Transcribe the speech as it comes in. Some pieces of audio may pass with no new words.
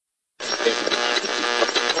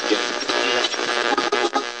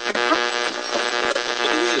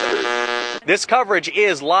This coverage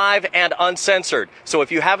is live and uncensored, so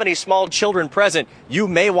if you have any small children present, you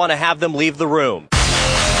may want to have them leave the room.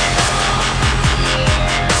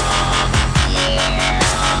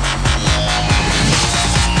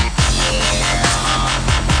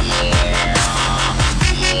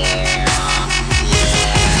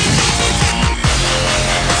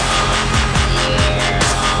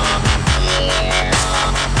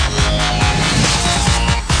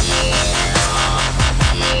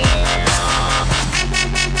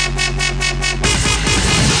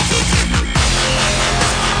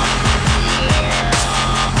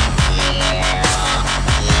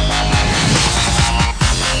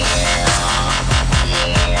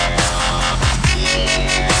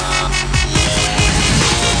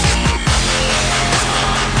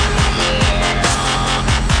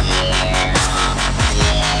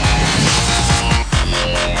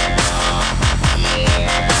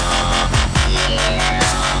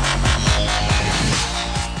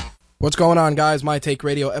 What's going on, guys? My Take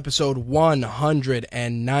Radio, episode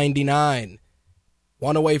 199.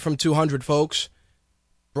 One away from 200, folks.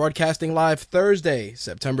 Broadcasting live Thursday,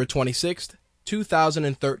 September 26th,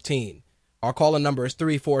 2013. Our call-in number is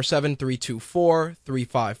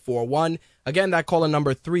 347-324-3541. Again, that call-in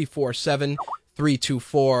number,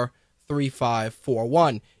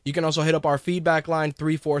 347-324-3541. You can also hit up our feedback line,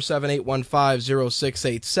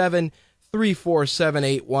 347-815-0687,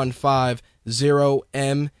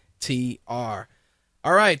 347-815-0M. TR.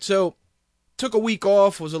 All right, so took a week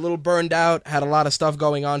off, was a little burned out, had a lot of stuff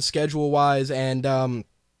going on schedule-wise, and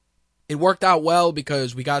it worked out well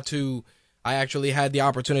because I actually had the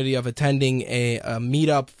opportunity of attending a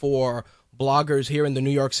meetup for bloggers here in the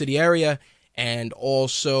New York City area, and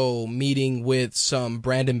also meeting with some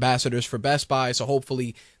brand ambassadors for Best Buy, so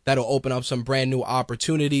hopefully that'll open up some brand new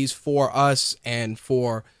opportunities for us and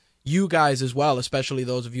for you guys as well, especially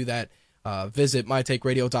those of you that visit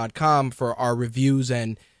mytakeradio.com for our reviews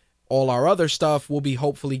and all our other stuff. We'll be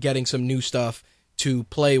hopefully getting some new stuff to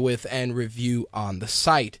play with and review on the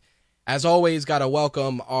site. As always, gotta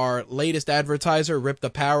welcome our latest advertiser, Ripped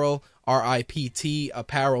Apparel, RIPT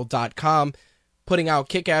apparel.com, putting out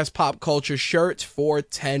kick-ass pop culture shirts for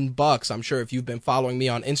 $10. I'm sure if you've been following me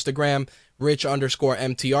on Instagram,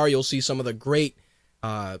 Rich_MTR, you'll see some of the great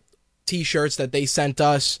t-shirts that they sent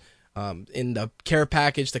us in the care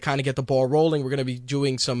package to kind of get the ball rolling. We're going to be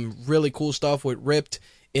doing some really cool stuff with Ripped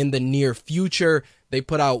in the near future. They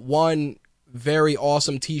put out one very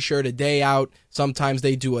awesome t-shirt a day out. Sometimes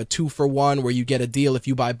they do a 2-for-1 where you get a deal if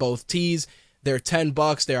you buy both tees. They're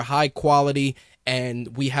 $10. They're high quality,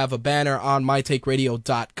 and we have a banner on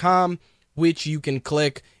mytakeradio.com, which you can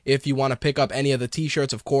click if you want to pick up any of the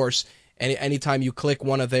t-shirts. Of course, anytime you click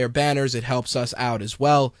one of their banners, it helps us out as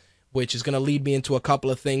well, which is going to lead me into a couple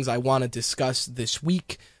of things I want to discuss this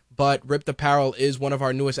week. But Ripped Apparel is one of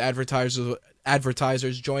our newest advertisers,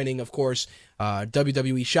 joining, of course,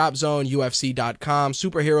 WWE Shop Zone, UFC.com,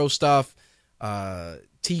 superhero stuff,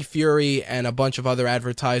 T-Fury, and a bunch of other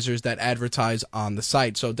advertisers that advertise on the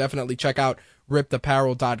site. So definitely check out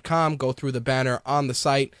rippedapparel.com. Go through the banner on the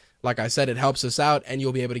site. Like I said, it helps us out, and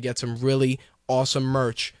you'll be able to get some really awesome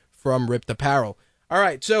merch from Ripped Apparel. All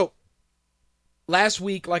right, so last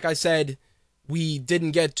week, like I said, we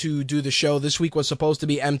didn't get to do the show. This week was supposed to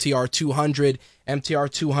be MTR 200.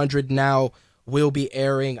 MTR 200 now will be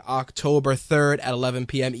airing October 3rd at 11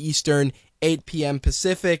 p.m. Eastern, 8 p.m.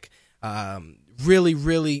 Pacific. Really,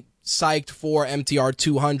 really psyched for MTR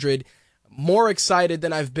 200. More excited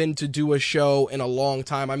than I've been to do a show in a long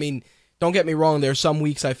time. I mean, don't get me wrong, there's some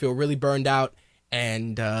weeks I feel really burned out,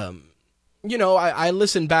 and, I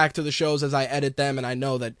listen back to the shows as I edit them, and I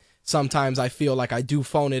know that sometimes I feel like I do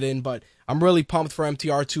phone it in, but I'm really pumped for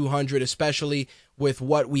MTR 200, especially with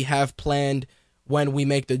what we have planned when we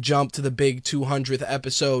make the jump to the big 200th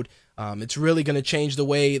episode. It's really going to change the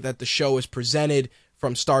way that the show is presented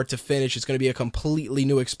from start to finish. It's going to be a completely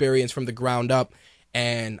new experience from the ground up,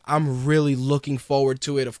 and I'm really looking forward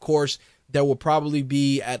to it. Of course, there will probably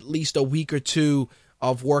be at least a week or two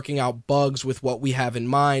of working out bugs with what we have in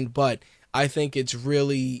mind, but I think it's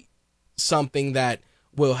really something that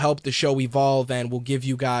will help the show evolve and will give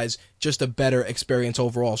you guys just a better experience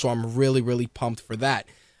overall. So I'm really, really pumped for that.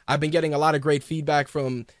 I've been getting a lot of great feedback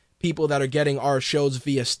from people that are getting our shows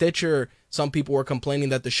via Stitcher. Some people were complaining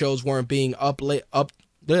that the shows weren't being updated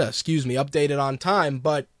on time,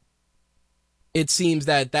 but it seems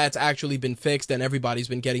that that's actually been fixed and everybody's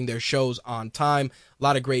been getting their shows on time. A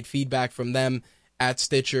lot of great feedback from them at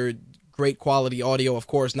Stitcher. Great quality audio, of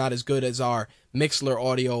course, not as good as our Mixlr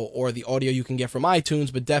audio or the audio you can get from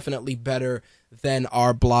iTunes, but definitely better than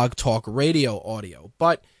our Blog Talk Radio audio.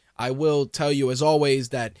 But I will tell you, as always,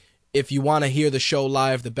 that if you want to hear the show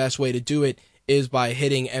live, the best way to do it is by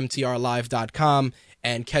hitting mtrlive.com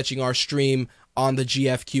and catching our stream on the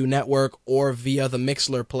GFQ network or via the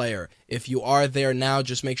Mixlr player. If you are there now,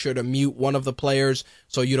 just make sure to mute one of the players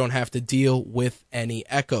so you don't have to deal with any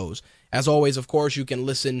echoes. As always, of course, you can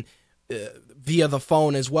listen via the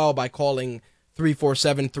phone as well by calling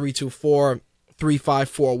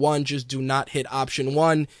 347-324-3541. Just do not hit option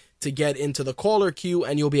 1 to get into the caller queue,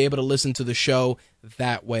 and you'll be able to listen to the show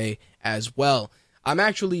that way as well. I'm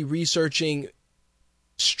actually researching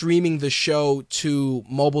streaming the show to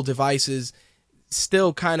mobile devices,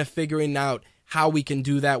 still kind of figuring out how we can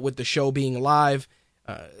do that with the show being live.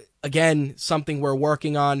 Again, something we're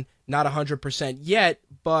working on, not 100% yet,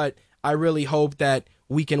 but I really hope that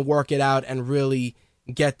we can work it out and really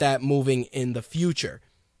get that moving in the future.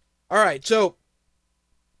 All right, so a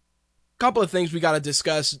couple of things we got to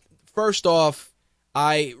discuss. First off,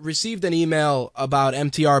 I received an email about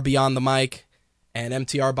MTR Beyond the Mic and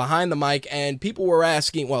MTR Behind the Mic, and people were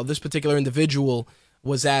asking, well, this particular individual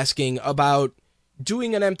was asking about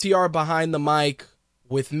doing an MTR Behind the Mic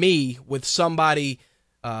with me, with somebody,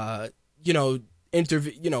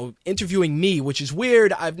 interviewing me, which is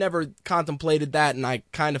weird. I've never contemplated that, and I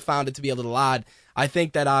kind of found it to be a little odd. I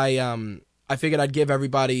think that I figured I'd give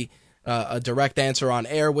everybody a direct answer on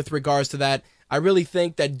air with regards to that. I really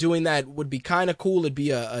think that doing that would be kind of cool. It'd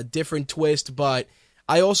be a different twist, but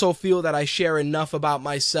I also feel that I share enough about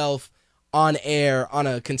myself on air on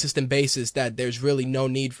a consistent basis that there's really no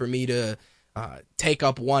need for me to take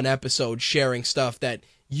up one episode sharing stuff that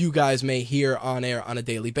you guys may hear on air on a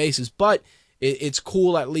daily basis. But it's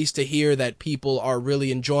cool at least to hear that people are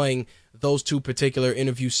really enjoying those two particular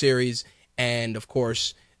interview series. And of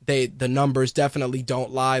course, the numbers definitely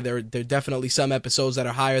don't lie. There are definitely some episodes that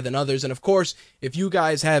are higher than others. And of course, if you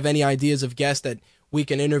guys have any ideas of guests that we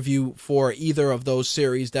can interview for either of those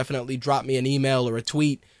series, definitely drop me an email or a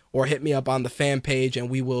tweet or hit me up on the fan page, and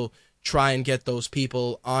we will try and get those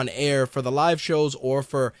people on air for the live shows or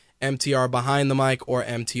for MTR Behind the Mic or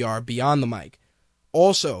MTR Beyond the Mic.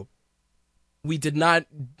 Also, we did not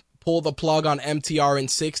pull the plug on MTR in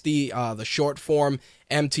 60. The short form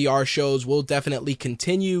MTR shows will definitely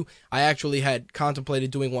continue. I actually had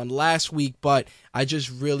contemplated doing one last week, but I just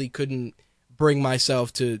really couldn't bring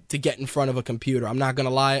myself to get in front of a computer. I'm not going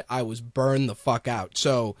to lie, I was burned the fuck out.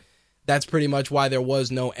 So that's pretty much why there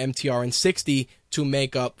was no MTR in 60 to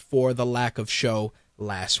make up for the lack of show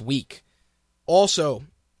last week. Also,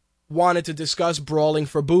 wanted to discuss Brawling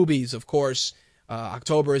for Boobies. Of course,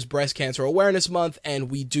 October is Breast Cancer Awareness Month,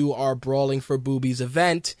 and we do our Brawling for Boobies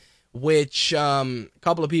event, which a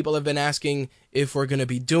couple of people have been asking if we're going to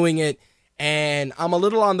be doing it, and I'm a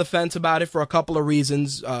little on the fence about it for a couple of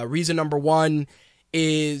reasons. Reason number one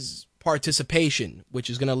is participation, which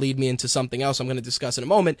is going to lead me into something else I'm going to discuss in a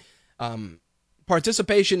moment.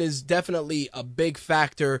 Participation is definitely a big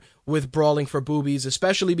factor with Brawling for Boobies,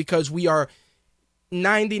 especially because we are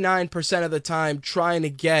 99% of the time trying to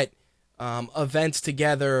get events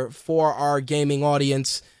together for our gaming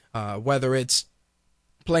audience, whether it's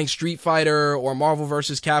playing Street Fighter or Marvel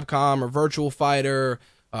vs. Capcom or Virtual Fighter,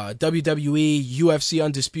 WWE, UFC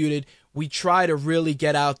Undisputed. We try to really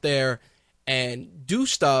get out there and do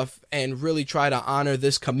stuff and really try to honor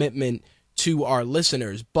this commitment to our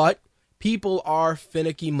listeners. But people are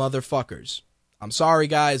finicky motherfuckers. I'm sorry,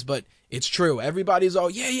 guys, but it's true. Everybody's all,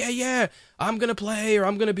 yeah, I'm going to play, or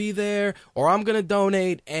I'm going to be there, or I'm going to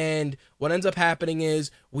donate. And what ends up happening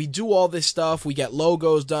is we do all this stuff. We get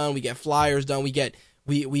logos done. We get flyers done.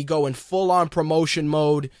 We go in full-on promotion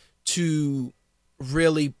mode to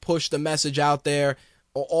really push the message out there.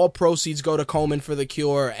 All proceeds go to Komen for the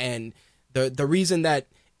Cure. And the reason that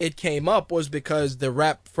it came up was because the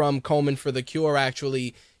rep from Komen for the Cure,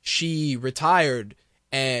 actually, she retired,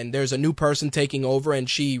 and there's a new person taking over, and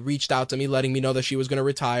she reached out to me letting me know that she was going to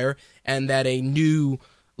retire and that a new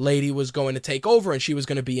lady was going to take over, and she was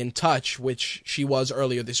going to be in touch, which she was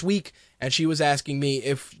earlier this week, and she was asking me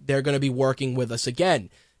if they're going to be working with us again.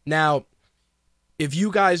 Now, if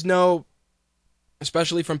you guys know,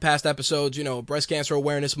 especially from past episodes, Breast Cancer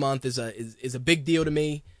Awareness Month is a big deal to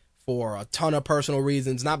me for a ton of personal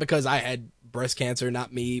reasons, not because I had breast cancer,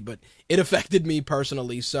 not me, but it affected me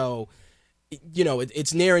personally. So,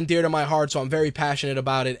 it's near and dear to my heart, so I'm very passionate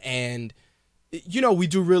about it. And, we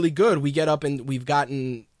do really good. We get up and we've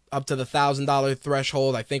gotten up to the $1,000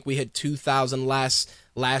 threshold. I think we hit 2,000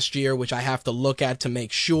 last year, which I have to look at to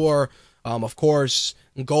make sure. Of course,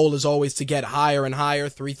 goal is always to get higher and higher,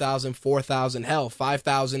 3,000, 4,000, hell,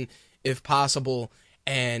 5,000 if possible.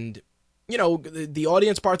 And, the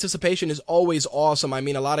audience participation is always awesome. I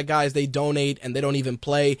mean, a lot of guys, they donate and they don't even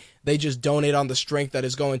play. They just donate on the strength that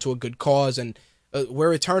is going to a good cause, and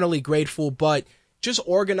we're eternally grateful. But just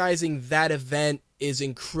organizing that event is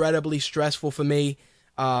incredibly stressful for me,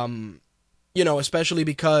 especially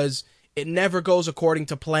because it never goes according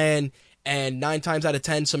to plan, and 9 times out of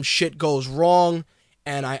 10, some shit goes wrong,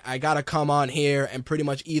 and I gotta come on here and pretty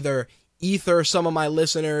much either ether some of my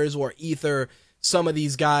listeners or ether some of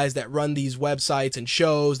these guys that run these websites and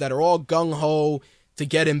shows that are all gung-ho to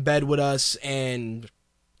get in bed with us and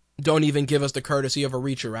don't even give us the courtesy of a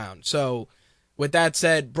reach around. So, with that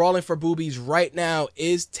said, Brawling for Boobies right now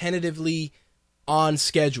is tentatively on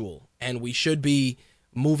schedule, and we should be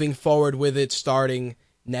moving forward with it starting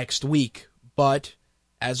next week. But,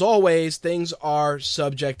 as always, things are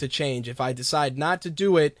subject to change. If I decide not to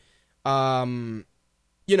do it,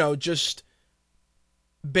 just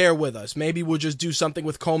bear with us. Maybe we'll just do something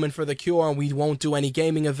with Komen for the Cure and we won't do any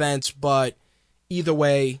gaming events, but either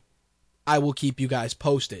way, I will keep you guys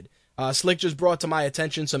posted. Slick just brought to my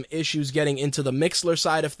attention some issues getting into the Mixlr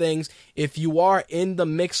side of things. If you are in the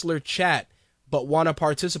Mixlr chat but want to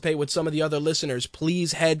participate with some of the other listeners,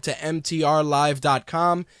 please head to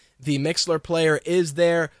mtrlive.com. The Mixlr player is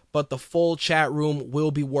there, but the full chat room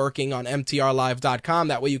will be working on mtrlive.com.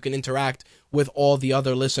 That way you can interact with all the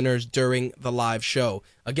other listeners during the live show.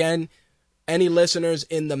 Again, any listeners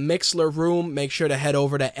in the Mixlr room, make sure to head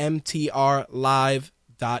over to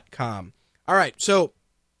mtrlive.com. All right, so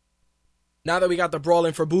now that we got the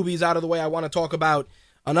Brawling for Boobies out of the way, I want to talk about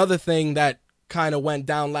another thing that kind of went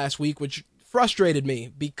down last week, which frustrated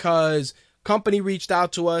me because company reached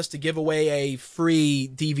out to us to give away a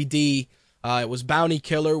free DVD. It was Bounty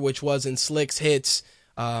Killer, which was in Slick's hits,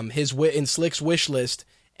 in Slick's wish list,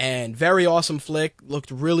 and very awesome flick, looked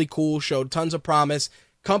really cool, showed tons of promise.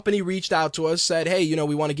 Company reached out to us, said, hey,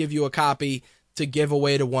 we want to give you a copy to give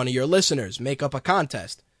away to one of your listeners. Make up a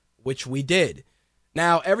contest, which we did.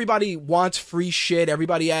 Now, everybody wants free shit.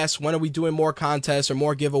 Everybody asks, when are we doing more contests or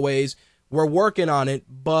more giveaways? We're working on it,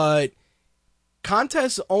 but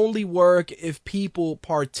contests only work if people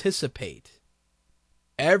participate.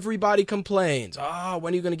 Everybody complains, when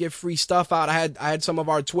are you going to give free stuff out? I had some of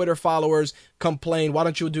our Twitter followers complain, why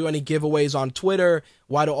don't you do any giveaways on Twitter?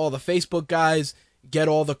 Why do all the Facebook guys get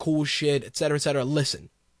all the cool shit, etc., etc.?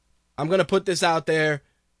 Listen, I'm going to put this out there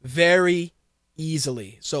very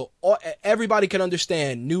easily so everybody can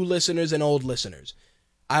understand, new listeners and old listeners.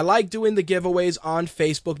 I like doing the giveaways on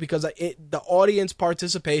Facebook because the audience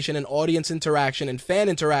participation and audience interaction and fan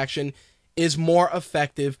interaction is more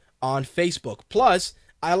effective on Facebook. Plus,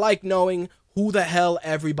 I like knowing who the hell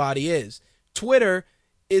everybody is. Twitter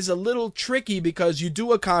is a little tricky because you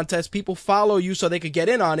do a contest, people follow you so they could get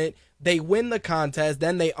in on it, they win the contest,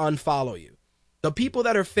 then they unfollow you. The people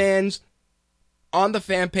that are fans on the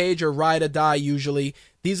fan page are ride or die usually.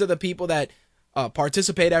 These are the people that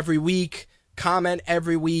participate every week, comment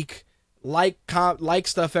every week, like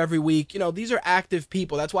stuff every week. These are active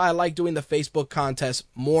people. That's why I like doing the Facebook contest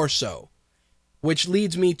more so. Which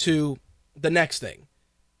leads me to the next thing.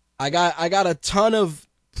 I got a ton of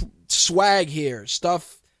swag here.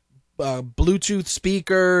 Stuff, Bluetooth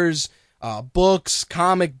speakers, books,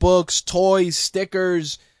 comic books, toys,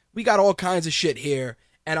 stickers. We got all kinds of shit here.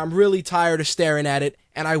 And I'm really tired of staring at it.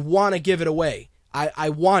 And I want to give it away. I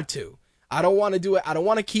want to. I don't want to do it. I don't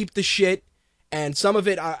want to keep the shit. And some of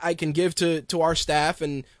it I can give to our staff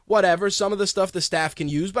and whatever. Some of the stuff the staff can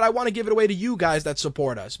use. But I want to give it away to you guys that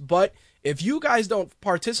support us. But if you guys don't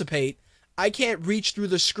participate, I can't reach through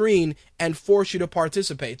the screen and force you to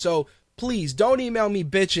participate. So please don't email me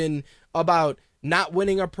bitching about not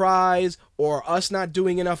winning a prize or us not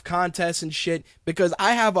doing enough contests and shit, because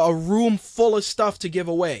I have a room full of stuff to give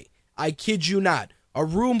away. I kid you not. A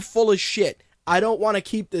room full of shit. I don't want to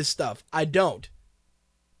keep this stuff. I don't.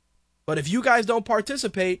 But if you guys don't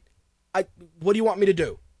participate, what do you want me to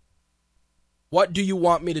do? What do you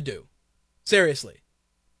want me to do? Seriously.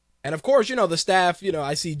 And of course, the staff,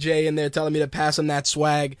 I see Jay in there telling me to pass him that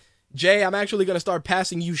swag. Jay, I'm actually going to start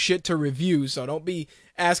passing you shit to review, so don't be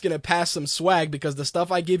asking to pass some swag because the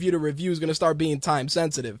stuff I give you to review is going to start being time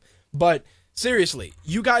sensitive. But seriously,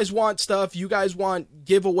 you guys want stuff, you guys want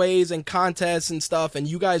giveaways and contests and stuff, and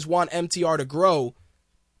you guys want MTR to grow.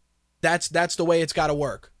 That's the way it's got to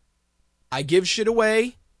work. I give shit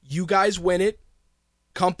away, you guys win it,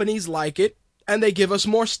 companies like it, and they give us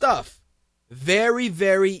more stuff. Very,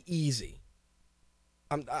 very easy.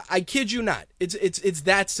 I kid you not. It's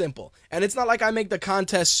that simple. And it's not like I make the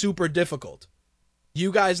contest super difficult.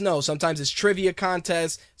 You guys know sometimes it's trivia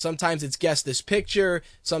contests, sometimes it's guess this picture,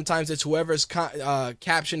 sometimes it's whoever's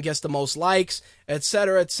caption gets the most likes,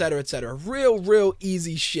 etc., etc., etc. Real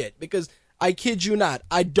easy shit. Because I kid you not,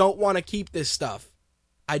 I don't want to keep this stuff.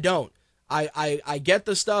 I don't. I get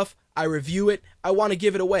the stuff, I review it, I want to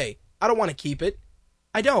give it away. I don't want to keep it.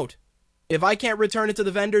 I don't. If I can't return it to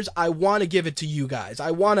the vendors, I want to give it to you guys.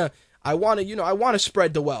 I want to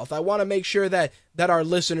spread the wealth. I want to make sure that our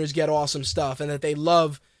listeners get awesome stuff and that they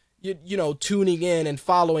love, tuning in and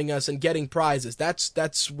following us and getting prizes.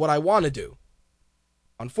 That's what I want to do.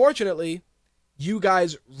 Unfortunately, you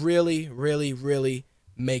guys really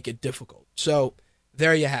make it difficult. So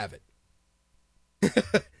there you have it.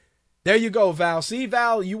 There you go, Val. See,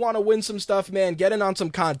 Val, you want to win some stuff, man, get in on some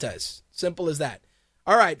contests. Simple as that.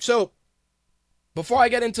 All right, so before I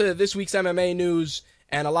get into this week's MMA news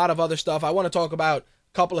and a lot of other stuff, I want to talk about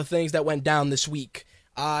a couple of things that went down this week.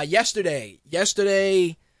 Yesterday,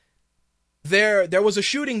 there was a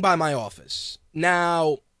shooting by my office.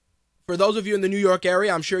 Now, for those of you in the New York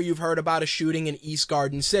area, I'm sure you've heard about a shooting in East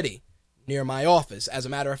Garden City, near my office. As a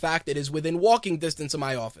matter of fact, it is within walking distance of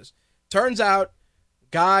my office. Turns out,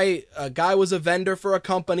 a guy was a vendor for a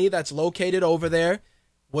company that's located over there,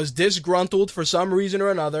 was disgruntled for some reason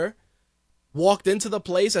or another, walked into the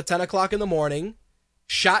place at 10 o'clock in the morning,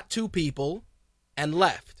 shot 2 people, and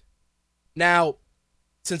left. Now,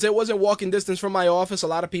 since it wasn't walking distance from my office, a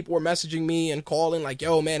lot of people were messaging me and calling like,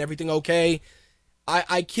 yo, man, everything okay?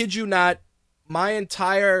 I kid you not,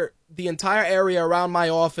 the entire area around my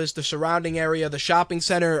office, the surrounding area, the shopping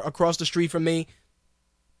center across the street from me,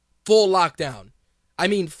 full lockdown. I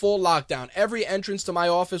mean, full lockdown. Every entrance to my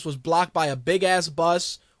office was blocked by a big-ass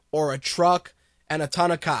bus or a truck and a ton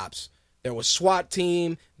of cops. There was SWAT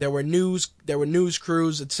team, there were news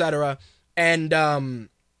crews, etc. And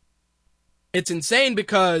it's insane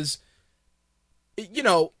because,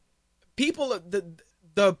 people,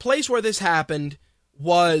 the place where this happened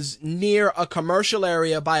was near a commercial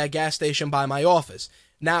area by a gas station by my office.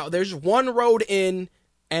 Now, there's one road in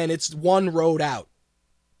and it's one road out.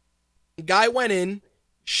 The guy went in,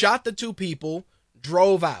 shot the 2 people,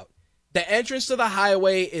 drove out. The entrance to the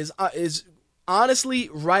highway is honestly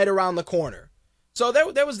right around the corner. So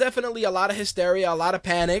there was definitely a lot of hysteria, a lot of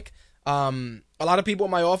panic. A lot of people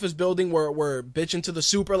in my office building were bitching to the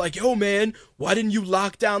super like, yo, man, why didn't you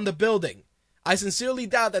lock down the building? I sincerely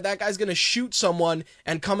doubt that guy's going to shoot someone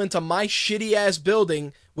and come into my shitty-ass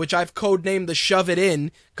building, which I've codenamed the Shove It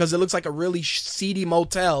In because it looks like a really seedy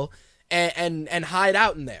motel, and hide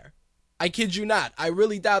out in there. I kid you not. I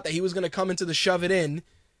really doubt that he was going to come into the Shove It In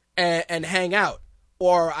and hang out.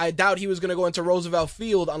 Or I doubt he was going to go into Roosevelt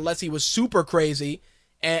Field unless he was super crazy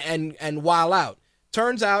and while out.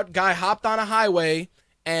 Turns out, guy hopped on a highway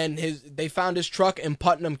and they found his truck in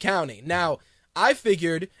Putnam County. Now, I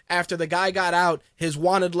figured after the guy got out, his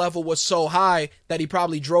wanted level was so high that he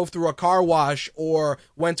probably drove through a car wash or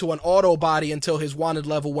went to an auto body until his wanted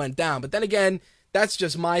level went down. But then again, that's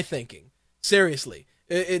just my thinking. Seriously.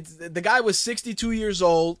 The guy was 62 years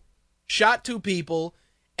old, shot 2 people,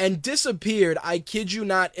 and disappeared, I kid you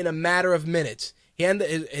not, in a matter of minutes.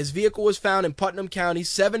 His vehicle was found in Putnam County,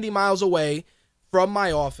 70 miles away from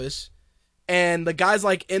my office, and the guy's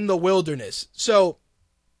like in the wilderness. So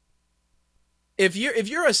if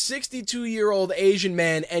you're a 62-year-old Asian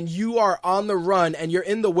man and you are on the run and you're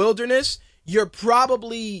in the wilderness, you're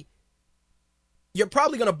probably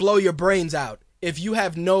going to blow your brains out if you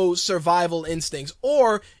have no survival instincts,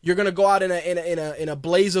 or you're going to go out in a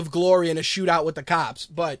blaze of glory in a shootout with the cops.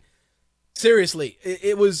 But seriously,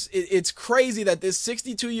 it's crazy that this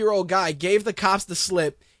 62-year-old guy gave the cops the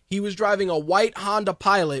slip. He was driving a white Honda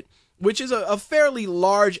Pilot, which is a fairly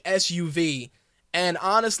large SUV. And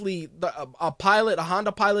honestly, a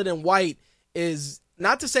Honda Pilot in white is,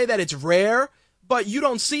 not to say that it's rare, but you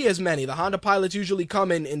don't see as many. The Honda Pilots usually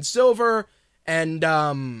come in silver, and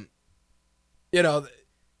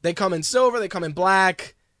they come in silver, they come in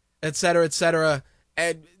black, etc., etc.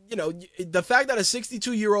 And the fact that a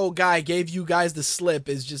 62-year-old guy gave you guys the slip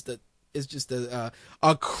is just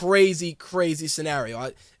a crazy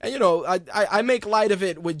scenario. I make light of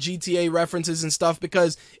it with GTA references and stuff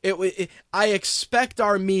because I expect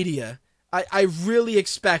our media, I really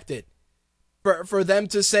expect it for them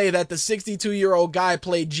to say that the 62-year-old guy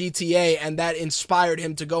played GTA and that inspired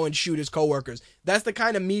him to go and shoot his coworkers. That's the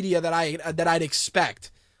kind of media that I'd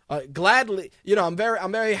expect. Gladly, I'm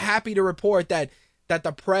very happy to report that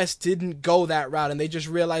the press didn't go that route and they just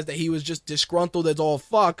realized that he was just disgruntled as all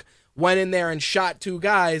fuck, went in there and shot 2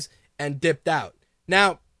 guys and dipped out.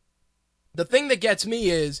 Now, the thing that gets me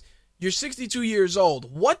is, you're 62 years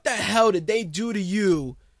old. What the hell did they do to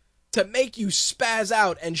you to make you spaz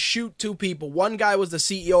out and shoot two people. One guy was the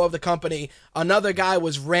CEO of the company. Another guy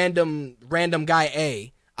was random guy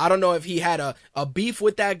A. I don't know if he had a beef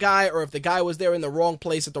with that guy or if the guy was there in the wrong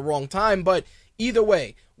place at the wrong time, but either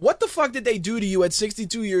way, what the fuck did they do to you at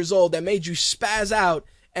 62 years old that made you spaz out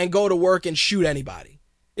and go to work and shoot anybody?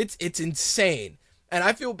 It's insane. And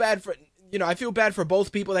I feel bad for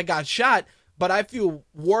both people that got shot, but I feel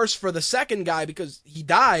worse for the second guy because he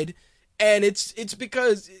died. And it's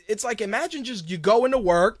because it's like, imagine just you go into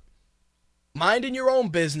work, minding your own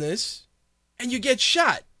business, and you get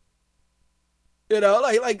shot. You know,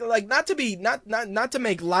 like not to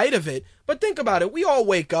make light of it, but think about it. We all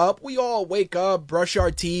wake up, brush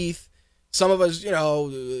our teeth. Some of us, have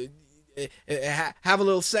a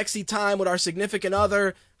little sexy time with our significant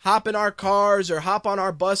other, hop in our cars or hop on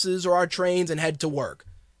our buses or our trains and head to work.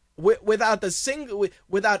 Without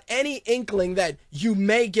any inkling that you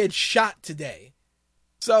may get shot today.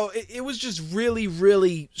 So it was just really,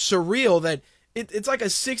 really surreal that it's like a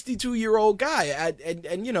 62-year-old guy and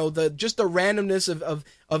the randomness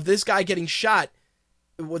of this guy getting shot,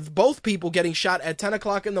 with both people getting shot at 10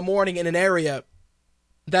 o'clock in the morning in an area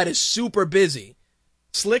that is super busy.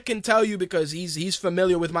 Slick can tell you, because he's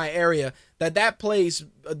familiar with my area, that place,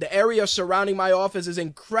 the area surrounding my office, is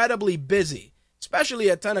incredibly busy, especially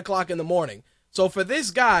at 10 o'clock in the morning. So for this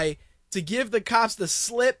guy to give the cops the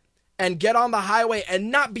slip and get on the highway and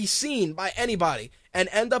not be seen by anybody and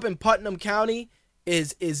end up in Putnam County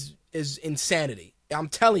is insanity. I'm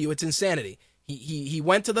telling you, it's insanity. He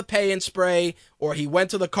went to the pay and spray, or he went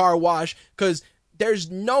to the car wash, because there's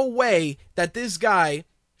no way that this guy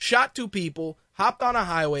shot two people, hopped on a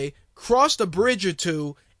highway, crossed a bridge or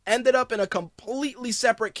two, ended up in a completely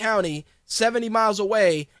separate county 70 miles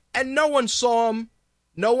away, and no one saw him.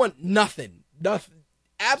 Nothing.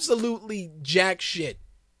 Absolutely jack shit.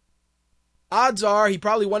 Odds are he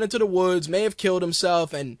probably went into the woods, may have killed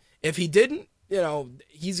himself, and if he didn't,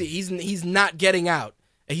 he's not getting out.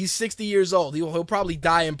 He's 60 years old. He'll probably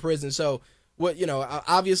die in prison. So,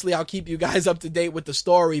 obviously I'll keep you guys up to date with the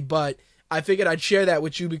story, but I figured I'd share that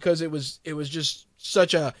with you because it was just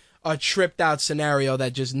such a tripped out scenario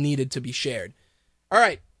that just needed to be shared. All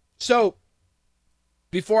right. So,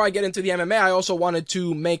 before I get into the MMA, I also wanted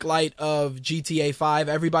to make light of GTA 5.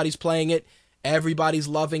 Everybody's playing it. Everybody's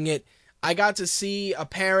loving it. I got to see a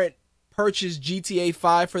parent purchase GTA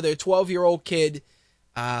 5 for their 12-year-old kid.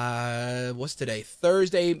 What's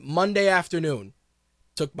today? Monday afternoon.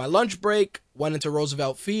 Took my lunch break, went into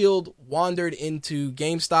Roosevelt Field, wandered into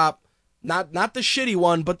GameStop. Not the shitty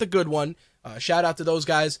one, but the good one. Shout out to those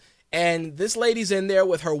guys. And this lady's in there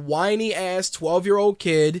with her whiny ass 12-year-old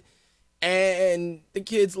kid. And the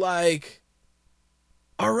kid's like,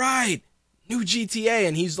 all right, new GTA.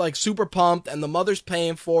 And he's like super pumped, and the mother's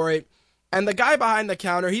paying for it. And the guy behind the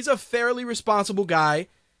counter, he's a fairly responsible guy.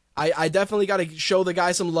 I definitely got to show the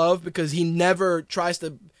guy some love because he never tries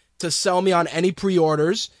to sell me on any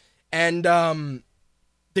pre-orders. And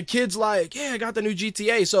the kid's like, yeah, I got the new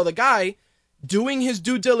GTA. So the guy, doing his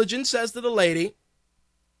due diligence, says to the lady,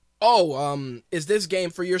 is this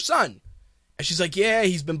game for your son? And she's like, yeah,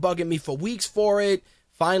 he's been bugging me for weeks for it.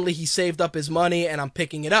 Finally, he saved up his money, and I'm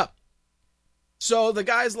picking it up. So the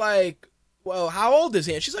guy's like, well, how old is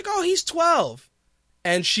he? And she's like, oh, he's 12.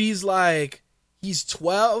 And she's like, he's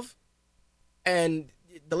 12? And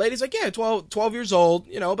the lady's like, yeah, 12 years old,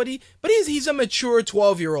 but he's a mature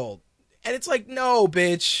 12-year-old. And it's like, no,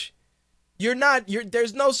 bitch.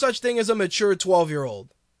 There's no such thing as a mature 12-year-old.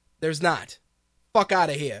 There's not. Fuck out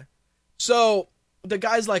of here. So the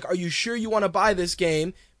guy's like, are you sure you want to buy this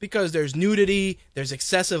game? Because there's nudity, there's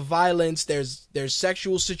excessive violence, there's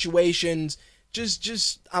sexual situations.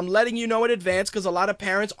 Just I'm letting you know in advance because a lot of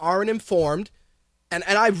parents aren't informed. And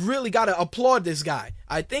I really got to applaud this guy.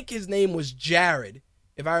 I think his name was Jared,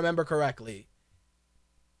 if I remember correctly.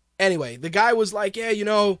 Anyway, the guy was like, yeah,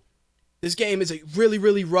 this game is really,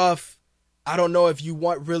 really rough. I don't know if you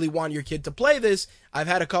really want your kid to play this. I've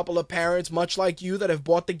had a couple of parents, much like you, that have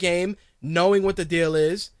bought the game knowing what the deal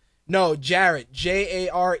is. No, Jared,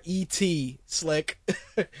 Jaret, Slick.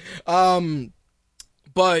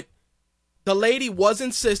 But the lady was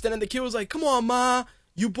insistent, and the kid was like, come on, Ma,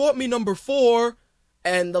 you bought me number 4.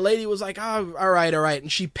 And the lady was like, oh, all right.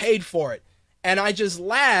 And she paid for it. And I just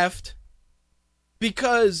laughed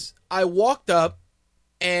because I walked up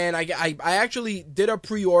and I actually did a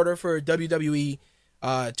pre-order for WWE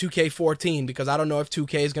 2K14 because I don't know if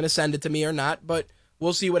 2K is going to send it to me or not, but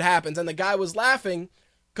we'll see what happens. And the guy was laughing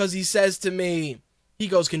because he says to me, he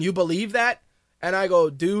goes, can you believe that? And I go,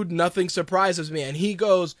 dude, nothing surprises me. And he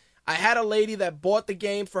goes, I had a lady that bought the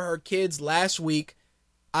game for her kids last week.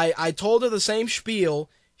 I told her the same spiel.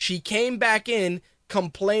 she came back in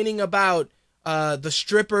complaining about the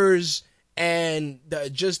strippers and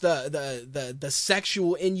the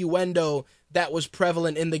sexual innuendo that was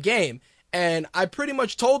prevalent in the game. And I pretty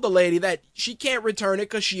much told the lady that she can't return it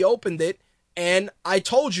because she opened it, and I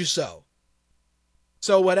told you so.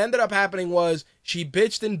 So what ended up happening was she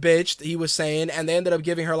bitched and bitched, he was saying, and they ended up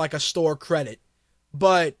giving her like a store credit.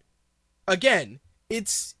 But again,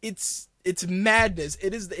 it's madness.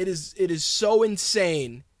 It is so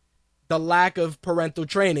insane, the lack of parental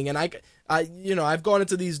training. And I've gone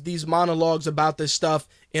into these monologues about this stuff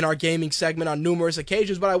in our gaming segment on numerous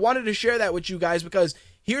occasions, but I wanted to share that with you guys because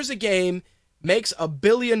here's a game, makes $1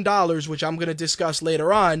 billion, which I'm going to discuss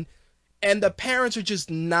later on, and the parents are just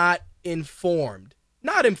not informed.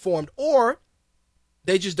 Or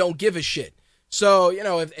they just don't give a shit. So,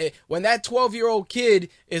 when that 12-year-old kid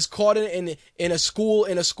is caught in a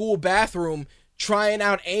school bathroom trying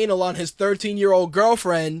out anal on his 13-year-old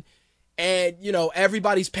girlfriend, and,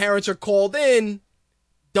 everybody's parents are called in,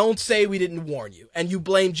 don't say we didn't warn you. And you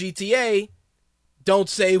blame GTA, don't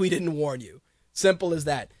say we didn't warn you. Simple as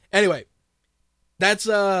that. Anyway, that's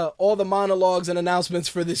all the monologues and announcements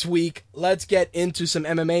for this week. Let's get into some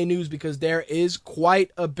MMA news because there is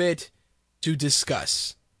quite a bit to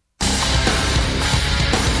discuss.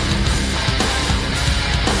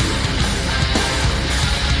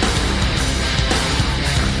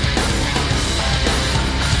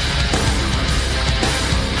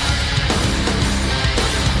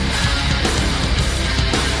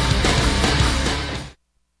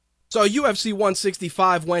 So UFC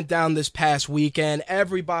 165 went down this past weekend.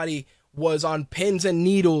 Everybody was on pins and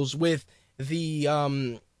needles with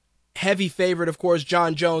the heavy favorite, of course,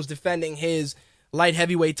 Jon Jones, defending his light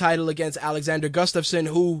heavyweight title against Alexander Gustafsson,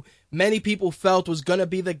 who many people felt was going to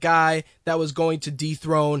be the guy that was going to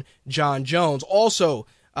dethrone Jon Jones. Also,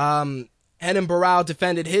 Renan Barão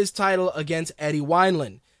defended his title against Eddie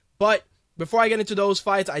Wineland. But before I get into those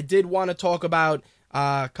fights, I did want to talk about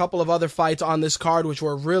a couple of other fights on this card, which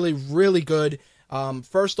were really, really good.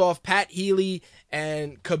 First off, Pat Healy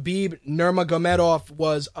and Khabib Nurmagomedov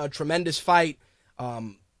was a tremendous fight.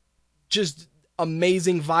 Just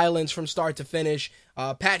amazing violence from start to finish.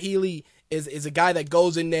 Pat Healy is a guy that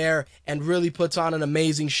goes in there and really puts on an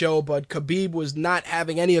amazing show, but Khabib was not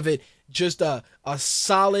having any of it. Just a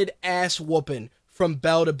solid ass whooping from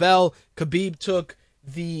bell to bell. Khabib took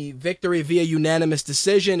the victory via unanimous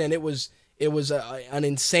decision, and it was an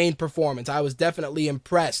insane performance. I was definitely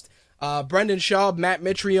impressed. Brendan Schaub, Matt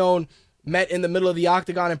Mitrione met in the middle of the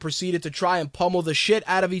octagon and proceeded to try and pummel the shit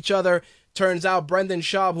out of each other. Turns out Brendan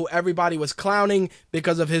Schaub, who everybody was clowning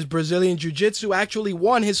because of his Brazilian Jiu-Jitsu, actually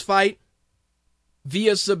won his fight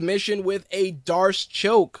via submission with a Darce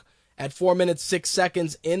choke at 4 minutes 6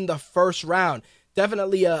 seconds in the first round.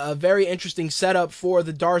 Definitely a very interesting setup for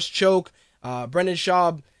the Darce choke. Brendan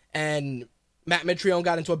Schaub and Matt Mitrione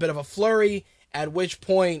got into a bit of a flurry, at which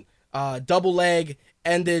point double leg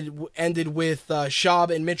ended with Schaub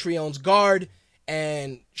and Mitrione's guard,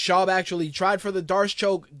 and Schaub actually tried for the Darce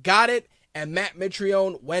choke, got it, and Matt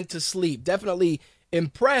Mitrione went to sleep. Definitely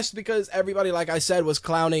impressed because everybody, like I said, was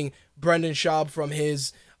clowning Brendan Schaub from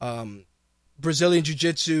his Brazilian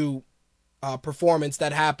Jiu-Jitsu performance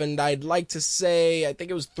that happened, I'd like to say, I think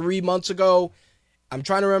it was 3 months ago. I'm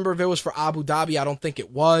trying to remember if it was for Abu Dhabi. I don't think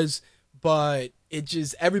it was. But it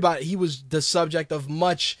just, everybody, he was the subject of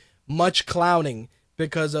much clowning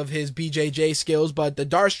because of his BJJ skills. But the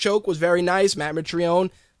Darce choke was very nice. Matt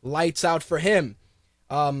Mitrione, lights out for him.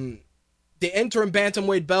 The interim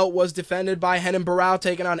bantamweight belt was defended by Renan Barão,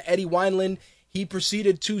 taking on Eddie Wineland. He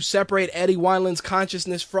proceeded to separate Eddie Wineland's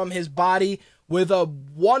consciousness from his body with a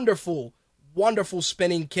wonderful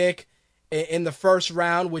spinning kick in the first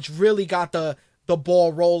round, which really got the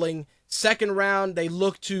ball rolling. Second round, they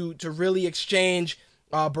looked to really exchange.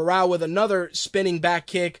 Barão with another spinning back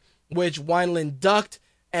kick, which Wineland ducked.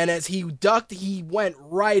 And as he ducked, he went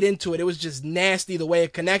right into it. It was just nasty the way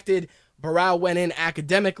it connected. Barão went in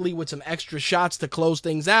academically with some extra shots to close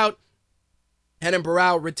things out. Renan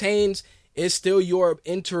Barão retains, is still your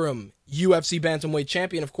interim UFC bantamweight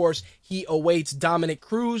champion. Of course, he awaits Dominic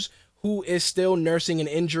Cruz, who is still nursing an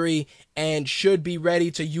injury and should be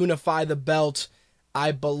ready to unify the belt,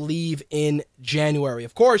 I believe, in January.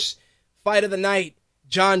 Of course, fight of the night,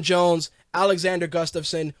 Jon Jones, Alexander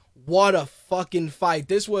Gustafsson. What a fucking fight.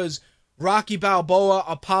 This was Rocky Balboa,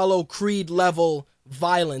 Apollo Creed level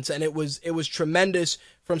violence, and it was tremendous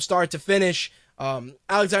from start to finish.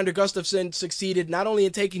 Alexander Gustafsson succeeded not only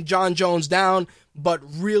in taking Jon Jones down, but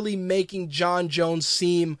really making Jon Jones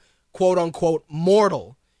seem quote-unquote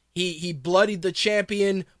mortal. He bloodied the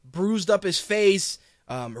champion, bruised up his face,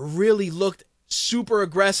 really looked super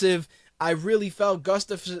aggressive. I really felt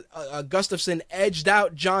Gustafsson edged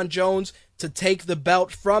out Jon Jones to take the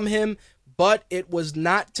belt from him, but it was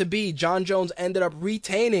not to be. Jon Jones ended up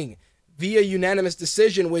retaining via unanimous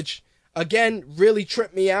decision, which, again, really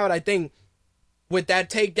tripped me out. I think with that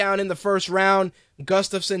takedown in the first round,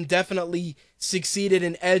 Gustafsson definitely succeeded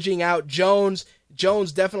in edging out Jones.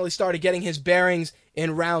 Jones definitely started getting his bearings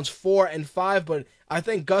in rounds 4 and 5, but I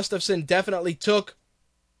think Gustafsson definitely took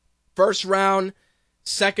first round,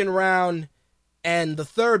 second round, and the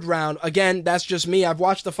third round. Again, that's just me. I've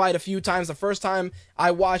watched the fight a few times. The first time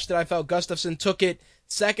I watched it, I felt Gustafsson took it.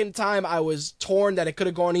 Second time, I was torn that it could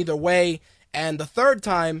have gone either way. And the third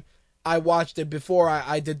time I watched it before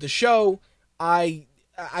I did the show, I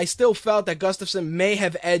still felt that Gustafsson may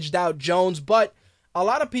have edged out Jones, but a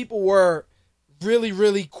lot of people were really,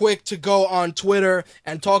 really quick to go on Twitter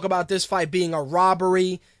and talk about this fight being a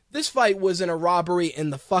robbery. This fight wasn't a robbery in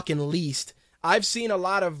the fucking least. I've seen a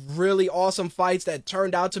lot of really awesome fights that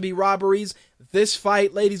turned out to be robberies. This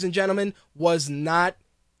fight, ladies and gentlemen, was not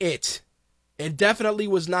it. It definitely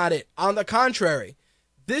was not it. On the contrary,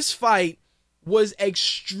 this fight was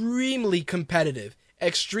extremely competitive.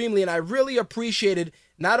 Extremely, and I really appreciated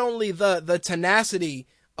not only the tenacity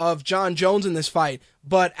of Jon Jones in this fight,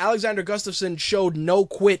 but Alexander Gustafsson showed no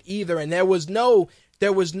quit either, and he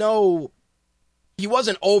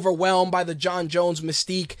wasn't overwhelmed by the Jon Jones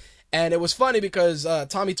mystique. And it was funny because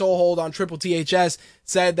Tommy Toehold on Triple THS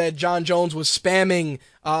said that Jon Jones was spamming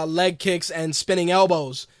leg kicks and spinning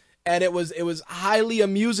elbows, and it was highly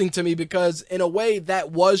amusing to me because in a way that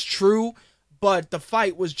was true, but the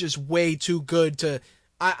fight was just way too good to.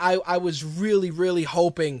 I was really, really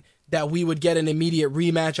hoping that we would get an immediate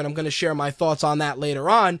rematch, and I'm going to share my thoughts on that later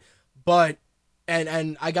on. But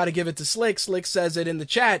and I got to give it to Slick. Slick says it in the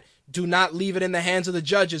chat. Do not leave it in the hands of the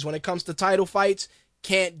judges when it comes to title fights.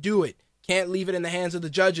 Can't do it. Can't leave it in the hands of the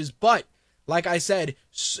judges. But like I said,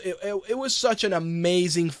 it was such an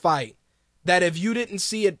amazing fight that if you didn't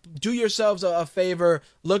see it, do yourselves a favor.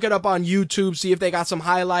 Look it up on YouTube. See if they got some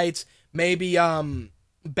highlights. Maybe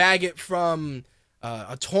bag it from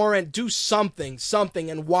a torrent. Do something,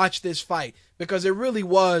 and watch this fight because it really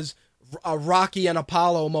was a Rocky and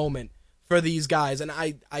Apollo moment for these guys. And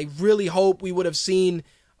I really hope we would have seen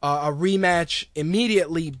a rematch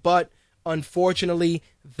immediately, but unfortunately,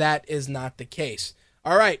 that is not the case.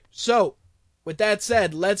 All right, so with that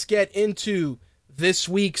said, let's get into this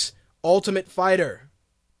week's Ultimate Fighter.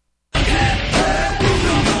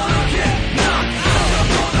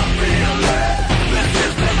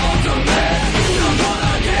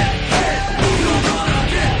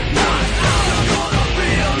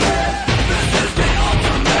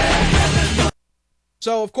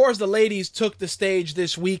 So, of course, the ladies took the stage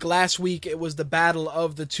this week. Last week, it was the battle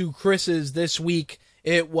of the two Chris's. This week,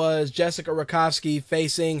 it was Jessica Rakowski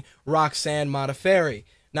facing Roxanne Modafferi.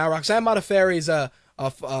 Now, Roxanne Modafferi is a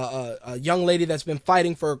young lady that's been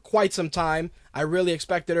fighting for quite some time. I really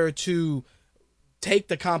expected her to take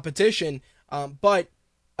the competition. But,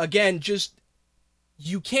 again, just,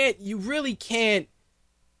 you really can't.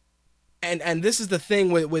 And this is the thing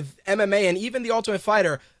with MMA and even the Ultimate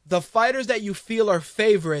Fighter. The fighters that you feel are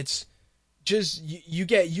favorites, just you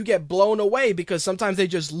get blown away because sometimes they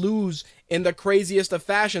just lose in the craziest of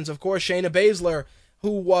fashions. Of course, Shayna Baszler, who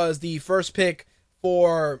was the first pick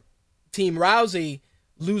for Team Rousey,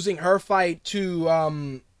 losing her fight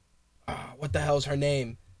to what the hell's her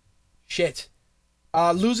name? Shit.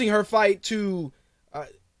 Losing her fight to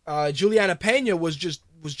Juliana Pena was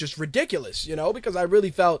just ridiculous, because I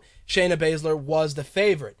really felt Shayna Baszler was the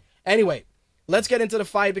favorite. Anyway, let's get into the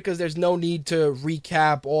fight because there's no need to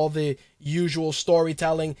recap all the usual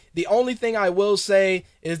storytelling. The only thing I will say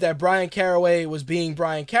is that Bryan Caraway was being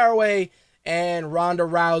Bryan Caraway and Ronda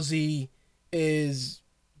Rousey is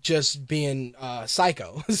just being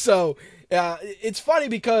psycho. So it's funny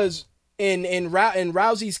because in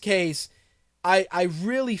Rousey's case, I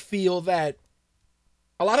really feel that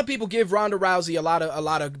a lot of people give Ronda Rousey a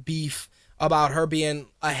lot of beef about her being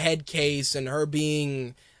a head case and her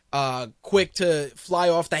being quick to fly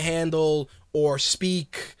off the handle or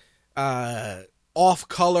speak off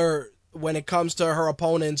color when it comes to her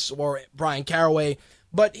opponents or Bryan Caraway.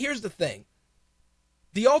 But here's the thing.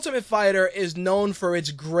 The Ultimate Fighter is known for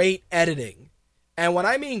its great editing. And when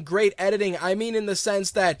I mean great editing, I mean in the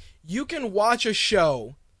sense that you can watch a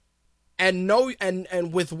show and know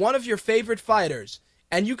and with one of your favorite fighters,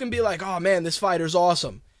 and you can be like, oh man, this fighter's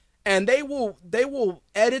awesome. And they will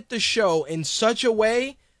edit the show in such a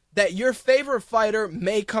way that your favorite fighter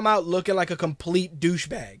may come out looking like a complete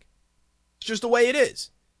douchebag. It's just the way it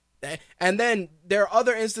is. And then there are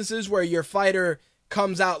other instances where your favorite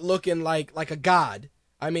comes out looking like a god.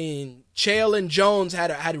 I mean, Chael and Jones had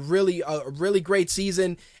a really great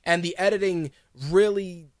season, and the editing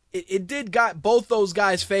really it did got both those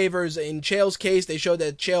guys favors. In Chael's case, they showed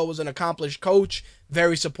that Chael was an accomplished coach,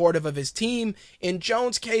 very supportive of his team. In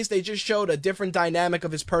Jones' case, they just showed a different dynamic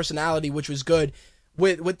of his personality, which was good.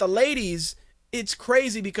 With the ladies, it's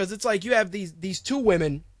crazy because it's like you have these two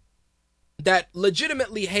women that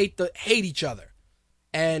legitimately hate each other.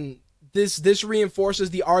 And this reinforces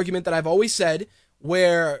the argument that I've always said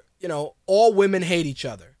where, all women hate each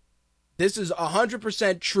other. This is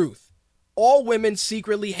 100% truth. All women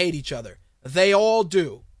secretly hate each other. They all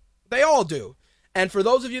do. They all do. And for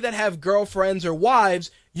those of you that have girlfriends or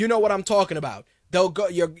wives, you know what I'm talking about. They'll go,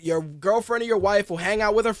 your girlfriend or your wife will hang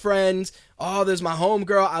out with her friends. Oh, there's my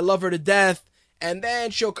homegirl. I love her to death. And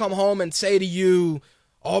then she'll come home and say to you,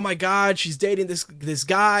 oh my God, she's dating this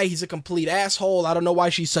guy. He's a complete asshole. I don't know why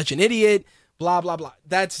she's such an idiot. Blah, blah, blah.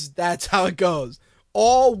 That's how it goes.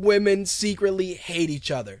 All women secretly hate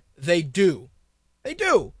each other. They do. They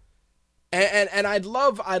do. And I'd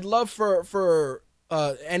love for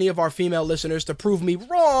any of our female listeners to prove me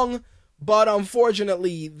wrong, but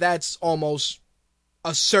unfortunately, that's almost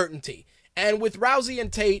a certainty. And with Rousey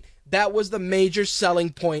and Tate, that was the major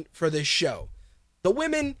selling point for this show. The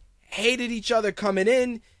women hated each other coming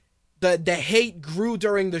in. The hate grew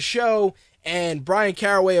during the show, and Bryan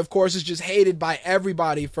Caraway, of course, is just hated by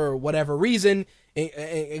everybody for whatever reason,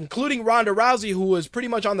 including Ronda Rousey, who was pretty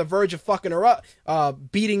much on the verge of fucking her up,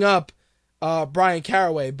 beating up Bryan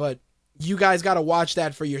Caraway, but you guys got to watch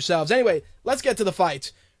that for yourselves. Anyway, let's get to the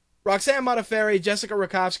fights. Roxanne Modafferi, Jessica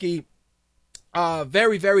Rakowski,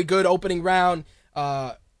 very, very good opening round.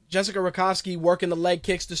 Jessica Rakowski working the leg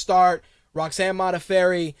kicks to start. Roxanne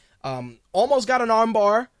Modafferi almost got an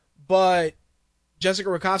armbar, but Jessica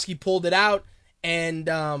Rakowski pulled it out. And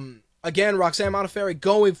again, Roxanne Modafferi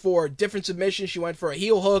going for different submissions. She went for a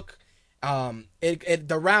heel hook.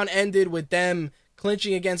 The round ended with them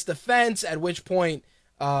clinching against the fence, at which point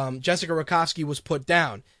Jessica Rakowski was put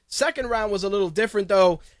down. Second round was a little different,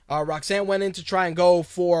 though. Roxanne went in to try and go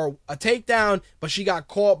for a takedown, but she got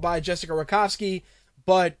caught by Jessica Rakowski.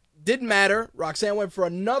 But didn't matter. Roxanne went for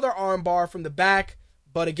another armbar from the back.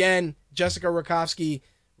 But again, Jessica Rakowski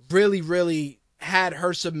really, really had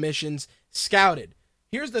her submissions scouted.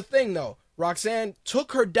 Here's the thing, though. Roxanne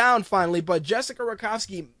took her down finally, but Jessica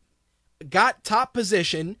Rakowski got top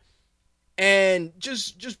position and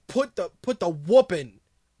just put the whooping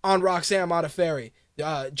on Roxanne Modafferi.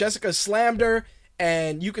 Jessica slammed her,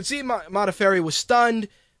 and you could see Modafferi was stunned,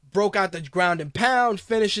 broke out the ground and pound,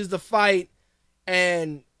 finishes the fight,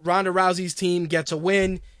 and Ronda Rousey's team gets a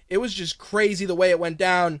win. It was just crazy the way it went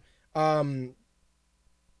down.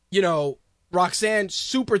 Roxanne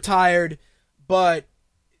super tired, but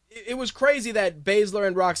it was crazy that Baszler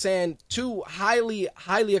and Roxanne, two highly,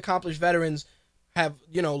 highly accomplished veterans, have,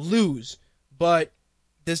 lose. But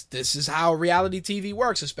this is how reality TV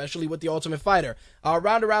works, especially with The Ultimate Fighter.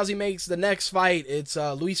 Ronda Rousey makes the next fight. It's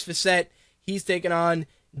Luis Facet. He's taking on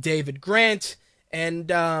David Grant. And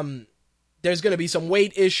there's going to be some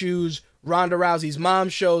weight issues. Ronda Rousey's mom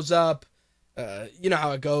shows up. You know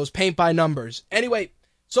how it goes. Paint by numbers. Anyway,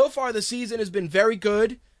 so far the season has been very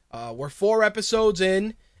good. We're 4 episodes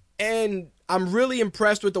in. And I'm really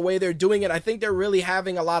impressed with the way they're doing it. I think they're really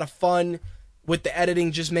having a lot of fun with the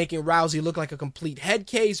editing, just making Rousey look like a complete head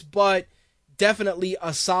case, but definitely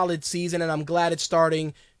a solid season, and I'm glad it's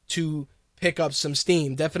starting to pick up some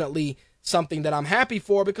steam. Definitely something that I'm happy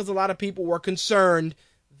for, because a lot of people were concerned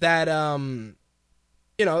that,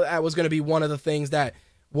 that was going to be one of the things that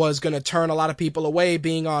was going to turn a lot of people away,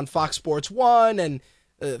 being on Fox Sports 1 and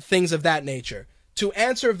things of that nature. To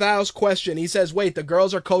answer Val's question, he says, wait, the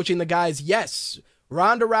girls are coaching the guys? Yes.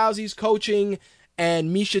 Ronda Rousey's coaching,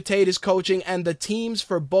 and Miesha Tate is coaching, and the teams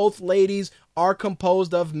for both ladies are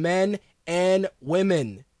composed of men and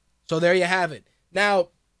women. So there you have it. Now,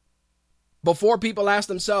 before people ask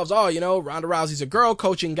themselves, Ronda Rousey's a girl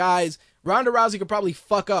coaching guys, Ronda Rousey could probably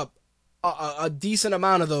fuck up a decent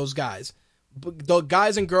amount of those guys. The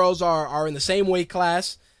guys and girls are in the same weight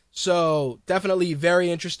class, so definitely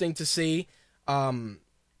very interesting to see. And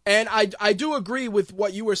I do agree with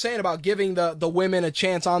what you were saying about giving the women a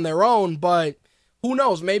chance on their own, but who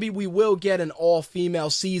knows? Maybe we will get an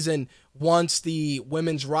all-female season once the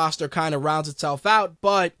women's roster kind of rounds itself out,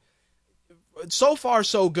 but so far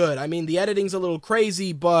so good. I mean, the editing's a little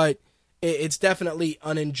crazy, but it's definitely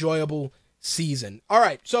an enjoyable season. All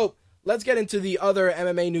right, so let's get into the other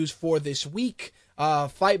MMA news for this week.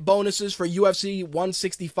 Fight bonuses for UFC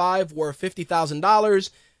 165 were $50,000.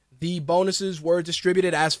 The bonuses were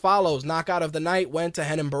distributed as follows. Knockout of the night went to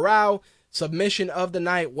Renan Barão. Submission of the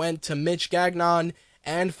night went to Mitch Gagnon,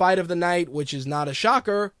 and fight of the night, which is not a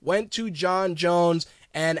shocker, went to Jon Jones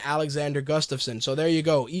and Alexander Gustafsson. So there you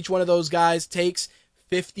go. Each one of those guys takes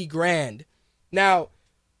 $50,000. Now,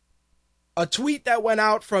 a tweet that went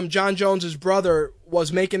out from Jon Jones's brother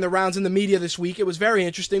was making the rounds in the media this week. It was very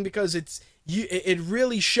interesting because it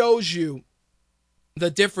really shows you the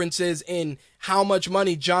differences in how much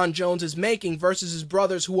money Jon Jones is making versus his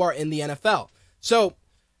brothers who are in the NFL. So,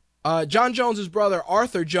 Jon Jones's brother,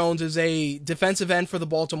 Arthur Jones, is a defensive end for the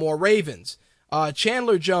Baltimore Ravens.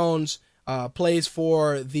 Chandler Jones plays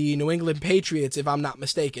for the New England Patriots, if I'm not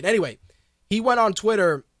mistaken. Anyway, he went on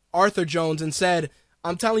Twitter, Arthur Jones, and said,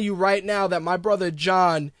 "I'm telling you right now that my brother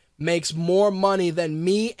John makes more money than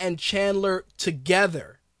me and Chandler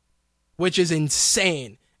together," which is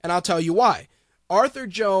insane. And I'll tell you why. Arthur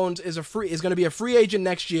Jones is going to be a free agent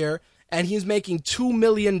next year, and he's making $2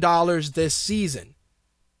 million this season.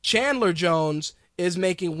 Chandler Jones is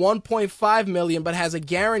making $1.5 million, but has a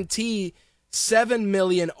guarantee $7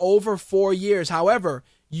 million over 4 years. However,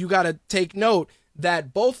 you got to take note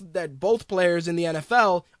that both players in the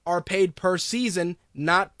NFL are paid per season,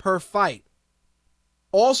 not per fight.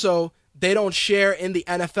 Also, they don't share in the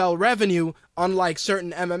NFL revenue, unlike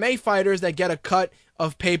certain MMA fighters that get a cut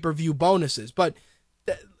of pay-per-view bonuses. But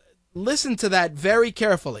listen to that very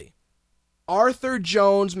carefully. Arthur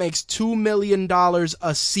Jones makes $2 million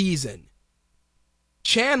a season.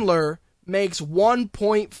 Chandler makes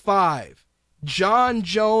 1.5. Jon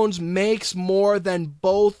Jones makes more than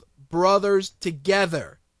both brothers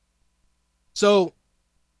together. So,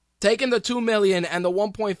 taking the $2 million and the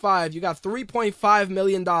 1.5, you got $3.5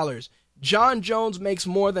 million. Jon Jones makes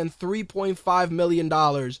more than $3.5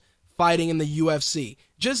 million fighting in the UFC.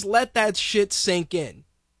 Just let that shit sink in.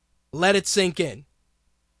 Let it sink in.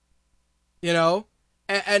 You know?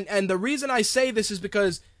 And the reason I say this is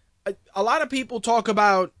because a lot of people talk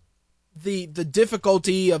about the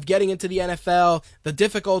difficulty of getting into the NFL, the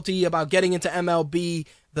difficulty about getting into MLB,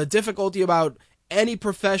 the difficulty about any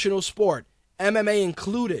professional sport, MMA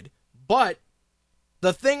included. But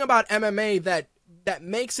the thing about MMA that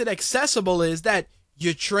makes it accessible is that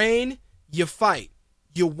you train, you fight,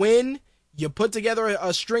 you win, you put together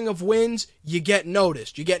a string of wins, you get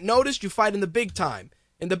noticed. You get noticed, you fight in the big time.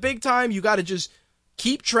 In the big time, you got to just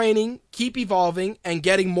keep training, keep evolving, and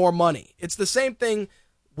getting more money. It's the same thing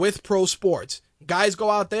with pro sports. Guys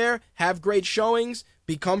go out there, have great showings,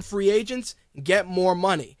 become free agents, get more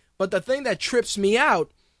money. But the thing that trips me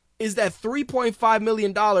out is that $3.5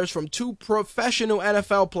 million from two professional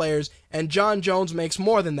NFL players, and Jon Jones makes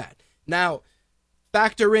more than that. Now,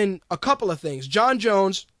 factor in a couple of things. Jon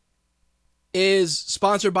Jones is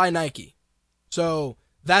sponsored by Nike. So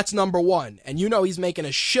that's number one. And you know he's making a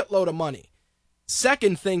shitload of money.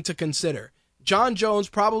 Second thing to consider, Jon Jones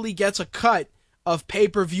probably gets a cut of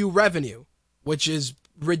pay-per-view revenue, which is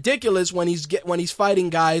ridiculous when he's fighting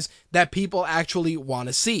guys that people actually want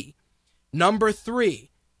to see. Number three,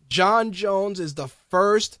 Jon Jones is the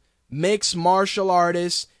first mixed martial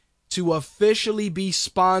artist to officially be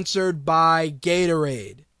sponsored by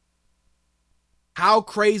Gatorade. How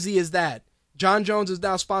crazy is that? Jon Jones is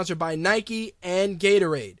now sponsored by Nike and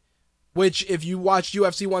Gatorade, which if you watched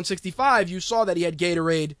UFC 165, you saw that he had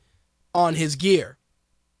Gatorade on his gear.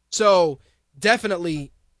 So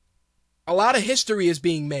definitely a lot of history is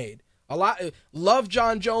being made. Love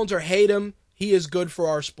Jon Jones or hate him, he is good for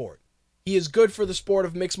our sport. He is good for the sport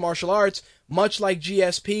of mixed martial arts, much like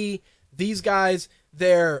GSP. These guys,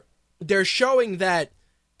 they're showing that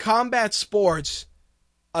combat sports,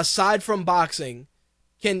 aside from boxing,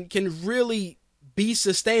 can really be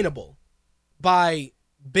sustainable by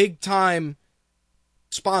big-time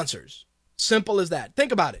sponsors. Simple as that.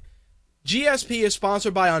 Think about it. GSP is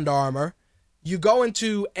sponsored by Under Armour. You go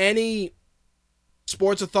into any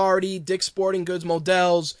Sports Authority, Dick's Sporting Goods,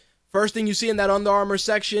 Modell's, first thing you see in that Under Armour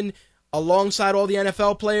section, alongside all the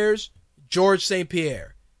NFL players, George St.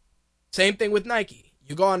 Pierre. Same thing with Nike.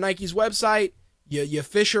 You go on Nike's website, you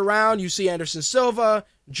fish around, you see Anderson Silva,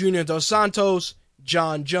 Junior Dos Santos,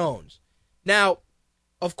 Jon Jones. Now,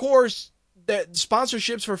 of course, the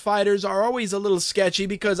sponsorships for fighters are always a little sketchy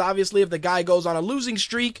because obviously if the guy goes on a losing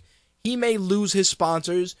streak, he may lose his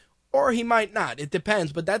sponsors or he might not. It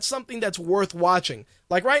depends, but that's something that's worth watching.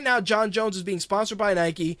 Like right now, Jon Jones is being sponsored by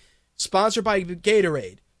Nike, sponsored by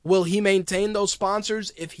Gatorade. Will he maintain those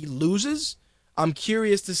sponsors if he loses? I'm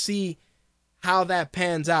curious to see how that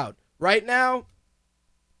pans out. Right now,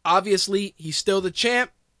 obviously, he's still the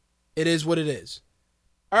champ. It is what it is.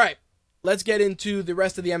 All right, let's get into the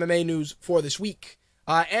rest of the MMA news for this week.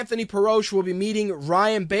 Anthony Perosh will be meeting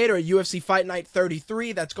Ryan Bader at UFC Fight Night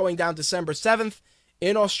 33. That's going down December 7th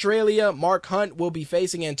In Australia, Mark Hunt will be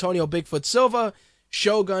facing Antonio Bigfoot Silva.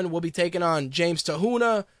 Shogun will be taking on James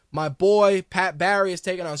Tahuna. My boy, Pat Barry, is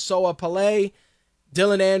taking on Soa Pillay.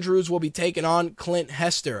 Dylan Andrews will be taking on Clint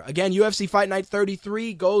Hester. Again, UFC Fight Night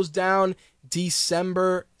 33 goes down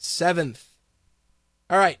December 7th.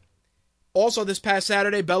 All right. Also, this past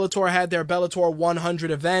Saturday, Bellator had their Bellator 100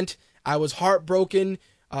 event. I was heartbroken.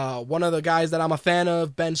 One of the guys that I'm a fan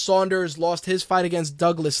of, Ben Saunders, lost his fight against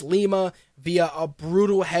Douglas Lima via a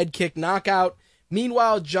brutal head kick knockout.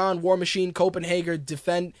 Meanwhile, John War Machine Copenhagen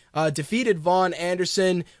defeated Vaughn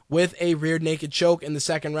Anderson with a rear naked choke in the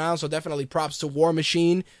second round. So definitely props to War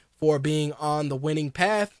Machine for being on the winning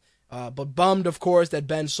path. But bummed, of course, that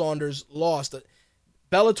Ben Saunders lost.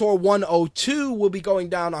 Bellator 102 will be going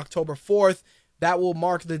down October 4th. That will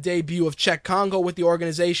mark the debut of Czech Congo with the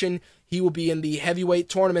organization. He will be in the heavyweight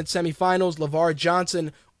tournament semifinals. LeVar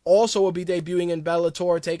Johnson also will be debuting in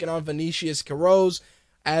Bellator, taking on Vinicius Quiroz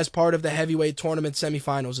as part of the heavyweight tournament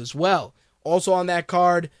semifinals as well. Also on that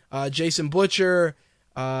card, Jason Butcher,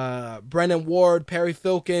 Brennan Ward, Perry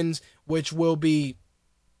Filkins,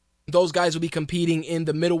 those guys will be competing in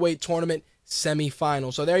the middleweight tournament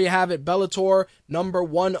semifinal. So there you have it. Bellator number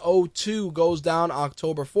 102 goes down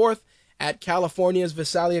October 4th at California's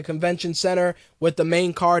Visalia Convention Center, with the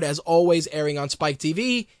main card, as always, airing on Spike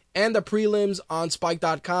TV and the prelims on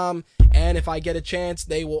Spike.com. And if I get a chance,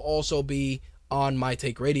 they will also be on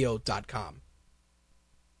MyTakeRadio.com.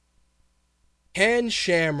 Ken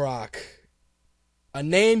Shamrock. A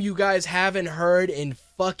name you guys haven't heard in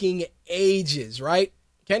fucking ages, right?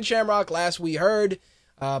 Ken Shamrock, last we heard,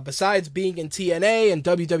 besides being in TNA and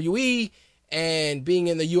WWE and being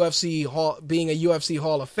in the UFC being a UFC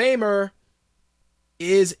Hall of Famer,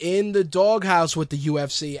 is in the doghouse with the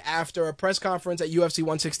UFC. After a press conference at UFC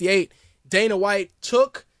 168, Dana White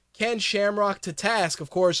took Ken Shamrock to task. Of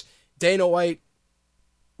course, Dana White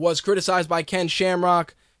was criticized by Ken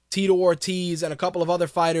Shamrock, Tito Ortiz, and a couple of other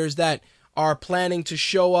fighters that are planning to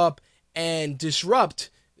show up and disrupt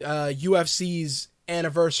UFC's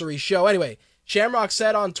anniversary show. Anyway, Shamrock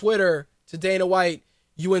said on Twitter to Dana White,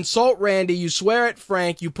 "You insult Randy, you swear at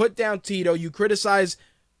Frank, you put down Tito, you criticize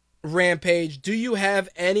Rampage. Do you have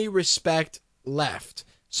any respect left?"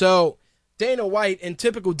 So Dana White, in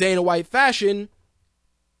typical Dana White fashion,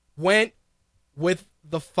 went with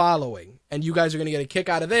the following, and you guys are going to get a kick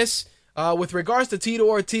out of this. With regards to Tito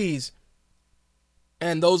Ortiz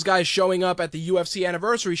and those guys showing up at the UFC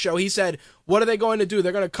anniversary show, he said, what are they going to do?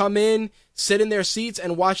 They're going to come in, sit in their seats,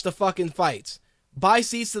 and watch the fucking fights. Buy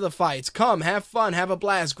seats to the fights. Come, have fun, have a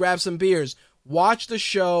blast, grab some beers, watch the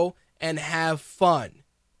show, and have fun.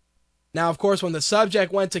 Now, of course, when the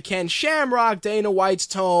subject went to Ken Shamrock, Dana White's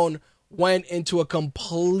tone went into a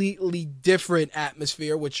completely different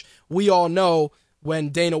atmosphere, which we all know when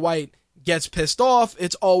Dana White gets pissed off,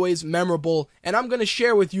 it's always memorable. And I'm going to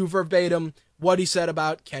share with you verbatim what he said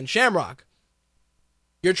about Ken Shamrock.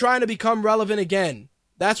 You're trying to become relevant again.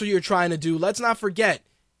 That's what you're trying to do. Let's not forget,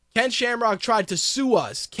 Ken Shamrock tried to sue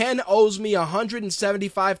us. Ken owes me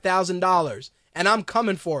 $175,000, and I'm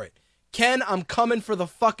coming for it. Ken, I'm coming for the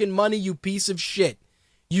fucking money, you piece of shit.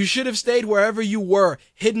 You should have stayed wherever you were,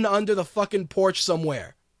 hidden under the fucking porch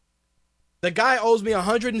somewhere. The guy owes me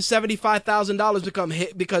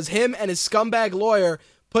 $175,000 because him and his scumbag lawyer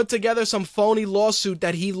put together some phony lawsuit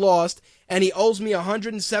that he lost, and he owes me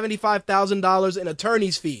 $175,000 in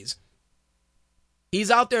attorney's fees. He's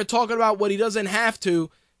out there talking about what he doesn't have to.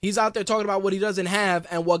 He's out there talking about what he doesn't have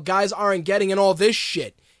and what guys aren't getting and all this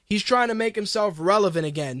shit. He's trying to make himself relevant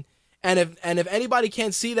again. And if anybody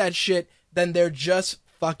can't see that shit, then they're just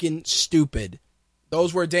fucking stupid.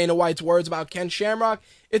 Those were Dana White's words about Ken Shamrock.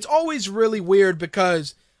 It's always really weird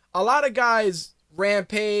because a lot of guys,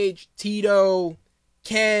 Rampage, Tito,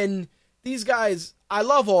 Ken, these guys, I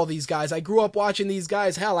love all these guys. I grew up watching these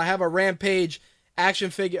guys. Hell, I have a Rampage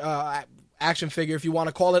action figure, if you want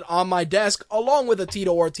to call it, on my desk, along with a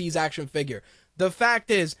Tito Ortiz action figure. The fact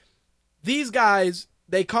is, these guys,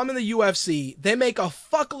 they come in the UFC, they make a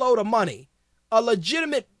fuckload of money, a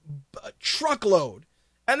legitimate truckload,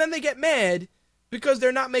 and then they get mad because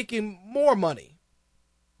they're not making more money,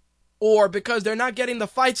 or because they're not getting the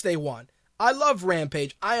fights they want. I love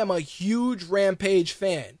Rampage. I am a huge Rampage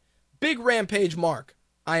fan. Big Rampage mark.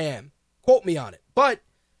 I am. Quote me on it. But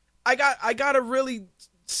I gotta really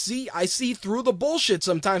see through the bullshit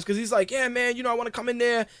sometimes, because he's like, yeah, man, I want to come in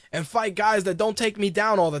there and fight guys that don't take me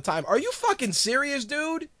down all the time. Are you fucking serious,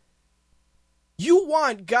 dude? You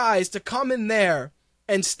want guys to come in there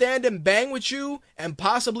and stand and bang with you and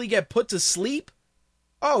possibly get put to sleep?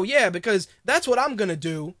 Oh, yeah, because that's what I'm going to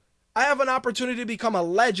do. I have an opportunity to become a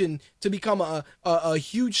legend, to become a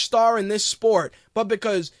huge star in this sport, but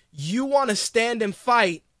because you want to stand and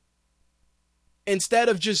fight instead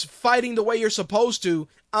of just fighting the way you're supposed to,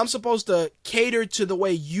 I'm supposed to cater to the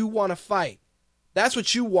way you want to fight. That's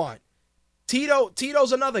what you want.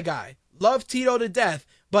 Tito's another guy. Love Tito to death,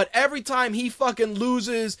 but every time he fucking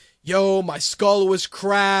loses, yo, my skull was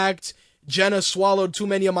cracked, Jenna swallowed too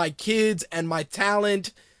many of my kids and my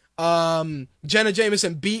talent, Jenna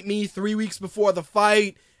Jameson beat me 3 weeks before the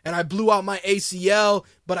fight, and I blew out my ACL,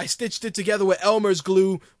 but I stitched it together with Elmer's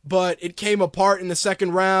glue, but it came apart in the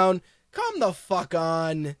second round. Come the fuck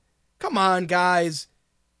on. Come on, guys.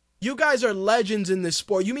 You guys are legends in this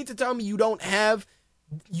sport. You mean to tell me you don't have...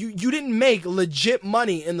 You didn't make legit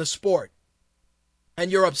money in the sport,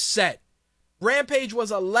 and you're upset. Rampage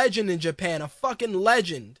was a legend in Japan, a fucking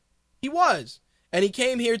legend. He was. And he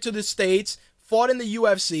came here to the States, fought in the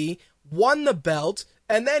UFC, won the belt,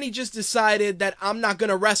 and then he just decided that I'm not going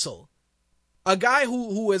to wrestle. A guy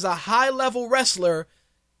who is a high-level wrestler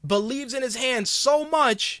believes in his hands so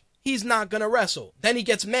much, he's not going to wrestle. Then he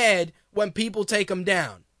gets mad when people take him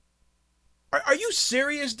down. Are you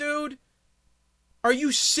serious, dude? Are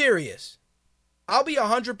you serious? I'll be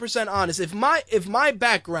 100% honest. If my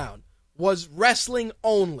background was wrestling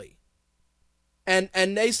only, and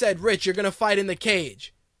they said, Rich, you're going to fight in the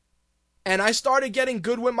cage, and I started getting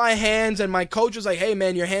good with my hands, and my coach was like, hey,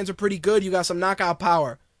 man, your hands are pretty good. You got some knockout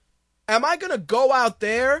power. Am I going to go out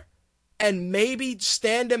there and maybe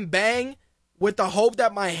stand and bang with the hope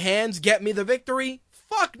that my hands get me the victory?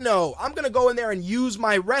 Fuck no. I'm going to go in there and use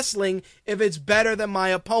my wrestling if it's better than my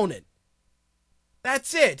opponent.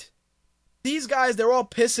 That's it. These guys, they're all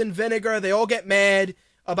piss and vinegar. They all get mad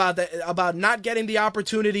about not getting the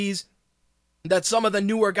opportunities that some of the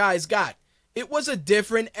newer guys got. It was a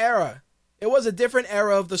different era. It was a different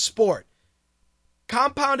era of the sport.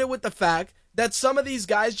 Compounded with the fact that some of these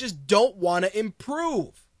guys just don't want to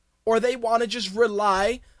improve, or they want to just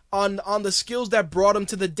rely on the skills that brought them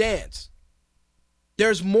to the dance.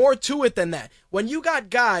 There's more to it than that. When you got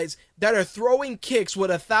guys that are throwing kicks with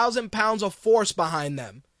 1,000 pounds of force behind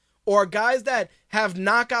them, or guys that have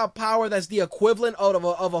knockout power that's the equivalent of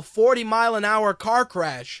a 40-mile-an-hour car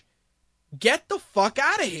crash, get the fuck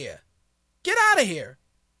out of here. Get out of here.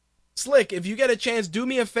 Slick, if you get a chance, do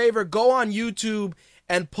me a favor, go on YouTube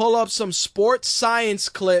and pull up some sports science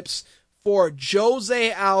clips for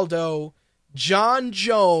Jose Aldo, John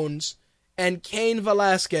Jones, and Cain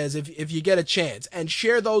Velasquez if you get a chance, and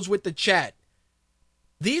share those with the chat.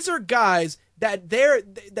 These are guys that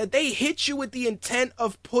they hit you with the intent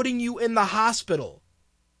of putting you in the hospital.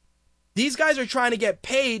 These guys are trying to get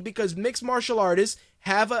paid because mixed martial artists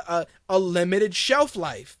have a limited shelf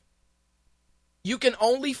life. You can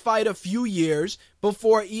only fight a few years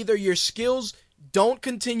before either your skills don't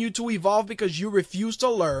continue to evolve because you refuse to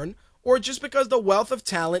learn, or just because the wealth of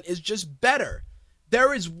talent is just better.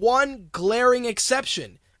 There is one glaring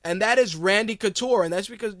exception, and that is Randy Couture, and that's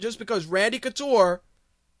because Randy Couture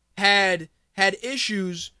had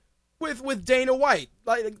issues with Dana White.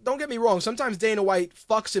 Like, don't get me wrong, sometimes Dana White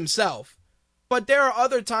fucks himself, but there are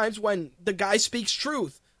other times when the guy speaks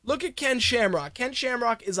truth. Look at Ken Shamrock. Ken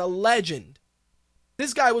Shamrock is a legend.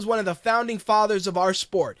 This guy was one of the founding fathers of our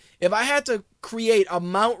sport. If I had to create a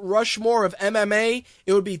Mount Rushmore of MMA,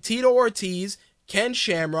 it would be Tito Ortiz, Ken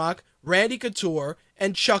Shamrock, Randy Couture,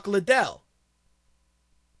 and Chuck Liddell.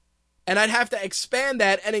 And I'd have to expand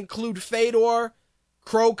that and include Fedor,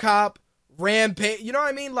 Crow Cop, Rampage. You know what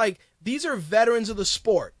I mean? Like, these are veterans of the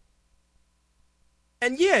sport.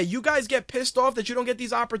 And yeah, you guys get pissed off that you don't get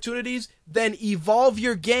these opportunities, then evolve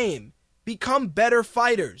your game. Become better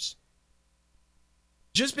fighters.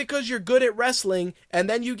 Just because you're good at wrestling and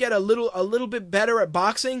then you get a little bit better at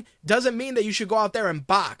boxing doesn't mean that you should go out there and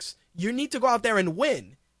box. You need to go out there and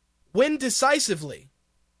win. Win decisively.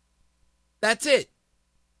 That's it.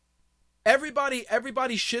 Everybody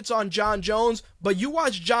shits on John Jones, but you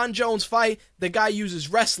watch John Jones fight, the guy uses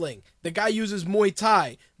wrestling, the guy uses Muay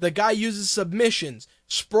Thai, the guy uses submissions,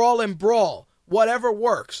 sprawl and brawl, whatever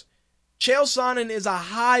works. Chael Sonnen is a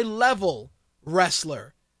high-level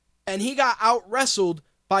wrestler, and he got out-wrestled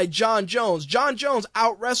by John Jones. John Jones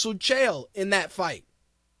out-wrestled Chael in that fight.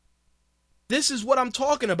 This is what I'm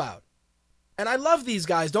talking about. And I love these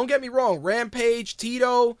guys, don't get me wrong. Rampage,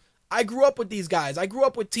 Tito, I grew up with these guys. I grew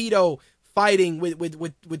up with Tito fighting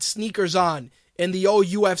with sneakers on in the old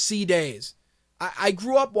UFC days. I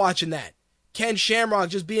grew up watching that. Ken Shamrock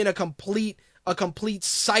just being a complete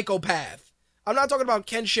psychopath. I'm not talking about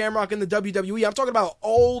Ken Shamrock in the WWE. I'm talking about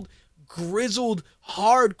old, grizzled,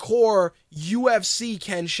 hardcore UFC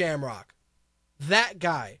Ken Shamrock. That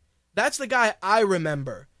guy. That's the guy I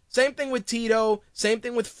remember. Same thing with Tito. Same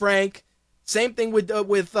thing with Frank. Same thing with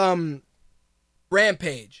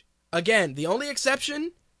Rampage. Again, the only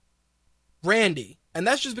exception, Randy. And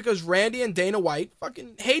that's just because Randy and Dana White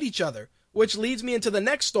fucking hate each other. Which leads me into the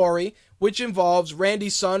next story, which involves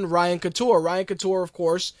Randy's son, Ryan Couture. Ryan Couture, of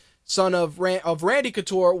course, son of Randy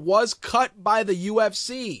Couture, was cut by the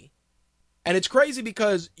UFC. And it's crazy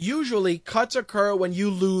because usually cuts occur when you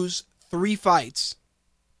lose 3 fights.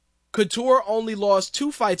 Couture only lost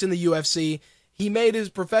 2 fights in the UFC. He made his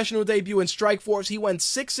professional debut in Strikeforce. He went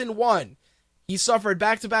 6-1. He suffered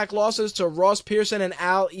back-to-back losses to Ross Pearson and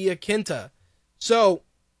Al Iaquinta. So,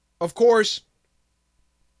 of course,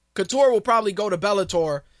 Couture will probably go to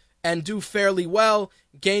Bellator and do fairly well,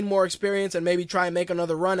 gain more experience, and maybe try and make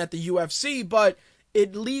another run at the UFC. But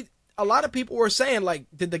a lot of people were saying, like,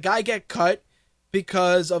 did the guy get cut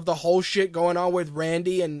because of the whole shit going on with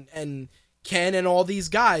Randy and Ken and all these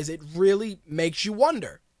guys? It really makes you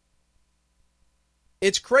wonder.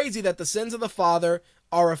 It's crazy that the sins of the father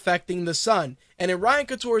are affecting the son. And in Ryan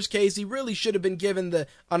Couture's case, he really should have been given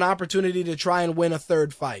an opportunity to try and win a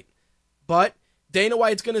 3rd fight. But Dana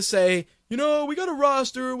White's going to say, we got a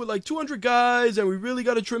roster with like 200 guys and we really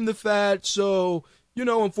got to trim the fat. So,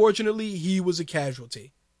 unfortunately, he was a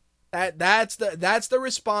casualty. That's the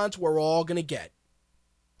response we're all going to get.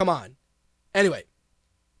 Come on. Anyway.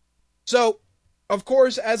 So, of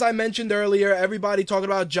course, as I mentioned earlier, everybody talking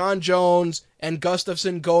about Jon Jones and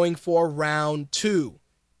Gustafsson going for round 2.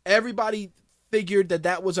 Everybody figured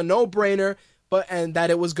that was a no-brainer, and that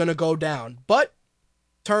it was going to go down. But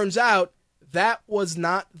turns out that was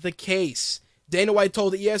not the case. Dana White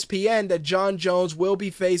told ESPN that Jon Jones will be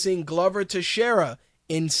facing Glover Teixeira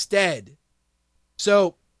instead.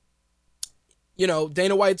 So,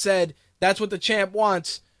 Dana White said that's what the champ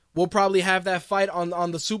wants. We'll probably have that fight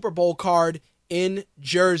on the Super Bowl card in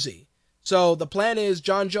Jersey. So the plan is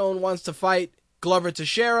Jon Jones wants to fight Glover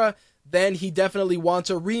Teixeira. Then he definitely wants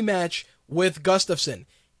a rematch with Gustafsson.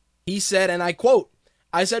 He said, and I quote,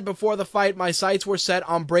 "I said before the fight, my sights were set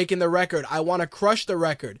on breaking the record. I want to crush the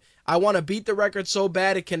record. I want to beat the record so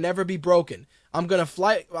bad it can never be broken. I'm gonna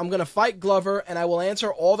fight Glover, and I will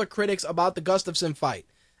answer all the critics about the Gustafsson fight.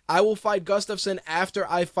 I will fight Gustafsson after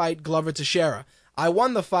I fight Glover Teixeira. I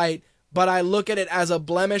won the fight, but I look at it as a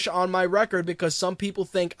blemish on my record because some people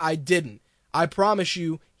think I didn't. I promise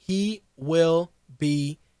you, he will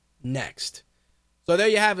be next." So there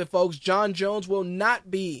you have it, folks. Jon Jones will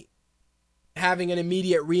not be having an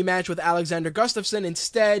immediate rematch with Alexander Gustafsson.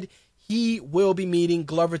 Instead, he will be meeting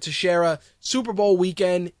Glover Teixeira Super Bowl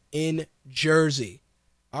weekend in Jersey.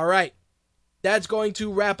 All right, that's going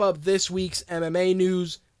to wrap up this week's MMA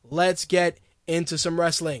news. Let's get into some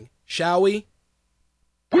wrestling, shall we?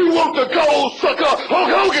 We want the gold, sucker! Hulk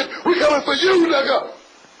Hogan, we coming for you, nigga!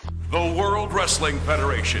 The World Wrestling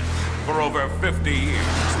Federation. For over 50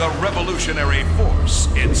 years, the revolutionary force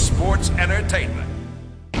in sports entertainment.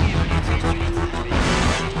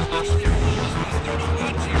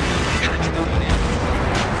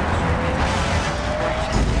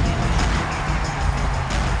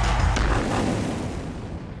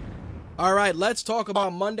 All right, let's talk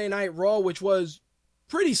about Monday Night Raw, which was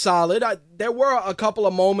pretty solid. There were a couple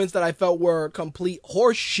of moments that I felt were complete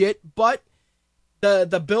horse shit, but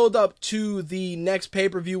the build up to the next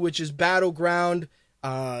pay-per-view, which is Battleground,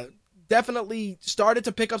 definitely started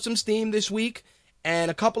to pick up some steam this week,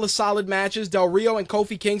 and a couple of solid matches. Del Rio and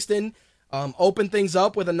Kofi Kingston opened things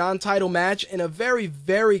up with a non-title match in a very,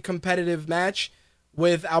 very competitive match,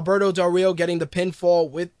 with Alberto Del Rio getting the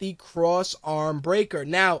pinfall with the cross-arm breaker.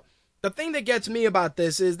 Now, the thing that gets me about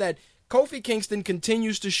this is that Kofi Kingston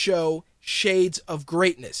continues to show shades of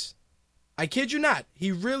greatness. I kid you not.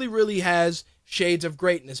 He really, really has shades of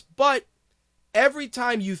greatness. But every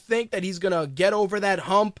time you think that he's going to get over that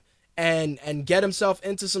hump and get himself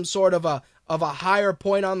into some sort of a higher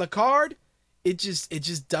point on the card, it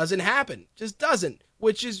just doesn't happen. Just doesn't.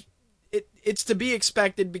 Which is it's to be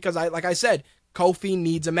expected because like I said, Kofi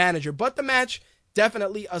needs a manager. But the match,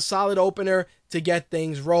 definitely a solid opener to get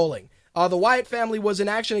things rolling. The Wyatt family was in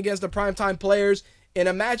action against the Primetime Players in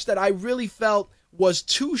a match that I really felt was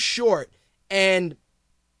too short, and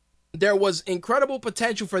there was incredible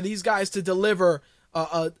potential for these guys to deliver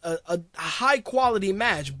a high-quality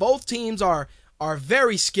match. Both teams are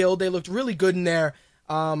very skilled. They looked really good in there.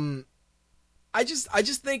 I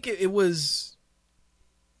just think it was...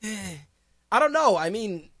 I don't know. I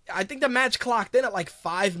mean, I think the match clocked in at like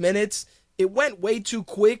 5 minutes. It went way too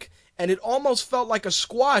quick, and it almost felt like a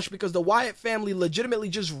squash because the Wyatt family legitimately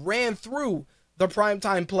just ran through the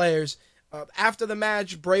Primetime Players. After the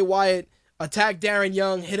match, Bray Wyatt attacked Darren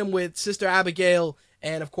Young, hit him with Sister Abigail,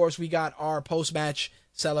 and of course we got our post-match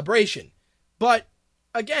celebration. But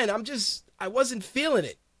again, I wasn't feeling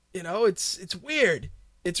it. You know, it's weird.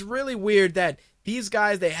 It's really weird that these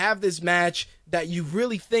guys, they have this match that you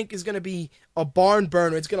really think is going to be a barn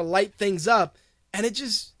burner. It's going to light things up. And it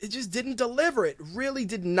just didn't deliver. It really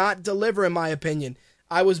did not deliver, in my opinion.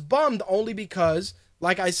 I was bummed only because,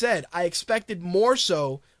 like I said, I expected more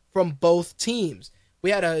so from both teams. We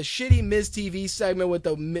had a shitty Miz TV segment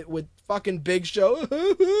with fucking Big Show.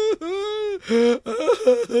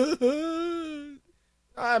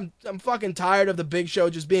 I'm fucking tired of the Big Show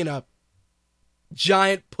just being a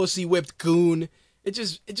giant pussy whipped goon. It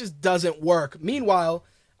just doesn't work. Meanwhile,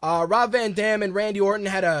 Rob Van Dam and Randy Orton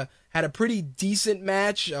had a pretty decent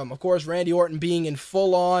match. Of course, Randy Orton being in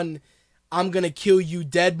full on I'm gonna kill you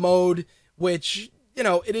dead mode, which, you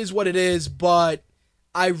know, it is what it is, but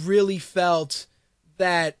I really felt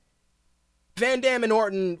that Van Dam and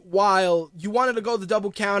Orton, while you wanted to go the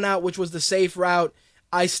double count out, which was the safe route,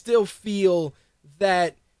 I still feel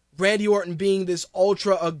that Randy Orton being this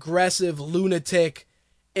ultra aggressive lunatic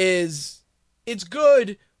it's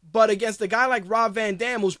good, but against a guy like Rob Van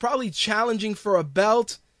Dam, who's probably challenging for a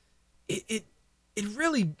belt, it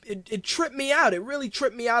really tripped me out. It really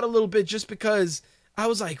tripped me out a little bit, just because I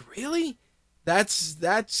was like, really?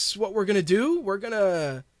 That's what we're gonna do? We're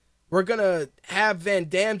gonna have Van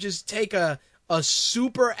Dam just take a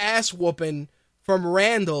super ass whooping from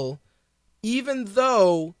Randall, even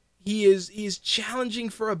though he is challenging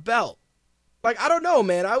for a belt. Like, I don't know,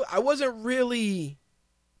 man. I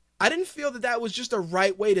didn't feel that was just a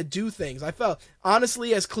right way to do things. I felt,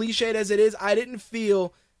 honestly, as cliched as it is, I didn't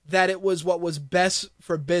feel that it was what was best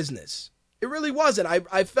for business. It really wasn't.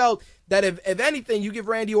 I felt that if anything, you give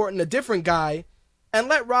Randy Orton a different guy and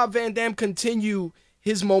let Rob Van Dam continue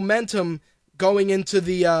his momentum going into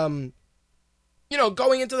the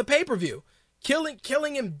pay-per-view.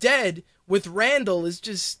 Killing him dead with Randall is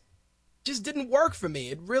just didn't work for me.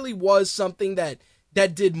 It really was something that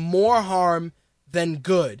did more harm than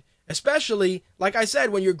good. Especially, like I said,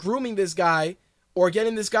 when you're grooming this guy or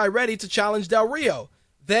getting this guy ready to challenge Del Rio.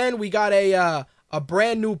 Then we got a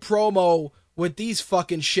brand new promo with these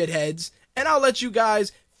fucking shitheads, and I'll let you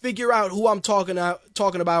guys figure out who I'm talking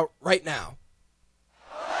about right now.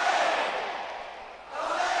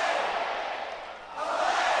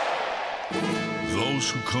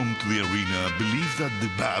 Those who come to the arena believe that the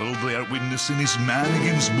battle they are witnessing is man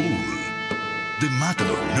against bull. The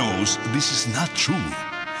matador knows this is not true.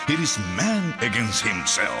 It is man against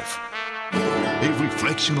himself. A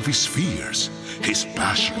reflection of his fears, his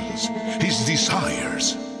passions, his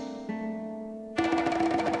desires.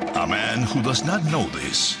 A man who does not know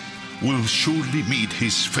this will surely meet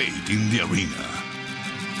his fate in the arena.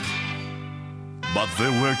 But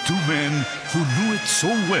there were two men who knew it so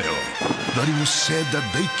well that it was said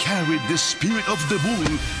that they carried the spirit of the bull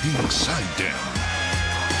inside them.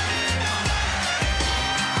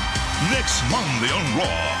 Next Monday on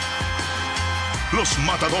Raw, Los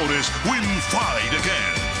Matadores will fight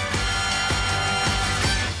again.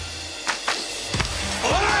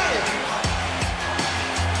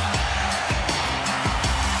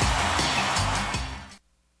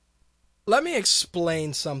 Let me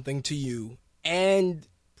explain something to you, and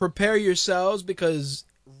prepare yourselves, because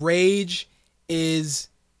rage is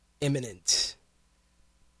imminent.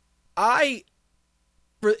 If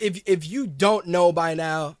you don't know by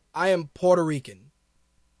now, I am Puerto Rican.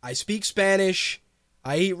 I speak Spanish.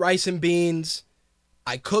 I eat rice and beans.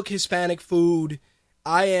 I cook Hispanic food.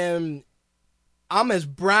 I'm as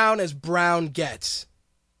brown gets.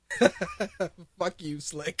 Fuck you,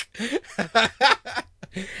 Slick.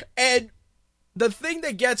 And the thing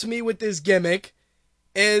that gets me with this gimmick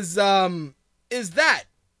is the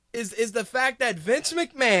fact that Vince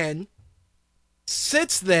McMahon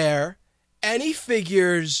sits there and he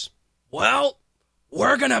figures, well,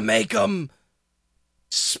 we're gonna make them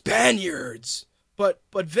Spaniards, but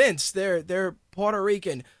Vince, they're Puerto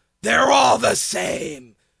Rican. They're all the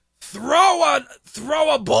same. Throw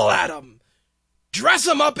a bull at them. Dress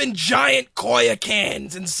them up in giant Goya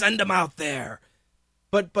cans and send them out there.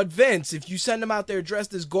 But Vince, if you send them out there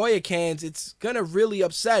dressed as Goya cans, it's gonna really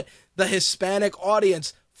upset the Hispanic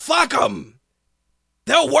audience. Fuck them!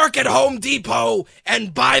 They'll work at Home Depot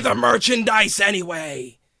and buy the merchandise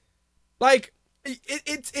anyway. Like,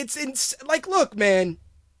 like, look, man.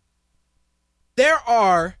 There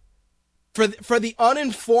are, for the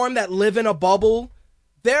uninformed that live in a bubble,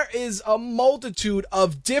 there is a multitude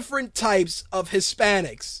of different types of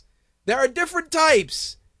Hispanics. There are different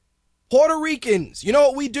types. Puerto Ricans, you know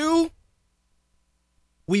what we do?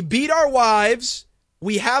 We beat our wives,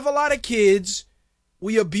 we have a lot of kids,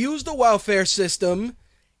 we abuse the welfare system,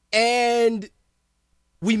 and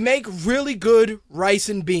We make really good rice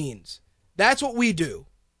and beans. That's what we do.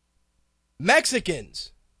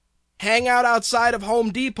 Mexicans hang out outside of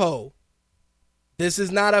Home Depot. This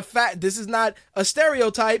is not a fact. This is not a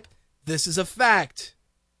stereotype. This is a fact.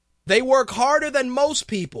 They work harder than most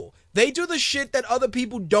people. They do the shit that other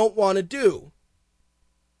people don't want to do.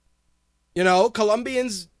 You know,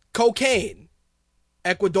 Colombians, cocaine.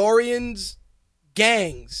 Ecuadorians,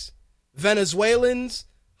 gangs. Venezuelans,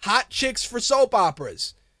 hot chicks for soap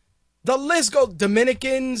operas. The list goes.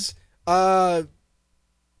 Dominicans,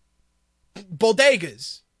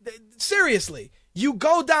 bodegas. Seriously, you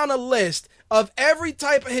go down a list of every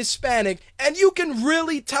type of Hispanic and you can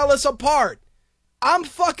really tell us apart. I'm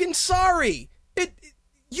fucking sorry.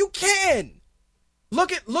 You can.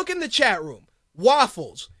 Look in the chat room.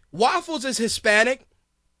 Waffles. Waffles is Hispanic.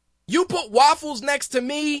 You put Waffles next to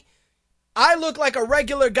me, I look like a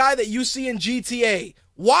regular guy that you see in GTA.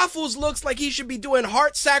 Waffles looks like he should be doing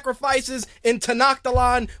heart sacrifices in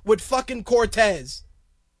Tenochtitlan with fucking Cortez.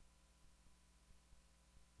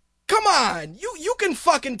 Come on, you can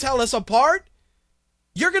fucking tell us apart.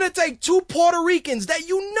 You're gonna take two Puerto Ricans that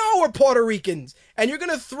you know are Puerto Ricans, and you're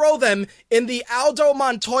gonna throw them in the Aldo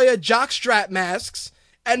Montoya jockstrap masks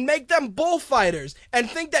and make them bullfighters and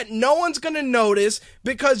think that no one's gonna notice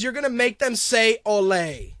because you're gonna make them say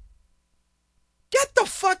ole. Get the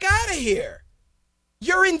fuck out of here.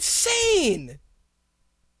 You're insane.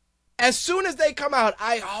 As soon as they come out,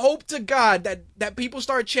 I hope to God that people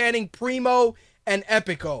start chanting Primo and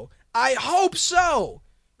Epico. I hope so,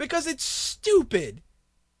 because it's stupid.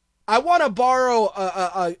 I want to borrow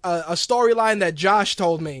a storyline that Josh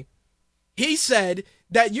told me. He said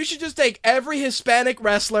that you should just take every Hispanic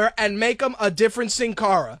wrestler and make them a different Sin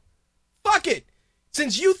Cara. Fuck it.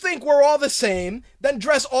 Since you think we're all the same, then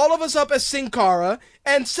dress all of us up as Sin Cara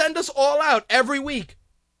and send us all out every week.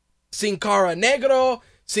 Sin Cara Negro,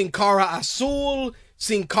 Sin Cara Azul,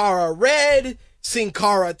 Sin Cara Red, Sin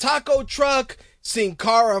Cara Taco Truck, Sin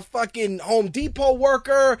Cara fucking Home Depot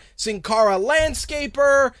worker, Sin Cara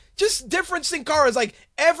landscaper, just different Sin Caras. Like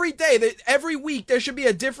every day, every week, there should be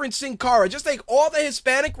a different Sin Cara. Just take all the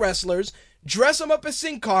Hispanic wrestlers, dress them up as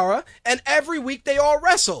Sin Cara, and every week they all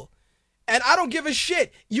wrestle. And I don't give a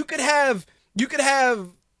shit. You could have, you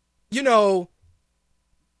know,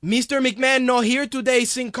 Mr. McMahon not here today,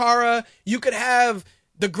 Sin Cara. You could have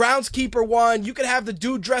the groundskeeper one. You could have the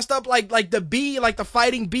dude dressed up like the bee, like the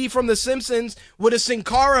fighting bee from The Simpsons with a Sin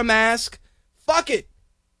Cara mask. Fuck it.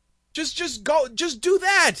 Just do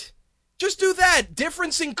that. Just do that.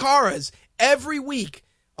 Different Sin Caras every week.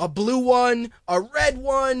 A blue one, a red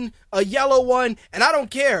one, a yellow one, and I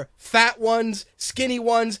don't care. Fat ones, skinny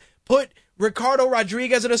ones. Put Ricardo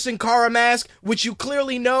Rodriguez in a Sin Cara mask, which you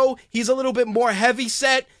clearly know he's a little bit more heavy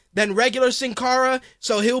set than regular Sin Cara,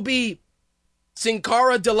 so he'll be Sin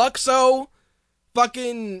Cara Deluxo,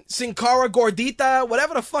 fucking Sin Cara Gordita,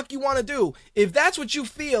 whatever the fuck you want to do. If that's what you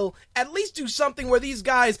feel, at least do something where these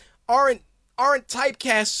guys aren't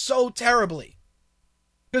typecast so terribly.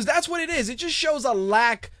 Because that's what it is. It just shows a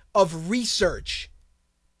lack of research.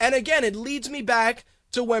 And again, it leads me back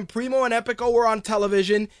to when Primo and Epico were on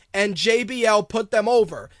television and JBL put them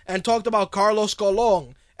over and talked about Carlos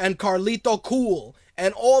Colon and Carlito Cool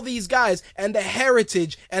and all these guys and the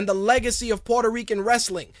heritage and the legacy of Puerto Rican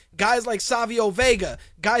wrestling. Guys like Savio Vega,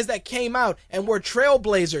 guys that came out and were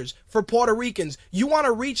trailblazers for Puerto Ricans. You want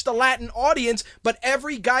to reach the Latin audience, but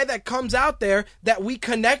every guy that comes out there that we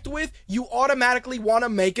connect with, you automatically want to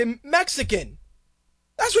make him Mexican.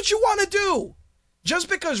 That's what you want to do. Just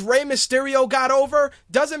because Rey Mysterio got over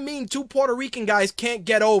doesn't mean two Puerto Rican guys can't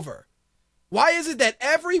get over. Why is it that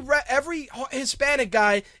every Hispanic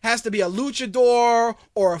guy has to be a luchador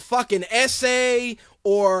or a fucking essay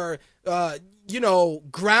or,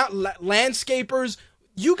 landscapers?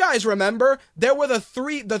 You guys remember, there were the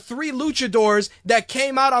three luchadors that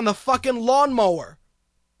came out on the fucking lawnmower.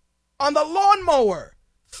 On the lawnmower!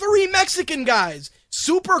 3 Mexican guys.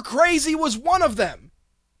 Super Crazy was one of them.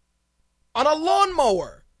 On a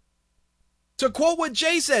lawnmower. To quote what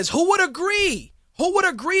Jay says, who would agree? Who would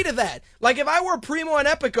agree to that? Like if I were Primo and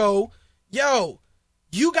Epico, yo,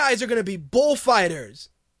 you guys are gonna be bullfighters.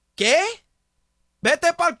 ¿Qué?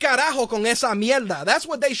 Vete pa'l carajo con esa mierda. That's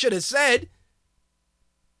what they should have said.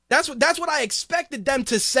 That's what I expected them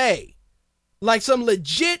to say. Like some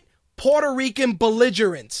legit Puerto Rican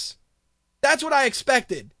belligerents. That's what I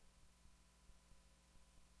expected.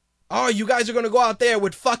 Oh, you guys are going to go out there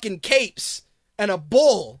with fucking capes and a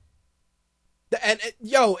bull. And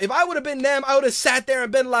yo, if I would have been them, I would have sat there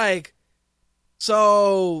and been like,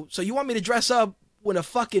 so you want me to dress up with a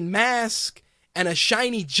fucking mask and a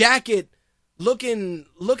shiny jacket looking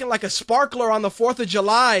like a sparkler on the 4th of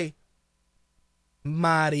July.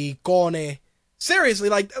 Maricone. Seriously,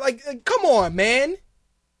 like, come on, man.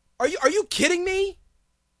 Are you kidding me?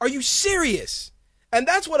 Are you serious? And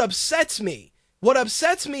that's what upsets me. What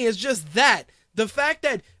upsets me is just that. The fact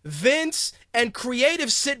that Vince and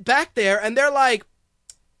creative sit back there and they're like,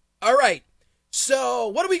 all right, so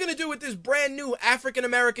what are we going to do with this brand new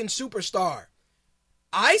African-American superstar?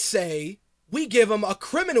 I say we give him a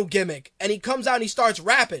criminal gimmick and he comes out and he starts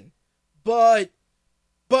rapping. But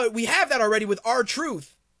we have that already with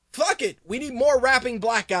R-Truth. Fuck it. We need more rapping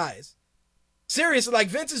black guys. Seriously, like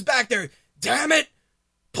Vince is back there. Damn it.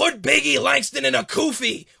 Put Biggie Langston in a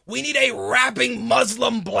kufi. We need a rapping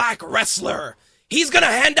Muslim black wrestler. He's gonna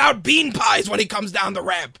hand out bean pies when he comes down the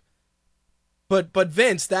ramp. But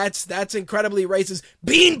Vince, that's incredibly racist.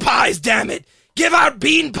 Bean pies, damn it! Give out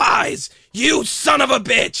bean pies, you son of a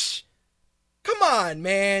bitch! Come on,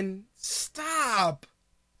 man. Stop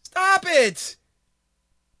it.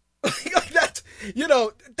 Like that,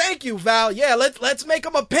 thank you, Val. Yeah, let's make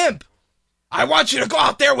him a pimp. I want you to go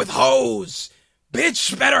out there with hoes.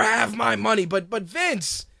 Bitch better have my money. But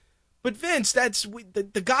Vince, that's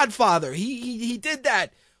the Godfather. He did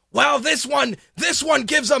that. Well, this one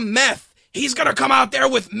gives him meth. He's gonna come out there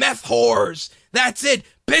with meth whores. That's it.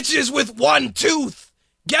 Bitches with one tooth.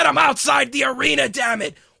 Get them outside the arena, damn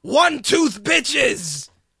it. One tooth bitches.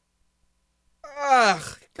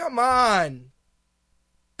 Ugh, come on.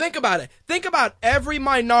 Think about it. Think about every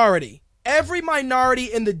minority. Every minority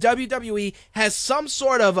in the WWE has some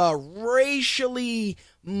sort of a racially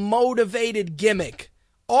motivated gimmick.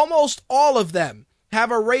 Almost all of them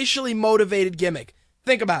have a racially motivated gimmick.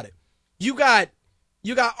 Think about it. You got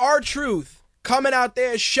R-Truth coming out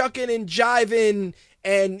there shucking and jiving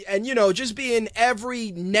and just being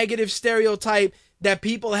every negative stereotype that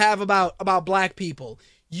people have about black people.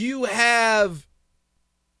 You have,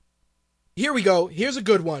 here we go. Here's a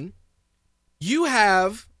good one. You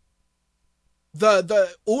have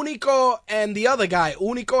the Unico and the other guy,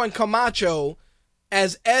 Unico and Camacho,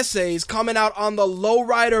 as essays coming out on the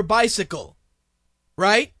lowrider bicycle,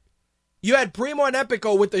 right? You had Primo and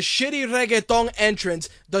Epico with the shitty reggaeton entrance,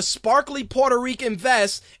 the sparkly Puerto Rican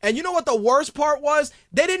vest, and you know what the worst part was?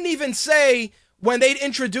 They didn't even say, when they'd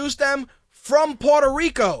introduce them, from Puerto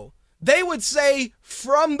Rico. They would say,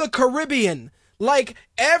 from the Caribbean. Like,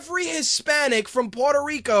 every Hispanic from Puerto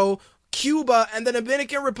Rico, Cuba, and the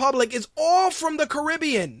Dominican Republic is all from the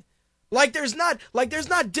Caribbean. Like there's not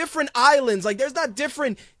different islands, like there's not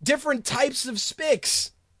different types of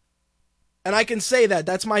spics. And I can say that.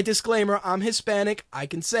 That's my disclaimer. I'm Hispanic. I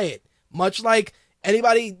can say it. Much like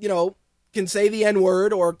anybody, can say the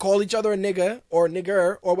N-word or call each other a nigga or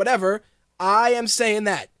nigger or whatever. I am saying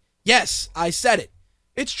that. Yes, I said it.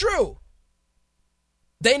 It's true.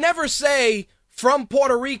 They never say from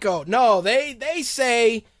Puerto Rico. No, they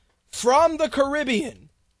say from the Caribbean.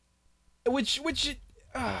 Which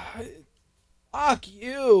fuck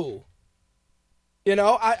you.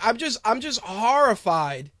 I'm just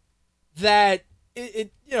horrified that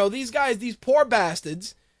these guys, these poor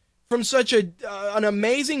bastards from such an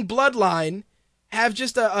amazing bloodline have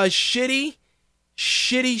just a shitty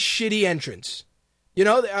entrance.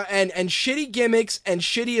 And shitty gimmicks and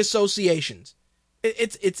shitty associations.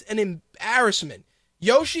 It's an embarrassment.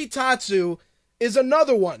 Yoshitatsu is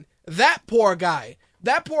another one. That poor guy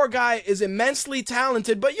is immensely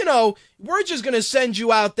talented, but we're just going to send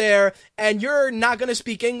you out there and you're not going to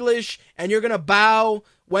speak English and you're going to bow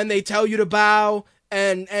when they tell you to bow.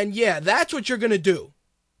 And yeah, that's what you're going to do.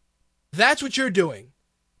 That's what you're doing.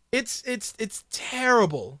 It's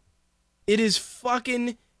terrible. It is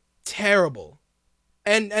fucking terrible.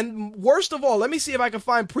 And worst of all, let me see if I can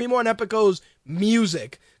find Primo and Epico's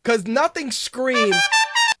music, because nothing screams.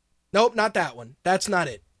 Nope, not that one. That's not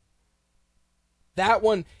it. That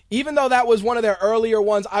one, even though that was one of their earlier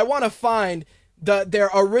ones, I want to find their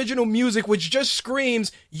original music, which just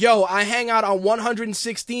screams, yo, I hang out on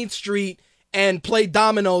 116th Street and play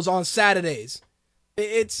dominoes on Saturdays.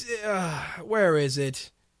 It's, where is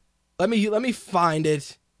it? Let me find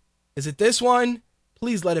it. Is it this one?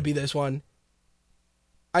 Please let it be this one.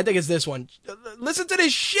 I think it's this one. Listen to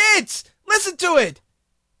this shit! Listen to it!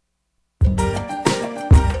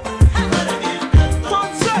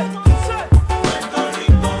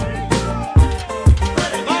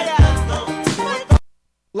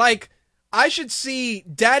 Like, I should see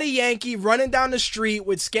Daddy Yankee running down the street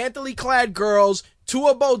with scantily clad girls to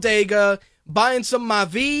a bodega, buying some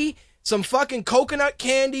Mavi, some fucking coconut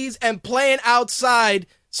candies, and playing outside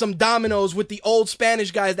some dominoes with the old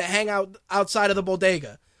Spanish guys that hang out outside of the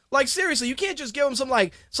bodega. Like, seriously, you can't just give them some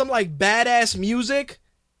badass music.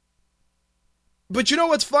 But you know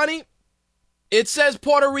what's funny? It says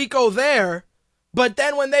Puerto Rico there, but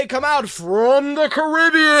then when they come out from the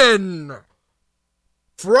Caribbean,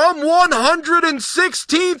 from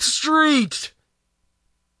 116th Street,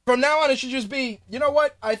 from now on it should just be, you know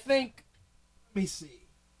what? I think, let me see.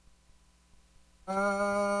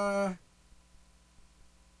 I'm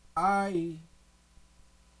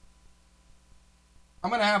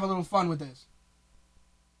gonna have a little fun with this.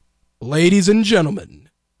 Ladies and gentlemen,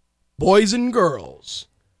 boys and girls,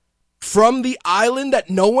 from the island that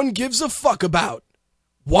no one gives a fuck about,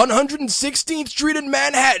 116th Street in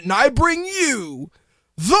Manhattan, I bring you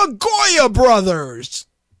the Goya Brothers.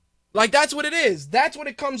 Like, that's what it is. That's what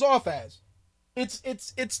it comes off as.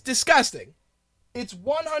 It's disgusting. It's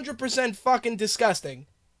 100% fucking disgusting.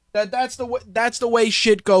 That's the way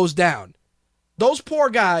shit goes down. Those poor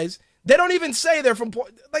guys, they don't even say they're from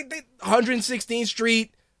 116th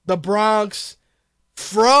Street, the Bronx,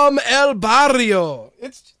 from El Barrio.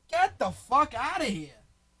 It's get the fuck out of here.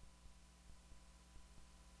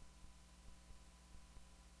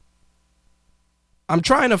 I'm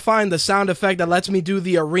trying to find the sound effect that lets me do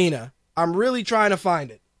the arena. I'm really trying to find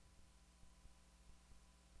it.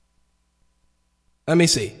 Let me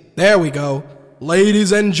see. There we go.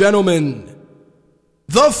 Ladies and gentlemen,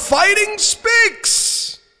 the Fighting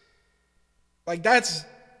Spicks. Like, that's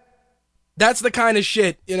the kind of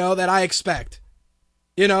shit, that I expect.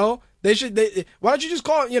 Why don't you just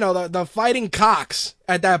call it, the Fighting Cocks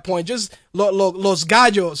at that point? Just los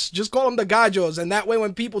gallos. Just call them the gallos. And that way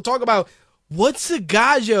when people talk about, what's a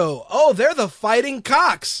gallo? Oh, they're the Fighting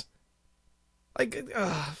Cocks. Like,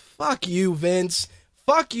 fuck you, Vince.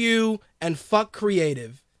 Fuck you and fuck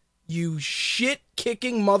creative. You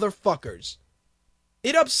shit-kicking motherfuckers.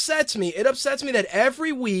 It upsets me. It upsets me that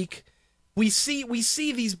every week we see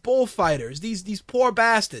these bullfighters, these poor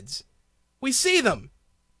bastards. We see them.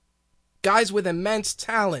 Guys with immense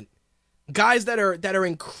talent. Guys that are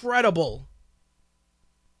incredible.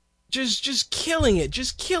 Just killing it.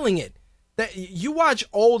 Just killing it. That you watch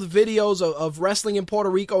old videos of wrestling in Puerto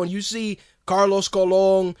Rico and you see Carlos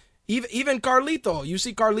Colon, even Carlito. You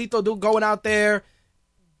see Carlito going out there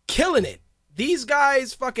killing it. These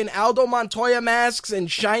guys, fucking Aldo Montoya masks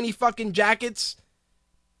and shiny fucking jackets.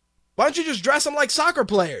 Why don't you just dress them like soccer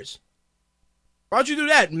players? Why don't you do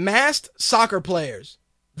that? Masked soccer players.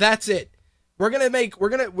 That's it. We're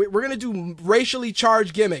gonna do racially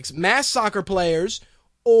charged gimmicks. Masked soccer players,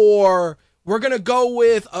 or we're gonna go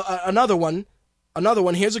with another one.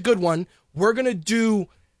 Here's a good one. We're gonna do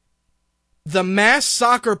the masked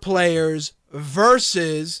soccer players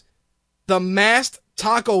versus the masked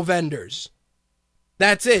taco vendors.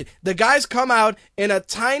 That's it. The guys come out in a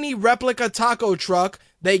tiny replica taco truck.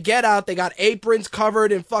 They get out, they got aprons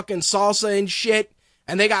covered in fucking salsa and shit,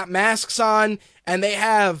 and they got masks on, and they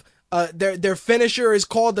have, their finisher is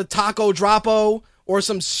called the Taco Dropo, or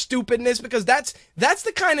some stupidness, because that's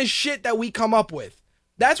the kind of shit that we come up with.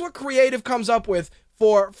 That's what creative comes up with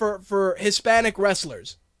for Hispanic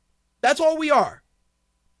wrestlers. That's all we are.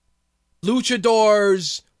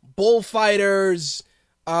 Luchadors, bullfighters,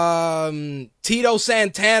 Tito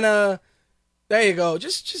Santana. There you go.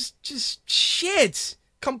 Just shit.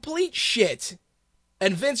 Complete shit.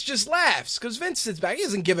 And Vince just laughs, because Vince sits back. He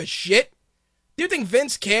doesn't give a shit. Do you think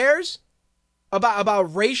Vince cares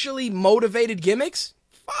about racially motivated gimmicks?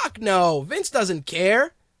 Fuck no. Vince doesn't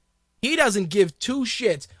care. He doesn't give two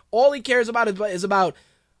shits. All he cares about is about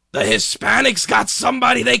the Hispanics got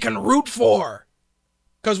somebody they can root for.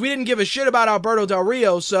 Because we didn't give a shit about Alberto Del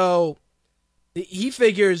Rio, so he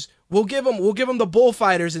figures we'll give him the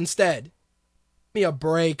bullfighters instead. Give me a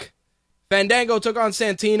break. Fandango took on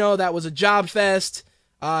Santino. That was a job fest.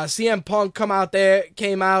 CM Punk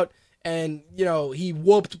came out, and, he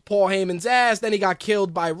whooped Paul Heyman's ass. Then he got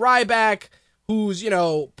killed by Ryback, who's,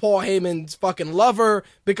 Paul Heyman's fucking lover.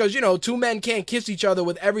 Because, two men can't kiss each other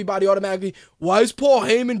with everybody automatically. Why is Paul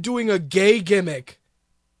Heyman doing a gay gimmick?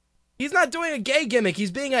 He's not doing a gay gimmick.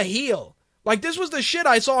 He's being a heel. Like, this was the shit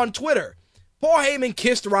I saw on Twitter. Paul Heyman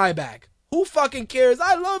kissed Ryback. Who fucking cares?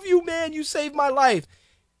 I love you, man. You saved my life.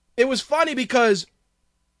 It was funny because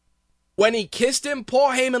when he kissed him, Paul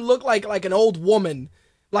Heyman looked like an old woman.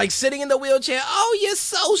 Like, sitting in the wheelchair. Oh, you're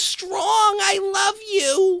so strong. I love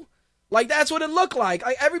you. Like, that's what it looked like.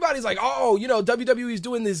 Everybody's like, oh, WWE's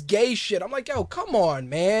doing this gay shit. I'm like, yo, come on,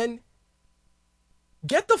 man.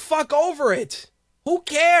 Get the fuck over it. Who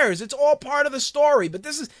cares? It's all part of the story. But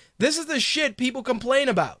this is the shit people complain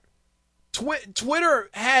about. Twitter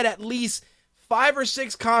had at least 5 or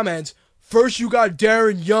 6 comments. First you got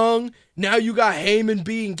Darren Young, now you got Heyman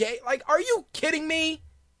being gay. Like, are you kidding me?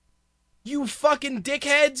 You fucking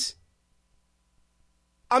dickheads.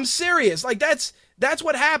 I'm serious. Like, that's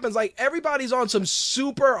what happens. Like, everybody's on some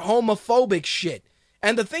super homophobic shit.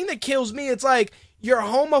 And the thing that kills me, it's like, you're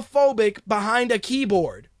homophobic behind a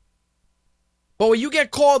keyboard. But when you get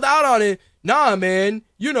called out on it, nah, man,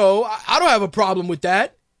 you know, I don't have a problem with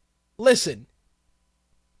that. Listen,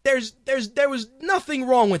 there was nothing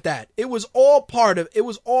wrong with that. It was all part of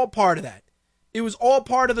that. It was all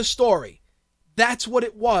part of the story. That's what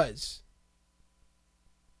it was.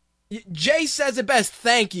 Jay says it best.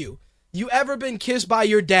 Thank you. You ever been kissed by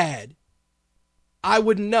your dad? I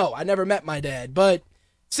wouldn't know. I never met my dad, but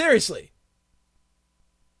seriously,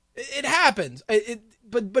 it happens.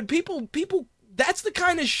 But people, that's the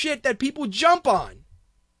kind of shit that people jump on.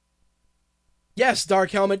 Yes,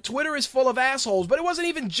 Dark Helmet, Twitter is full of assholes, but it wasn't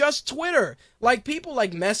even just Twitter. Like, people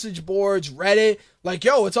like message boards, Reddit, like,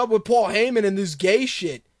 yo, what's up with Paul Heyman and this gay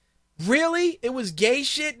shit? Really? It was gay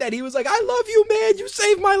shit that he was like, I love you, man, you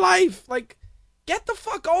saved my life. Like, get the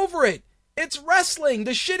fuck over it. It's wrestling.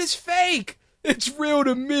 The shit is fake. It's real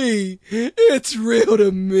to me. It's real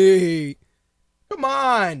to me. Come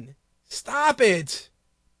on. Stop it.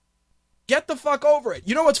 Get the fuck over it.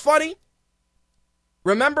 You know what's funny?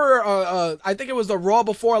 Remember, I think it was the Raw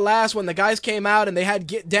before last when the guys came out and they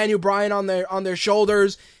had Daniel Bryan on their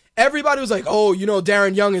shoulders. Everybody was like, "Oh, you know,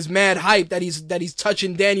 Darren Young is mad hype that he's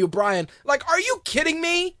touching Daniel Bryan." Like, are you kidding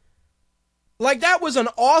me? Like, that was an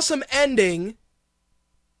awesome ending,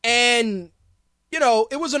 and you know,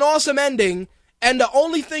 it was an awesome ending, and the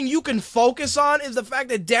only thing you can focus on is the fact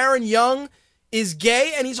that Darren Young is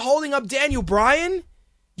gay and he's holding up Daniel Bryan.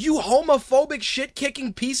 You homophobic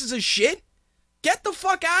shit-kicking pieces of shit. Get the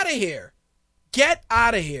fuck out of here. Get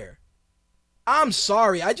out of here. I'm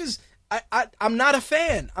sorry. I'm not a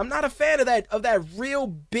fan. I'm not a fan of that real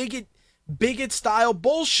bigot style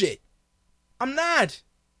bullshit. I'm not.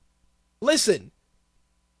 Listen,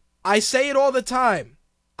 I say it all the time.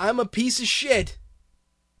 I'm a piece of shit.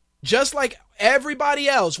 Just like everybody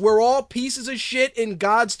else, we're all pieces of shit in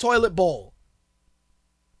God's toilet bowl.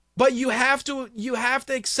 But you have to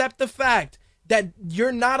accept the fact that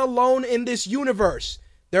you're not alone in this universe.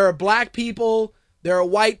 There are black people, there are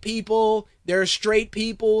white people, there are straight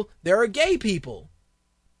people, there are gay people.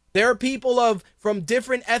 There are people from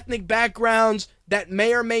different ethnic backgrounds that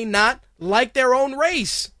may or may not like their own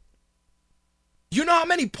race. You know how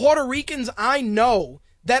many Puerto Ricans I know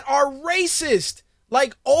that are racist?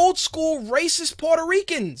 Like old school racist Puerto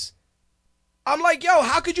Ricans. I'm like, yo,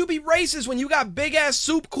 how could you be racist when you got big ass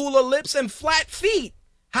soup cooler lips and flat feet?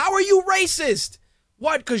 How are you racist?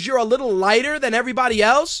 What, because you're a little lighter than everybody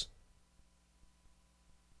else?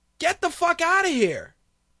 Get the fuck out of here.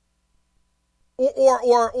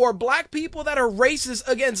 Or black people that are racist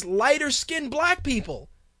against lighter skinned black people.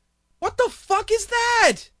 What the fuck is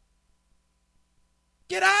that?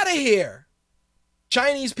 Get out of here.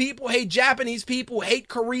 Chinese people hate Japanese people, hate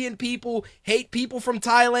Korean people, hate people from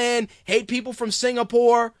Thailand, hate people from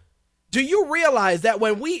Singapore. Do you realize that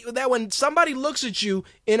when somebody looks at you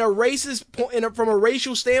from a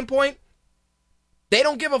racial standpoint, they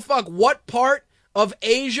don't give a fuck what part of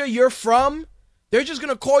Asia you're from? They're just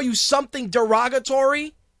gonna call you something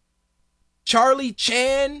derogatory. Charlie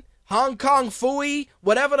Chan, Hong Kong Phooey,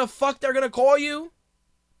 whatever the fuck they're gonna call you.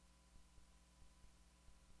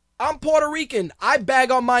 I'm Puerto Rican. I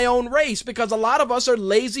bag on my own race because a lot of us are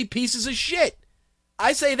lazy pieces of shit.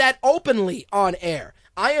 I say that openly on air.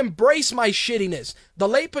 I embrace my shittiness. The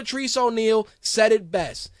late Patrice O'Neal said it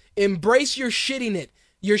best. Embrace your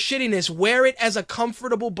shittiness. Wear it as a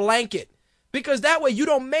comfortable blanket. Because that way you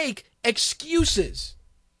don't make excuses.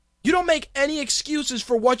 You don't make any excuses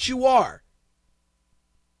for what you are.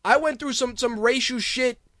 I went through some racial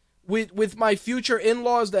shit with my future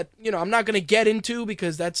in-laws that, you know, I'm not going to get into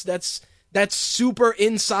because that's super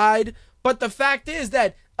inside. But the fact is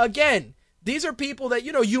that, again, these are people that,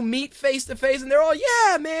 you know, you meet face to face and they're all,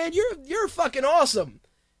 yeah, man, you're fucking awesome.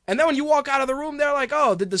 And then when you walk out of the room, they're like,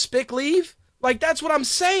 oh, did the spick leave? Like, that's what I'm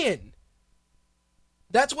saying.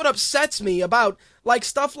 That's what upsets me about, like,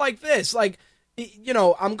 stuff like this. Like, you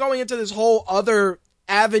know, I'm going into this whole other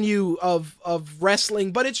avenue of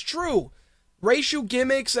wrestling, but it's true. Racial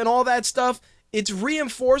gimmicks and all that stuff, it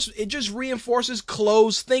just reinforces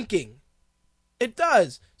closed thinking. It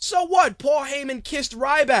does. So what? Paul Heyman kissed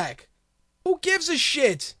Ryback. Who gives a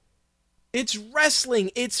shit? It's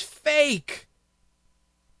wrestling. It's fake.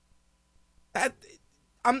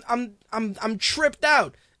 I'm tripped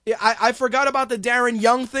out. I forgot about the Darren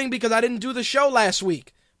Young thing because I didn't do the show last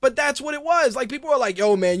week. But that's what it was. Like, people are like,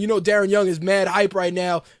 yo, man, you know Darren Young is mad hype right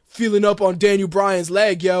now, feeling up on Daniel Bryan's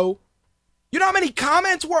leg, yo. You know how many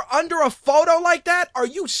comments were under a photo like that? Are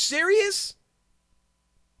you serious?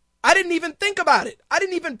 I didn't even think about it. I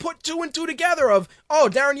didn't even put 2 and 2 together of, oh,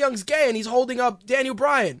 Darren Young's gay and he's holding up Daniel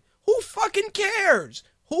Bryan. Who fucking cares?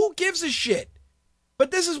 Who gives a shit?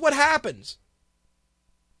 But this is what happens.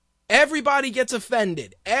 Everybody gets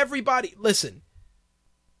offended. Everybody, listen.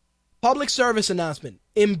 Public service announcement.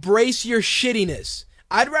 Embrace your shittiness.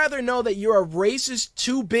 I'd rather know that you're a racist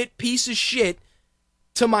 2-bit piece of shit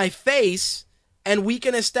to my face and we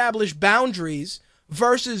can establish boundaries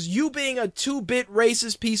versus you being a 2-bit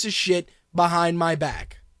racist piece of shit behind my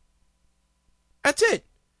back. That's it.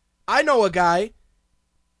 I know a guy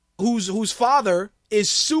whose father is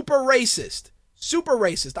super racist. Super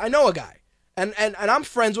racist. I know a guy. And I'm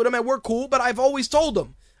friends with him and we're cool, but I've always told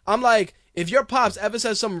him, I'm like, if your pops ever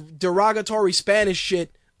says some derogatory Spanish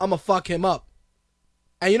shit, I'ma fuck him up.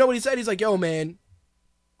 And you know what he said? He's like, yo, man,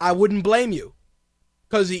 I wouldn't blame you.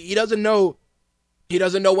 Because he doesn't know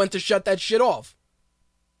when to shut that shit off.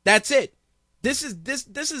 That's it. This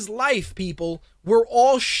is life, people. We're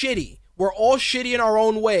all shitty. We're all shitty in our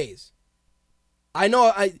own ways. I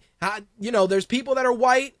know, there's people that are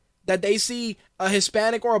white that they see a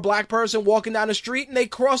Hispanic or a black person walking down the street and they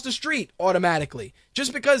cross the street automatically.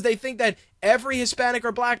 Just because they think that every Hispanic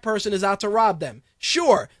or black person is out to rob them.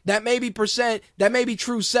 Sure, that may be true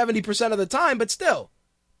 70% of the time, but still.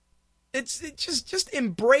 It's just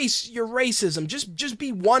embrace your racism. Just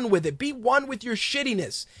be one with it. Be one with your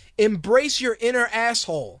shittiness. Embrace your inner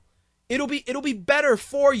asshole. It'll be better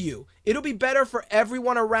for you. It'll be better for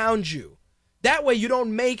everyone around you. That way you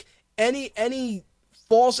don't make any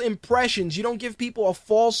false impressions. You don't give people a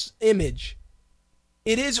false image.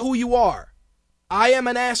 It is who you are. I am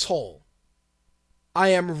an asshole. I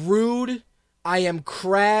am rude. I am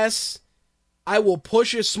crass. I will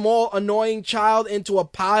push a small, annoying child into a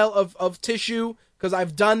pile of tissue because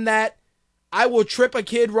I've done that. I will trip a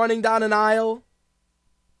kid running down an aisle.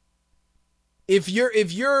 If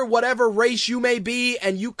you're whatever race you may be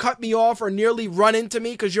and you cut me off or nearly run into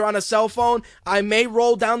me because you're on a cell phone, I may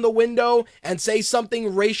roll down the window and say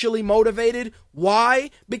something racially motivated.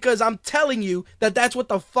 Why? Because I'm telling you that that's what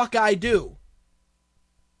the fuck I do.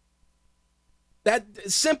 That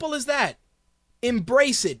simple as that.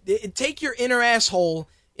 Embrace it. Take your inner asshole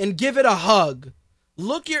and give it a hug.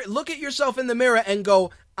 Look at yourself in the mirror and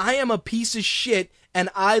go, I am a piece of shit and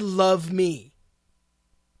I love me.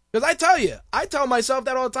 Because I tell myself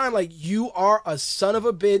that all the time, like, you are a son of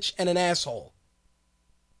a bitch and an asshole.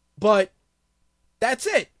 But that's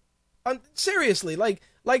it. Seriously, like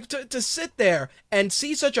to sit there and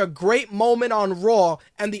see such a great moment on Raw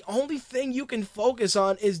and the only thing you can focus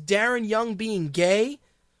on is Darren Young being gay.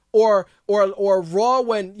 Or Raw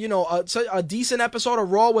when, a decent episode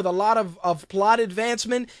of Raw with a lot of plot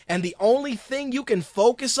advancement and the only thing you can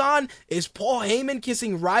focus on is Paul Heyman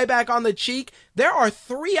kissing Ryback on the cheek. There are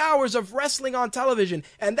 3 hours of wrestling on television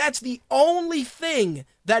and that's the only thing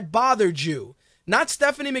that bothered you. Not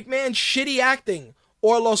Stephanie McMahon's shitty acting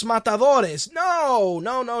or Los Matadores. No.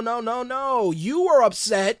 You were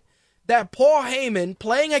upset that Paul Heyman,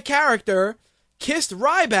 playing a character, kissed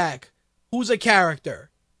Ryback, who's a character.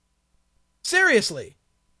 Seriously.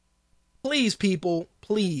 Please, people,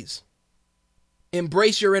 please.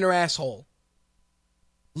 Embrace your inner asshole.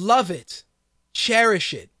 Love it.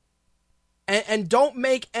 Cherish it. And don't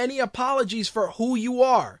make any apologies for who you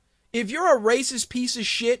are. If you're a racist piece of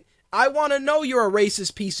shit, I want to know you're a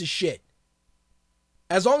racist piece of shit.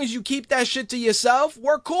 As long as you keep that shit to yourself,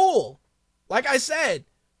 we're cool. Like I said,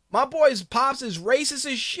 my boy's pops is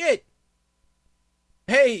racist as shit.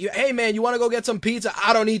 Hey man, you want to go get some pizza?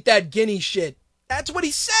 I don't eat that Guinea shit. That's what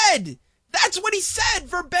he said. That's what he said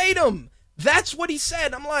verbatim. That's what he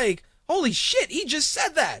said. I'm like, holy shit, he just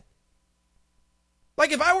said that.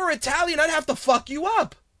 Like, if I were Italian, I'd have to fuck you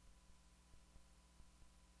up.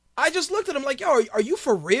 I just looked at him like, yo, are you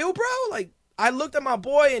for real, bro? Like, I looked at my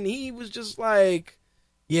boy and he was just like,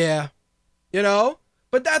 yeah,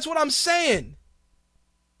 But that's what I'm saying.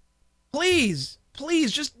 Please,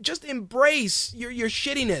 just embrace your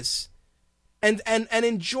shittiness and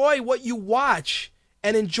enjoy what you watch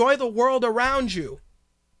and enjoy the world around you.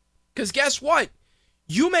 Because guess what?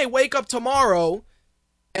 You may wake up tomorrow,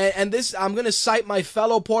 and this, I'm going to cite my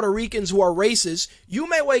fellow Puerto Ricans who are racist. You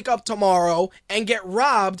may wake up tomorrow and get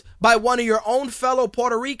robbed by one of your own fellow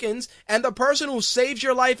Puerto Ricans, and the person who saves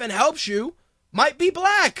your life and helps you might be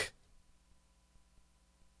black.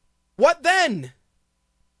 What then?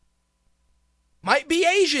 Might be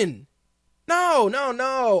Asian. No.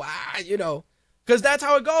 Because that's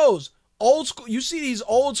how it goes. Old school. You see these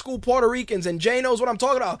old school Puerto Ricans, and Jay knows what I'm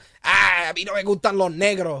talking about. A mí no me gustan los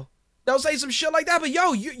negros. They'll say some shit like that, but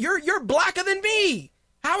yo, you're blacker than me.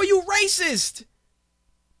 How are you racist?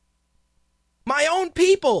 My own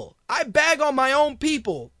people. I bag on my own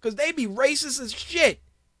people because they be racist as shit.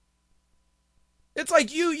 It's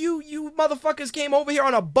like you motherfuckers came over here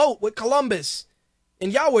on a boat with Columbus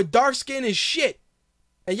and y'all were dark skinned as shit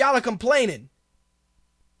and y'all are complaining.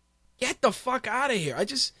 Get the fuck out of here. I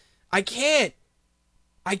can't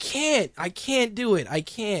do it. I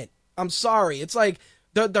can't. I'm sorry. It's like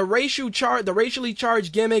the racially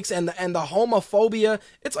charged gimmicks and the homophobia.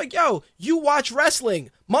 It's like, yo, you watch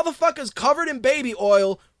wrestling. Motherfuckers covered in baby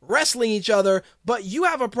oil wrestling each other, but you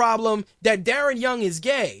have a problem that Darren Young is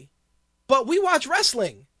gay. But we watch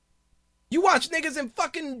wrestling. You watch niggas in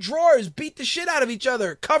fucking drawers beat the shit out of each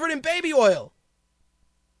other, covered in baby oil.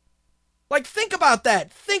 Like, think about that.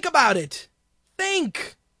 Think about it.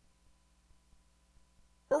 Think.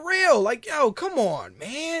 For real. Like, yo, come on,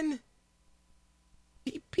 man.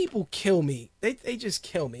 People kill me. They just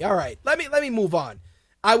kill me. All right, let me move on.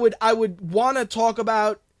 I would want to talk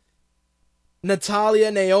about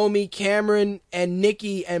Natalya, Naomi, Cameron, and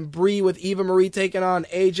Nikki and Brie with Eva Marie taking on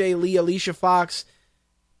AJ Lee, Alicia Fox,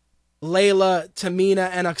 Layla, Tamina,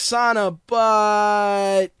 and Oksana,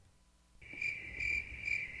 but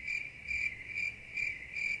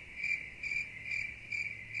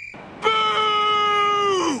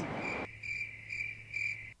Boo!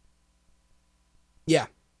 yeah,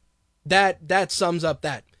 that sums up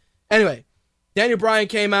that. Anyway, Daniel Bryan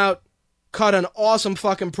came out, cut an awesome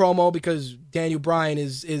fucking promo because Daniel Bryan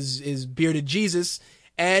is bearded Jesus,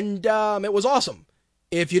 and it was awesome.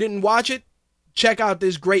 If you didn't watch it, check out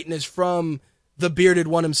this greatness from the bearded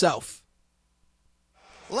one himself.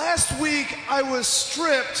 Last week, I was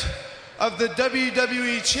stripped of the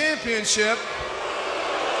WWE Championship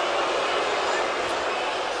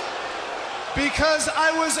because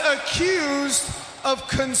I was accused of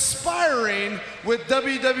conspiring with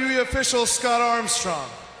WWE official Scott Armstrong.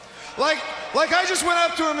 Like I just went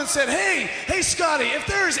up to him and said, hey Scotty, if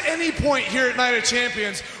there is any point here at Night of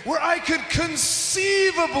Champions where I could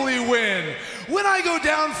conceivably win, when I go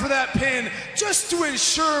down for that pin, just to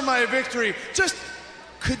ensure my victory,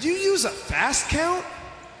 could you use a fast count?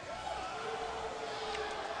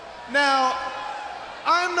 Now,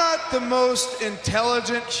 I'm not the most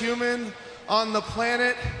intelligent human on the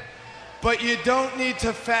planet, but you don't need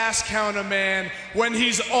to fast count a man when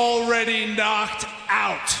he's already knocked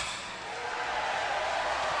out.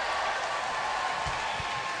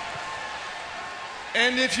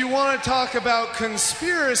 And if you want to talk about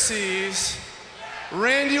conspiracies,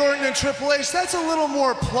 Randy Orton and Triple H, that's a little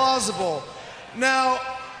more plausible. Now,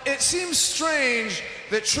 it seems strange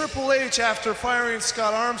that Triple H, after firing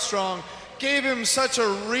Scott Armstrong, gave him such a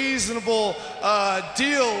reasonable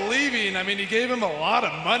deal leaving. I mean, he gave him a lot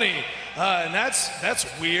of money, and that's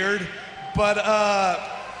weird. But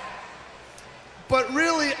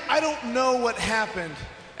really, I don't know what happened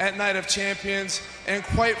at Night of Champions, and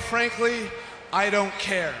quite frankly, I don't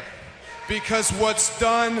care, because what's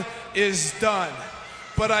done is done.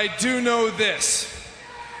 But I do know this.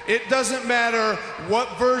 It doesn't matter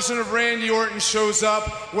what version of Randy Orton shows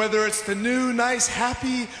up, whether it's the new, nice,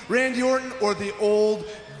 happy Randy Orton or the old,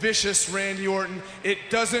 vicious Randy Orton. It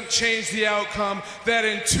doesn't change the outcome that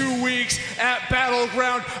in 2 weeks at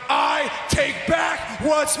Battleground, I take back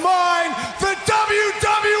what's mine, the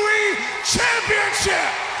WWE Championship!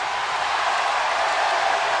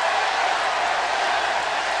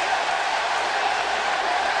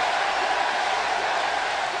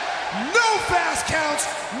 No fast counts,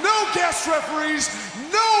 no guest referees,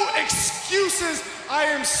 no excuses. I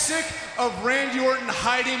am sick of Randy Orton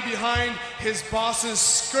hiding behind his boss's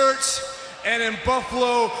skirts, and in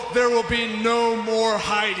Buffalo, there will be no more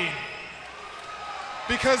hiding.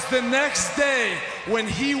 Because the next day, when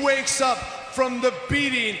he wakes up from the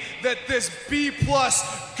beating that this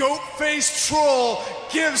B-plus goat-faced troll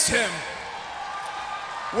gives him,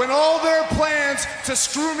 when all their plans to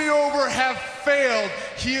screw me over have failed,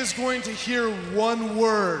 he is going to hear one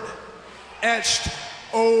word etched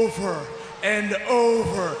over and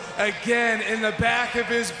over again in the back of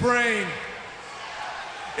his brain.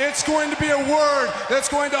 It's going to be a word that's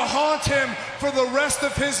going to haunt him for the rest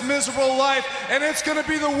of his miserable life, and it's going to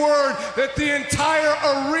be the word that the entire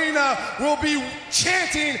arena will be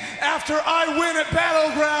chanting after I win at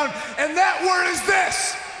Battleground, and that word is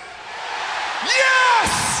this: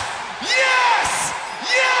 yes! Yes!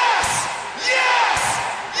 Yes! Yes!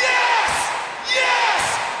 Yes!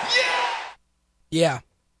 Yes! Yes! Yeah,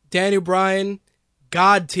 Daniel Bryan,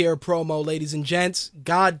 God tier promo, ladies and gents,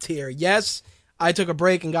 God tier. Yes, I took a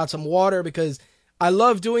break and got some water because I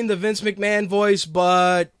love doing the Vince McMahon voice,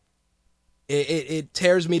 but it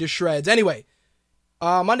tears me to shreds. Anyway,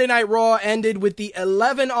 Monday Night Raw ended with the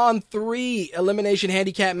 11-on-3 elimination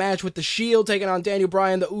handicap match with The Shield taking on Daniel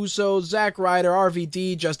Bryan, The Usos, Zack Ryder,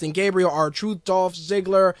 RVD, Justin Gabriel, R-Truth, Dolph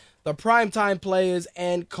Ziggler, the Primetime Players,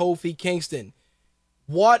 and Kofi Kingston.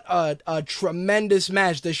 What a tremendous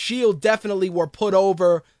match. The Shield definitely were put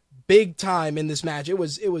over big time in this match. It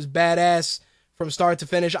was badass from start to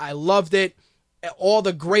finish. I loved it. All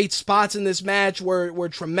the great spots in this match were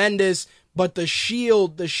tremendous, but the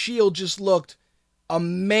Shield just looked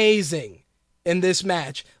amazing in this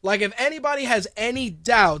match. Like, if anybody has any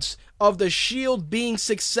doubts of the Shield being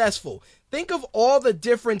successful, think of all the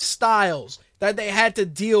different styles that they had to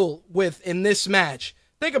deal with in this match.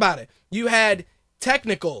 Think about it. You had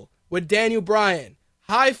technical with Daniel Bryan,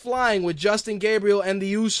 high flying with Justin Gabriel and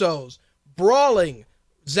the Usos, brawling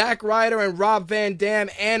Zack Ryder and Rob Van Dam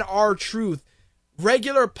and R-Truth,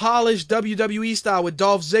 regular polished WWE style with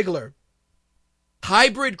Dolph Ziggler,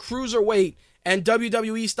 hybrid cruiserweight and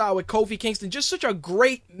WWE style with Kofi Kingston. Just such a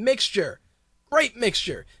great mixture. Great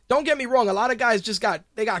mixture. Don't get me wrong, a lot of guys got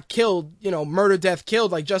killed, murder, death,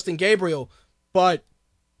 killed, like Justin Gabriel. But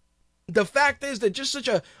the fact is that just such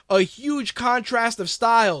a huge contrast of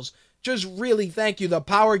styles. Just really, thank you. The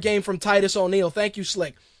power game from Titus O'Neil. Thank you,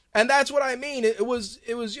 Slick. And that's what I mean. It was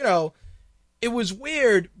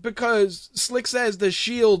weird because Slick says the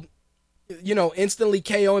Shield, instantly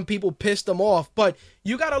KOing people, pissed them off. But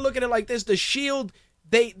you got to look at it like this. The Shield,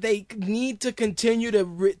 they need to continue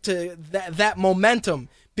to that momentum,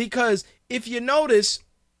 because if you notice,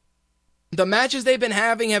 the matches they've been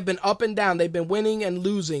having have been up and down. They've been winning and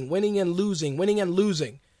losing, winning and losing, winning and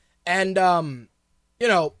losing. And,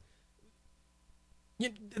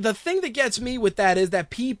 the thing that gets me with that is that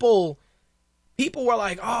people were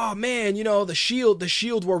like, oh man, the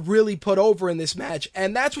Shield were really put over in this match.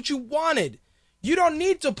 And that's what you wanted. You don't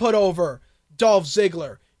need to put over Dolph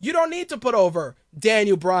Ziggler. You don't need to put over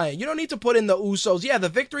Daniel Bryan. You don't need to put in the Usos. Yeah, the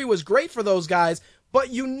victory was great for those guys, but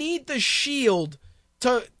you need the Shield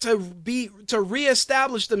to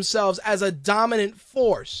reestablish themselves as a dominant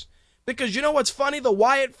force. Because you know what's funny? The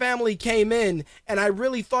Wyatt family came in, and I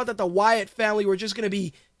really thought that the Wyatt family were just going to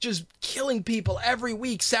be just killing people every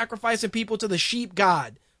week, sacrificing people to the sheep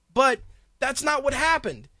god. But that's not what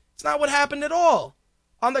happened. It's not what happened at all.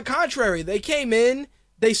 On the contrary, they came in,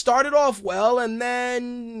 they started off well, and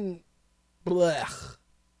then blech.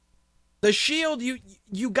 The Shield,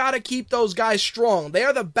 you got to keep those guys strong. They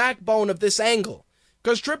are the backbone of this angle.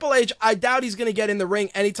 Because Triple H, I doubt he's going to get in the ring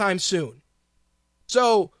anytime soon.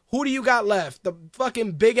 So, who do you got left? The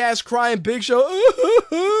fucking big-ass crying Big Show.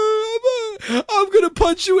 I'm going to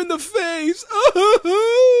punch you in the face.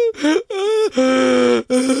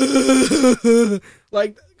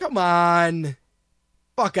 Like, come on.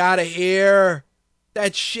 Fuck out of here.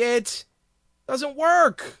 That shit doesn't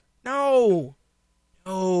work. No.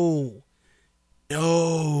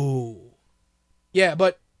 Yeah,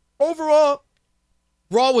 but overall,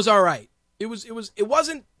 Raw was all right. It wasn't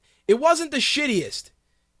the shittiest.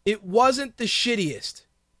 It wasn't the shittiest,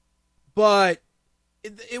 but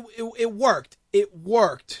it worked. It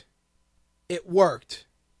worked. It worked.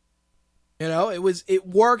 It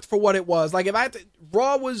worked for what it was. Like, if I had to,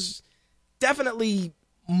 Raw was definitely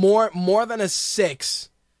more than a 6,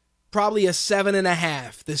 probably a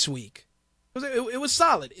 7.5 this week. It was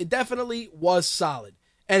solid. It definitely was solid.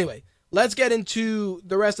 Anyway, let's get into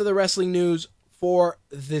the rest of the wrestling news for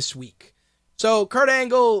this week. So, Kurt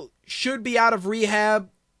Angle should be out of rehab.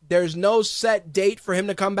 There's no set date for him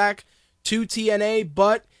to come back to TNA,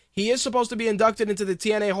 but he is supposed to be inducted into the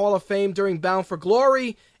TNA Hall of Fame during Bound for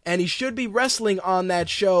Glory, and he should be wrestling on that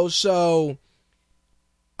show, so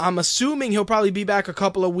I'm assuming he'll probably be back a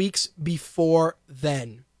couple of weeks before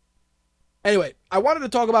then. Anyway, I wanted to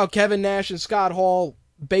talk about Kevin Nash and Scott Hall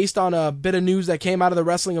based on a bit of news that came out of the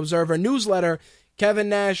Wrestling Observer newsletter. Kevin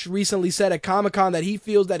Nash recently said at Comic-Con that he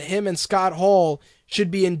feels that him and Scott Hall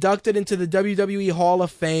should be inducted into the WWE Hall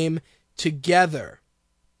of Fame together.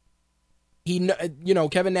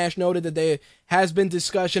 Kevin Nash noted that there has been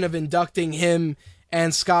discussion of inducting him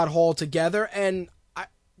and Scott Hall together, and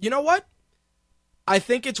you know what? I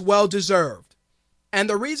think it's well deserved. And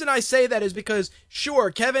the reason I say that is because,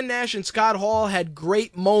 sure, Kevin Nash and Scott Hall had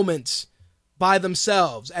great moments by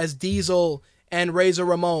themselves as Diesel and Razor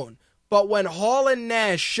Ramon. But when Hall and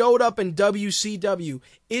Nash showed up in WCW,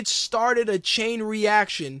 it started a chain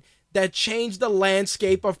reaction that changed the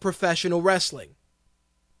landscape of professional wrestling.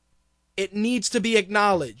 It needs to be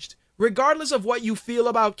acknowledged. Regardless of what you feel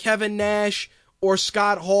about Kevin Nash or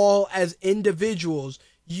Scott Hall as individuals,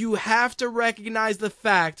 you have to recognize the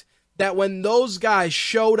fact that when those guys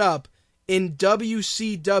showed up in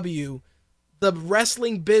WCW, the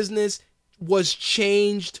wrestling business was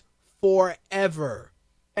changed forever.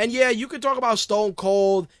 And yeah, you could talk about Stone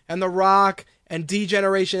Cold and The Rock and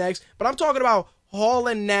D-Generation X, but I'm talking about Hall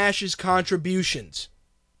and Nash's contributions.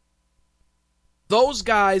 Those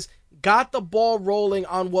guys got the ball rolling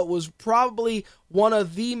on what was probably one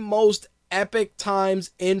of the most epic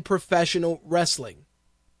times in professional wrestling.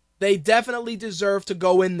 They definitely deserve to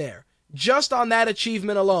go in there, just on that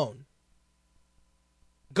achievement alone.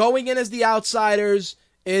 Going in as the outsiders,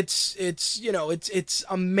 it's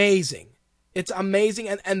amazing. It's amazing,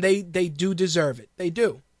 and they do deserve it. They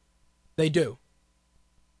do. They do.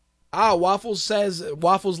 Waffles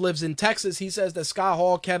lives in Texas. He says that Scott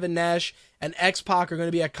Hall, Kevin Nash, and X-Pac are going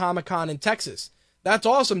to be at Comic-Con in Texas. That's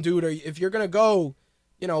awesome, dude. If you're going to go,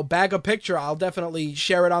 bag a picture, I'll definitely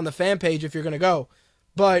share it on the fan page if you're going to go.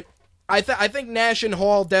 But I think Nash and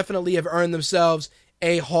Hall definitely have earned themselves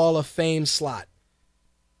a Hall of Fame slot.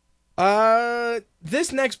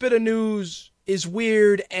 This next bit of news is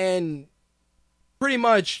weird and pretty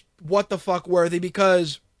much what the fuck worthy,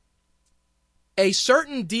 because a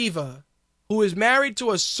certain diva who is married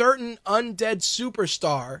to a certain undead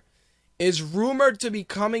superstar is rumored to be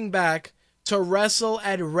coming back to wrestle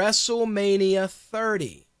at WrestleMania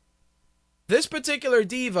 30. This particular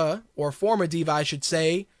diva, or former diva I should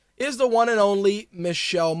say, is the one and only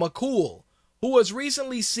Michelle McCool, who was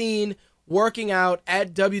recently seen working out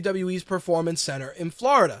at WWE's Performance Center in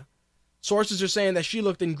Florida. Sources are saying that she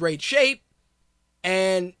looked in great shape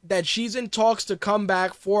and that she's in talks to come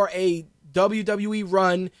back for a WWE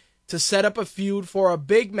run to set up a feud for a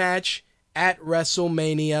big match at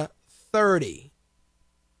WrestleMania 30.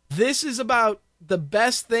 This is about the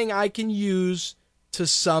best thing I can use to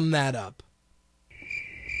sum that up.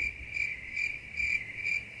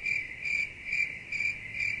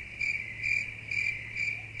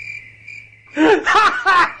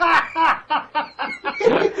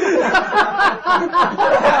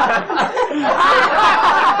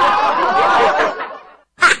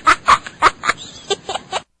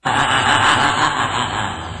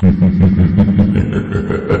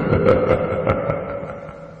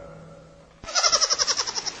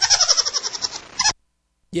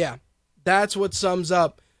 Yeah, that's what sums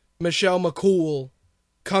up Michelle McCool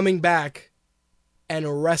coming back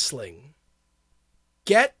and wrestling.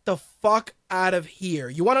 Get the fuck out of here.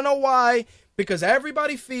 You want to know why? Because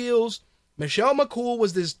everybody feels Michelle McCool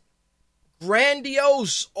was this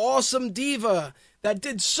grandiose, awesome diva that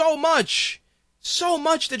did so much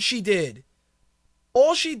that she did.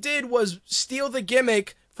 All she did was steal the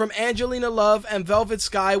gimmick from Angelina Love and Velvet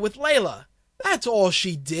Sky with Layla. That's all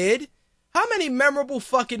she did. How many memorable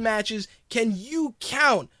fucking matches can you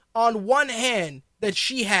count on one hand that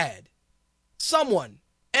she had? Someone.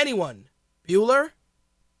 Anyone. Bueller?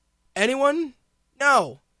 Anyone?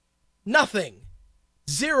 No. Nothing.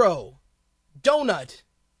 Zero. Donut.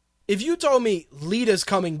 If you told me Lita's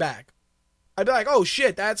coming back, I'd be like, oh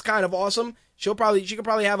shit, that's kind of awesome. She could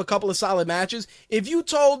probably have a couple of solid matches. If you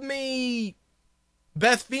told me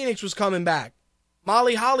Beth Phoenix was coming back,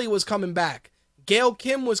 Molly Holly was coming back, Gail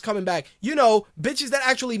Kim was coming back, bitches that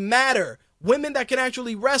actually matter, women that can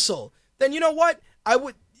actually wrestle, then you know what?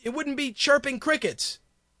 It wouldn't be chirping crickets.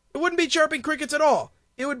 It wouldn't be chirping crickets at all.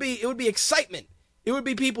 It would be excitement. It would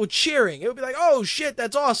be people cheering. It would be like, oh shit,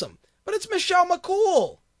 that's awesome. But it's Michelle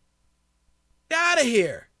McCool. Get out of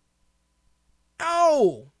here.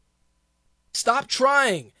 No. Stop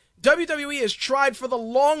trying. WWE has tried for the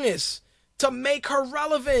longest to make her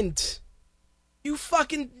relevant.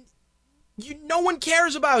 No one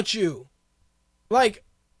cares about you. Like,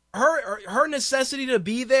 her necessity to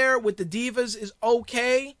be there with the divas is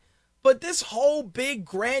okay, but this whole big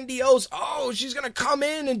grandiose, she's gonna come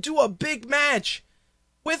in and do a big match.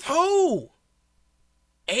 With who?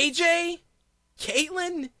 AJ?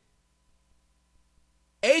 Caitlyn?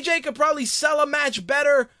 AJ could probably sell a match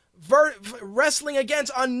better wrestling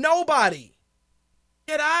against a nobody.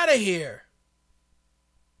 Get out of here.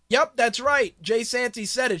 Yep, that's right. Jay Santee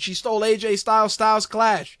said it. She stole AJ Styles'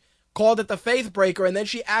 Clash, called it the Faith Breaker, and then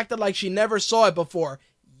she acted like she never saw it before.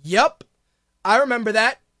 Yep, I remember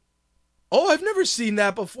that. Oh, I've never seen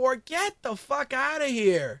that before. Get the fuck out of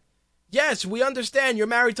here. Yes, we understand you're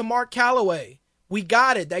married to Mark Calloway. We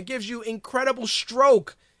got it. That gives you incredible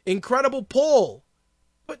stroke, incredible pull.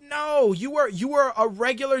 But no, you were a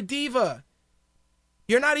regular diva.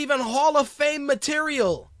 You're not even Hall of Fame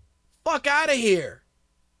material. Fuck out of here.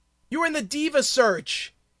 You were in the diva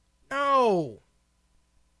search. No.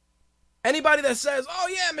 Anybody that says, oh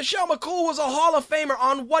yeah, Michelle McCool was a Hall of Famer,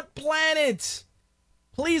 on what planet?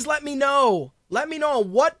 Please let me know. Let me know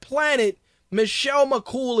on what planet Michelle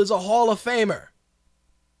McCool is a Hall of Famer.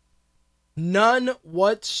 None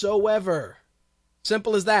whatsoever.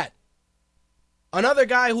 Simple as that. Another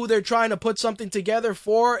guy who they're trying to put something together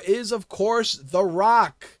for is, of course, The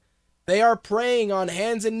Rock. They are praying on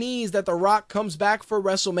hands and knees that The Rock comes back for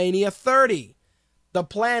WrestleMania 30. The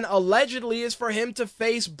plan allegedly is for him to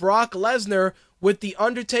face Brock Lesnar, with The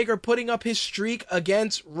Undertaker putting up his streak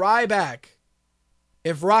against Ryback.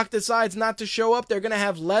 If Rock decides not to show up, they're going to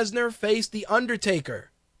have Lesnar face The Undertaker.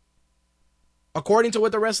 According to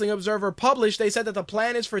what the Wrestling Observer published, they said that the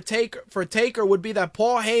plan is for Taker would be that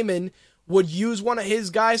Paul Heyman would use one of his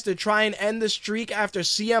guys to try and end the streak after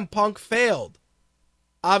CM Punk failed.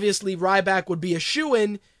 Obviously, Ryback would be a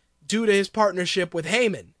shoo-in due to his partnership with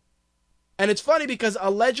Heyman. And it's funny because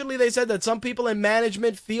allegedly they said that some people in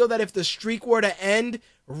management feel that if the streak were to end,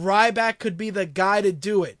 Ryback could be the guy to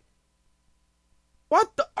do it.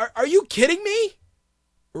 What the? Are you kidding me?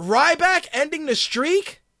 Ryback ending the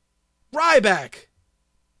streak? Ryback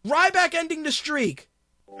ending the streak.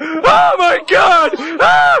 Oh my God!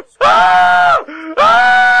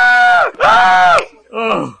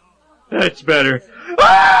 Oh, that's better.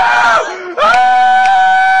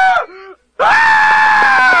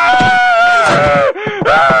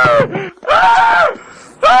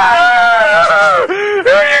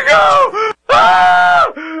 Here you go!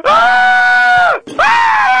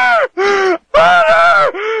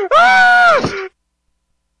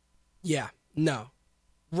 Yeah, no.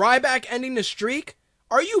 Ryback ending the streak?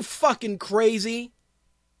 Are you fucking crazy?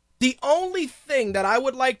 The only thing that I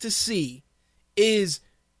would like to see is,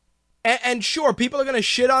 and sure, people are going to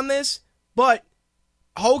shit on this, but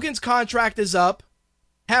Hogan's contract is up.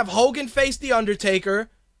 Have Hogan face The Undertaker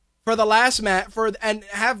for the last match, and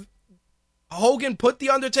have Hogan put The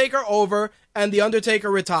Undertaker over and The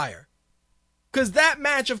Undertaker retire. Because that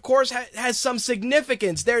match, of course, has some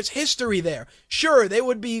significance. There's history there. Sure, they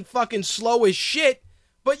would be fucking slow as shit,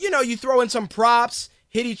 but, you throw in some props,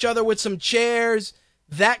 hit each other with some chairs,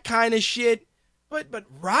 that kind of shit. But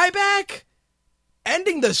Ryback?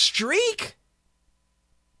 Ending the streak?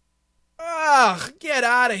 Ugh, get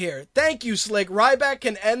out of here. Thank you, Slick. Ryback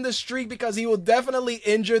can end the streak because he will definitely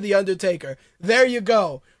injure The Undertaker. There you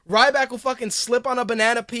go. Ryback will fucking slip on a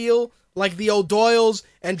banana peel like the O'Doyles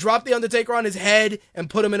and drop The Undertaker on his head and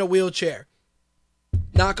put him in a wheelchair.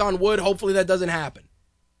 Knock on wood, hopefully that doesn't happen.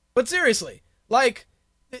 But seriously, like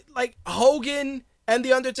Hogan and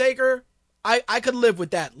The Undertaker, I could live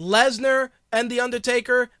with that. Lesnar and The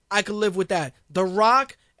Undertaker, I could live with that. The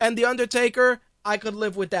Rock and The Undertaker, I could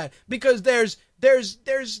live with that. Because there's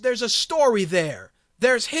a story there.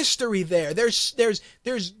 There's history there. There's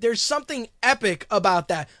something epic about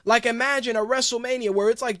that. Like, imagine a WrestleMania where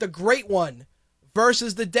it's like the Great One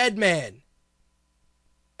versus the Dead Man.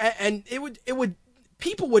 And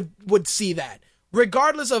people would see that.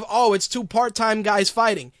 Regardless of, it's two part-time guys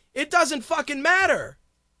fighting. It doesn't fucking matter.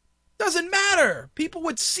 Doesn't matter. People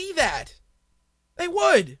would see that. They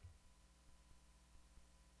would.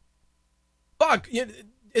 Fuck.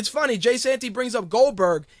 It's funny. Jay Santee brings up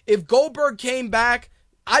Goldberg. If Goldberg came back,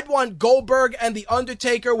 I'd want Goldberg and The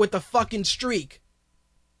Undertaker with the fucking streak.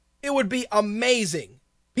 It would be amazing.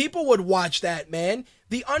 People would watch that, man.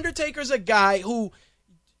 The Undertaker's a guy who,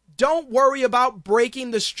 don't worry about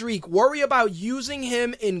breaking the streak. Worry about using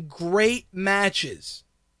him in great matches.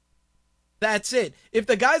 That's it. If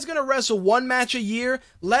the guy's going to wrestle one match a year,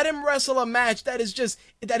 let him wrestle a match that is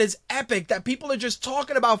epic, that people are just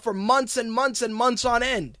talking about for months and months and months on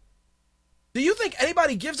end. Do you think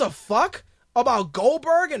anybody gives a fuck about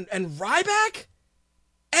Goldberg and Ryback?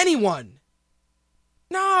 Anyone?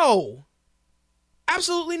 No.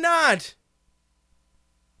 Absolutely not.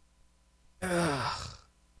 Ugh.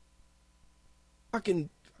 Fucking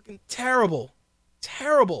terrible.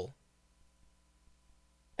 Terrible.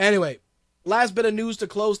 Anyway, last bit of news to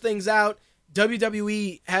close things out.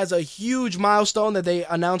 WWE has a huge milestone that they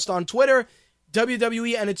announced on Twitter.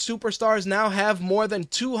 WWE and its superstars now have more than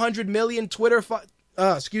 200 million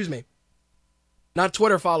 200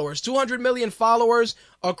 million followers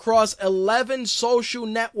across 11 social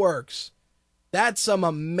networks. That's some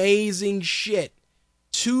amazing shit.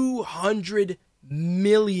 200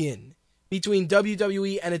 million between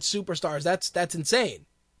WWE and its superstars. That's insane.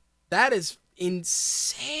 That is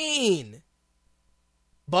insane.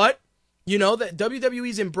 But you know that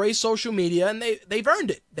WWE's embraced social media and they've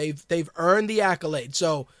earned it. They've earned the accolade.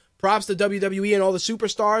 So props to WWE and all the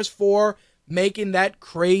superstars for making that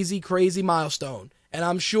crazy milestone. And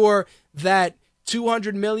I'm sure that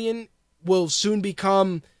 200 million will soon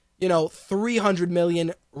become, 300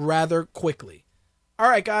 million rather quickly. All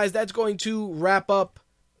right, guys, that's going to wrap up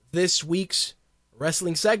this week's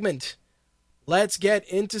wrestling segment. Let's get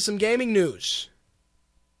into some gaming news.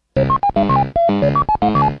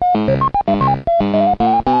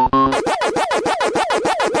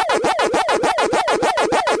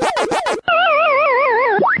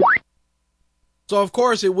 So of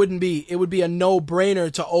course it would be a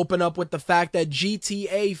no-brainer to open up with the fact that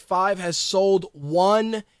GTA 5 has sold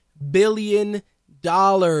 $1 billion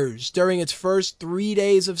during its first 3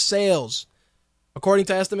 days of sales. According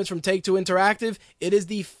to estimates from Take-Two Interactive, it is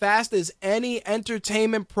the fastest any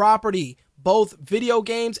entertainment property, both video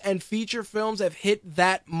games and feature films, have hit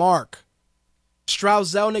that mark.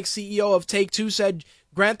 Strauss Zelnick, CEO of Take-Two, said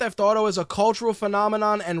Grand Theft Auto is a cultural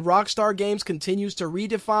phenomenon and Rockstar Games continues to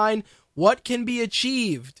redefine what can be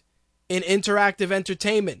achieved in interactive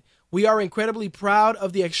entertainment. We are incredibly proud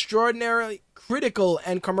of the extraordinarily critical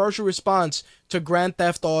and commercial response to Grand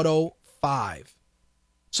Theft Auto 5.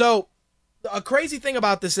 So, a crazy thing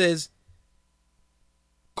about this is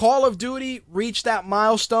Call of Duty reached that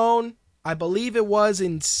milestone, I believe it was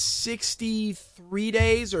in 63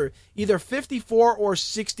 days, or either 54 or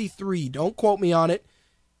 63. Don't quote me on it.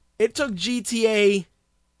 It took GTA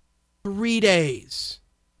 3 days.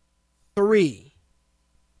 Three.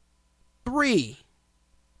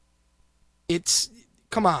 It's,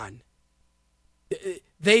 come on.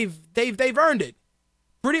 They've earned it.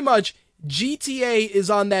 Pretty much, GTA is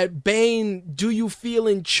on that Bane, do you feel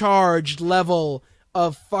in charge level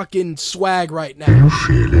of fucking swag right now. You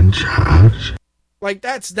feel in charge? Like,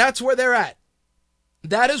 that's where they're at.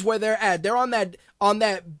 That is where they're at. They're on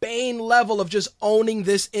that Bane level of just owning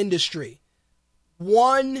this industry.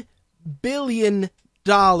 $1 billion.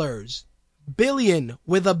 Billion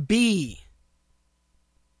with a B.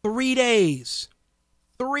 3 days.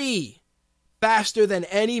 3. Faster than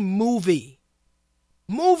any movie.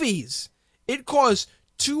 Movies. It cost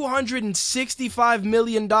 $265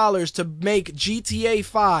 million to make GTA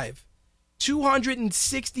 5.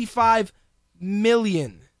 $265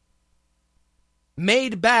 million.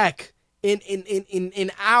 Made back in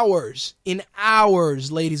hours. In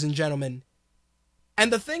hours, ladies and gentlemen.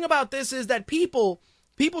 And the thing about this is that people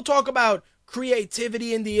talk about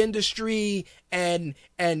creativity in the industry and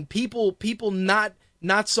people not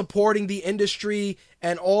supporting the industry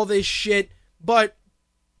and all this shit, but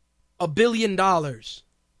 $1 billion.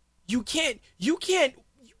 You can't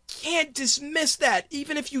dismiss that,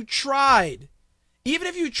 even if you tried. Even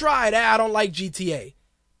if you tried, I don't like GTA.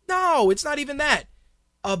 No, it's not even that.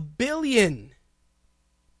 $1 billion.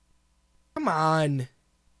 Come on.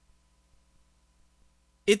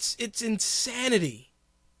 It's insanity.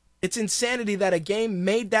 It's insanity that a game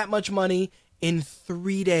made that much money in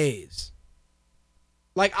 3 days.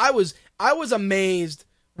 Like, I was amazed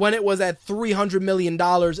when it was at $300 million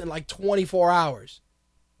in like 24 hours.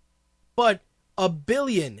 But $1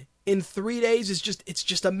 billion in 3 days is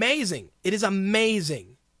just amazing. It is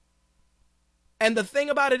amazing. And the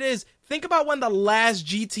thing about it is, think about when the last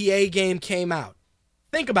GTA game came out.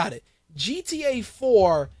 Think about it. GTA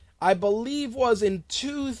 4, I believe, was in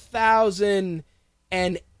 2008.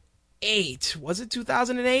 Was it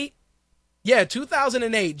 2008? Yeah,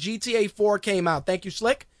 2008, GTA 4 came out. Thank you,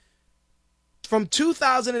 Slick. From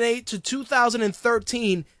 2008 to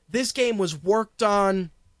 2013, this game was worked on,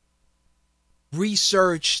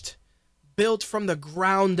 researched, built from the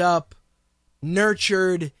ground up,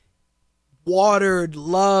 nurtured, watered,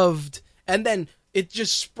 loved, and then it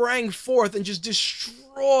just sprang forth and just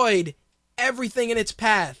destroyed everything in its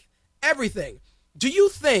path. Everything. Do you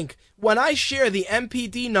think when I share the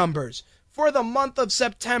MPD numbers for the month of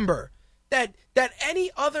September that any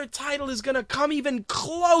other title is going to come even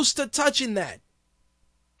close to touching that?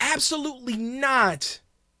 Absolutely not.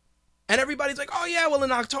 And everybody's like, oh yeah, well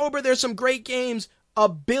in October there's some great games.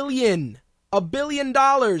 $1 billion. $1 billion.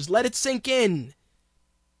 Let it sink in.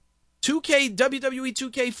 WWE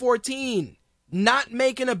 2K14, not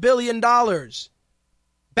making $1 billion.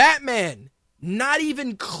 Batman, not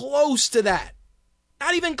even close to that.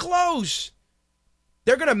 Not even close.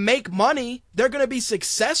 They're going to make money. They're going to be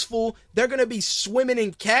successful. They're going to be swimming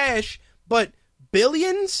in cash. But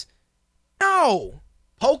billions? No.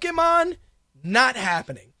 Pokemon? Not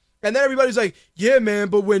happening. And then everybody's like, yeah, man,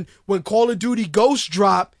 but when Call of Duty Ghosts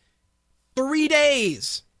drop, 3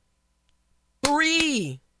 days.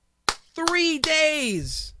 3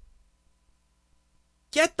 days.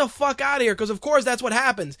 Get the fuck out of here, because of course that's what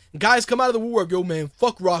happens. Guys come out of the woodwork, yo man,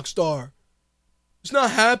 fuck Rockstar. It's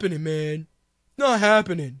not happening, man. It's not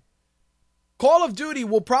happening. Call of Duty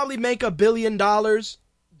will probably make $1 billion.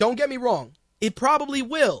 Don't get me wrong. It probably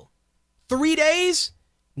will. 3 days?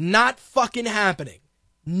 Not fucking happening.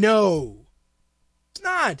 No. It's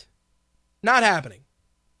not. Not happening.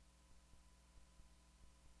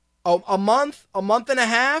 Oh, a month and a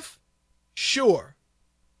half? Sure.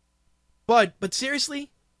 But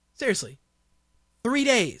seriously? Seriously. 3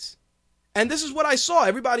 days. And this is what I saw.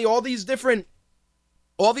 Everybody, all these different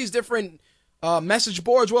message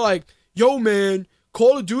boards were like,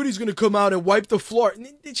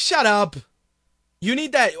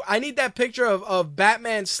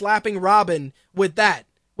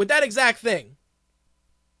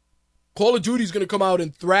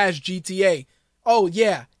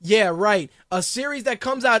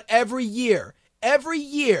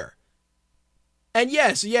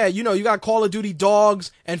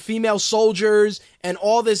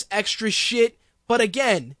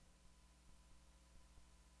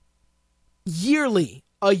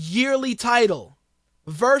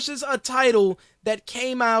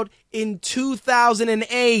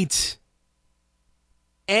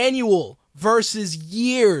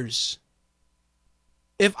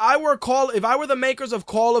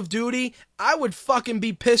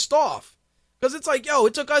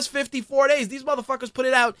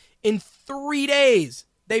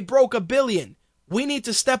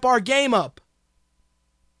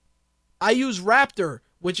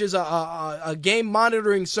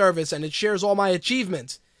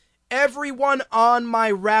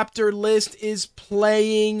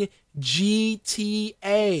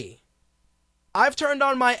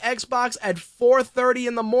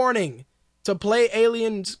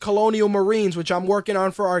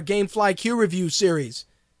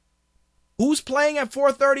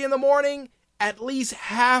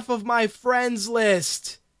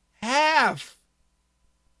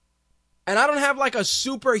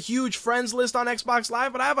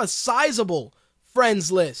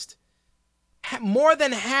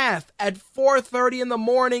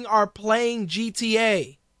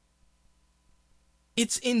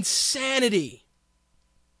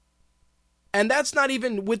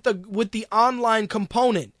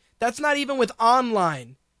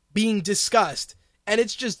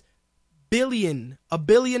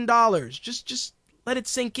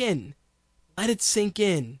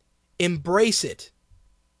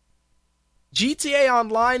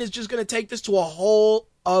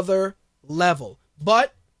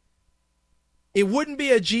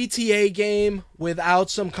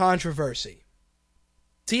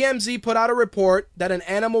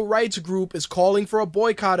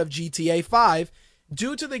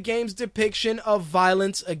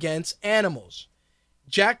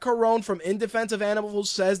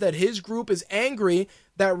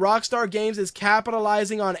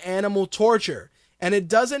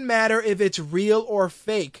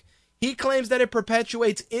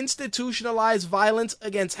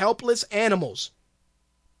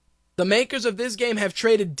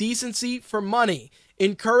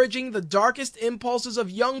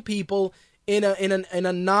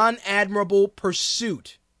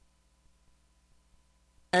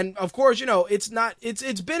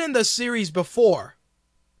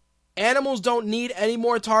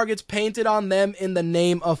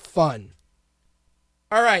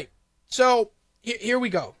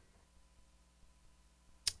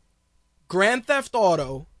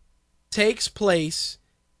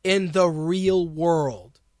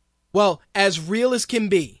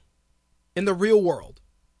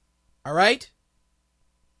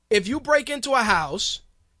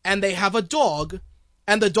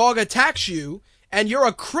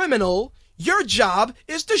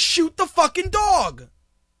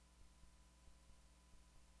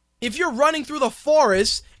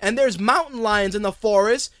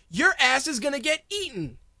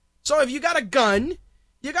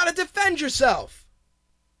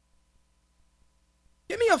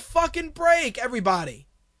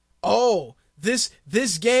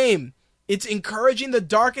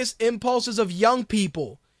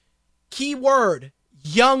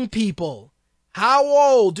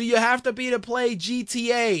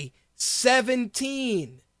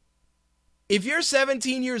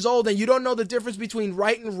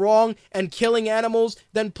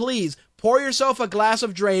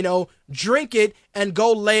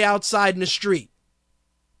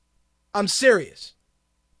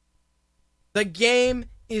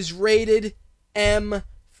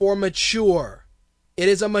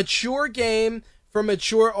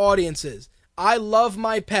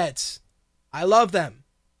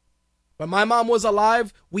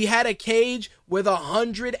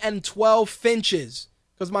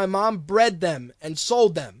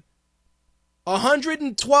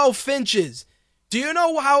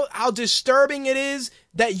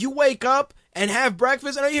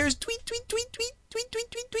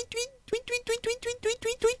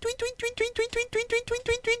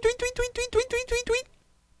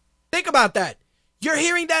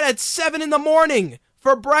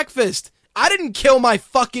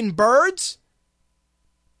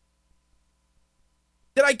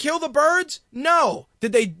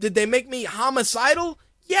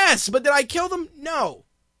 Yes, but did I kill them? No.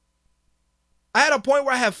 I had a point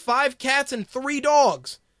where I have 5 cats and 3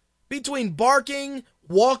 dogs. Between barking,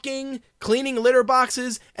 walking, cleaning litter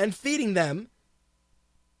boxes, and feeding them,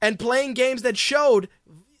 and playing games that showed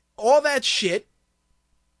all that shit,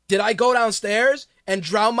 did I go downstairs and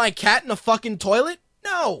drown my cat in a fucking toilet?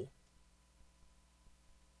 No.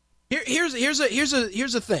 Here's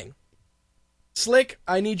a thing. Slick,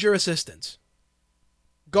 I need your assistance.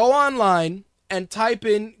 Go online and type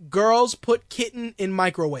in girls put kitten in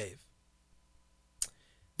microwave.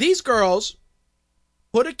 These girls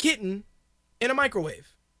put a kitten in a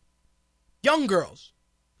microwave. Young girls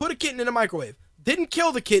put a kitten in a microwave. Didn't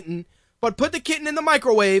kill the kitten, but put the kitten in the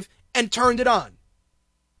microwave and turned it on.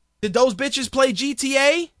 Did those bitches play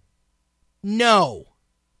GTA? No.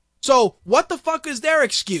 So, what the fuck is their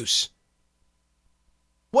excuse?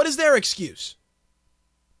 What is their excuse?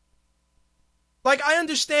 Like, I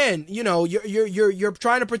understand, you know, you're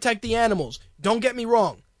trying to protect the animals. Don't get me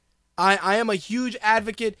wrong. I am a huge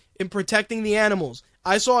advocate in protecting the animals.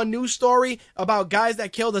 I saw a news story about guys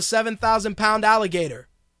that killed a 7,000-pound alligator.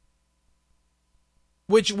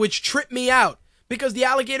 Which tripped me out. Because the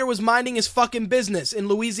alligator was minding his fucking business in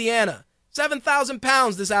Louisiana. 7,000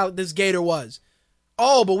 pounds this gator was.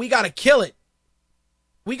 Oh, but we gotta kill it.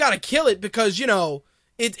 We gotta kill it because, you know,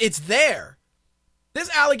 it's there. This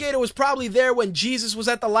alligator was probably there when Jesus was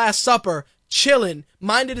at the Last Supper, chilling,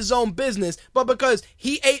 minded his own business, but because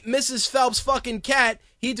he ate Mrs. Phelps' fucking cat,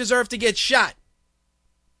 he deserved to get shot.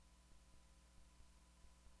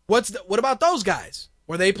 What about those guys?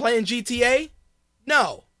 Were they playing GTA?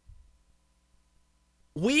 No.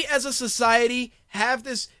 We as a society have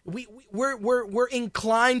this, we're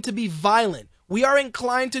inclined to be violent. We are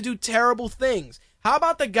inclined to do terrible things. How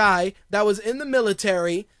about the guy that was in the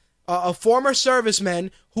military, a former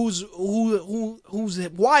serviceman whose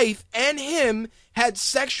wife and him had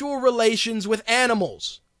sexual relations with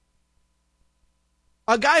animals?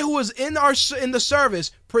 A guy who was in the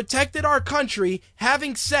service, protected our country,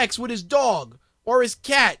 having sex with his dog or his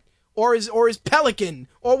cat or his pelican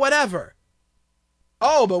or whatever.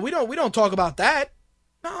 Oh, but we don't talk about that.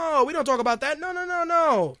 No, we don't talk about that.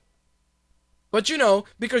 No. But you know,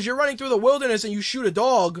 because you're running through the wilderness and you shoot a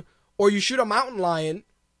dog or you shoot a mountain lion,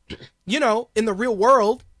 you know, in the real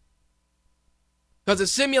world, because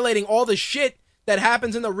it's simulating all the shit that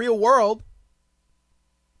happens in the real world.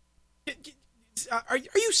 Are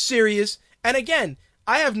you serious? And again,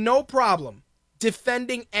 I have no problem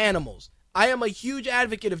defending animals. I am a huge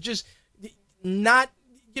advocate of just not,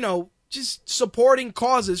 you know, just supporting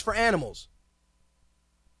causes for animals.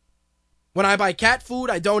 When I buy cat food,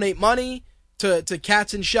 I donate money to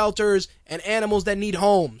cats in shelters and animals that need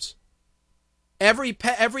homes. Every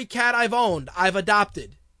cat I've owned, I've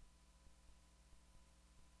adopted.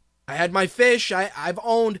 I had my fish. I've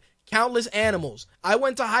owned countless animals. I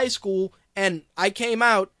went to high school and I came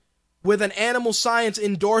out with an animal science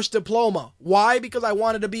endorsed diploma. Why? Because I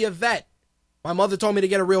wanted to be a vet. My mother told me to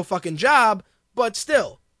get a real fucking job, but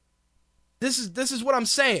still. This is what I'm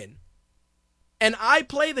saying. And I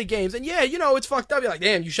play the games, and yeah, you know, it's fucked up. You're like,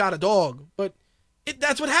 damn, you shot a dog. But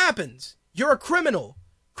that's what happens. You're a criminal.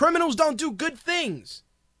 Criminals don't do good things.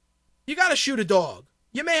 You gotta shoot a dog.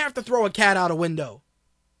 You may have to throw a cat out a window.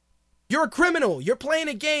 You're a criminal. You're playing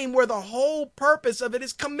a game where the whole purpose of it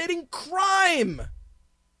is committing crime.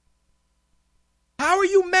 How are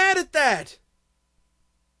you mad at that?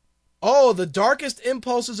 Oh, the darkest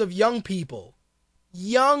impulses of young people.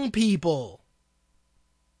 Young people.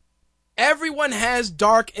 Everyone has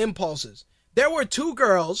dark impulses. There were 2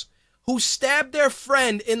 girls who stabbed their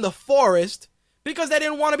friend in the forest because they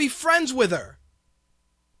didn't want to be friends with her.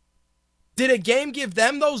 Did a game give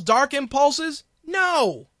them those dark impulses?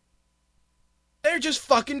 No. They're just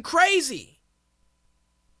fucking crazy.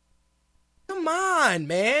 Come on,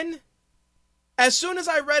 man. As soon as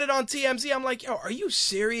I read it on TMZ, I'm like, yo, are you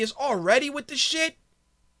serious already with this shit?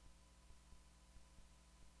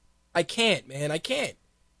 I can't, man. I can't.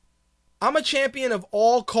 I'm a champion of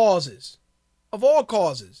all causes. Of all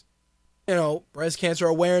causes. You know, breast cancer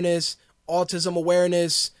awareness, autism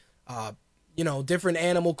awareness, you know, different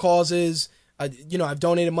animal causes. You know, I've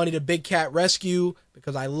donated money to Big Cat Rescue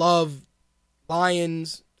because I love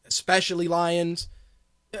lions, especially lions.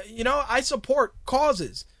 You know, I support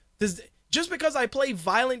causes. Just because I play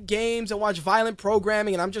violent games and watch violent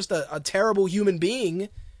programming and I'm just a terrible human being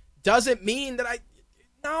doesn't mean that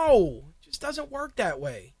no, it just doesn't work that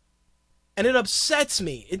way. And it upsets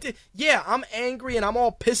me. Yeah, I'm angry and I'm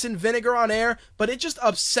all piss and vinegar on air, but it just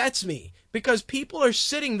upsets me because people are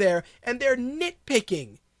sitting there and they're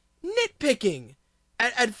nitpicking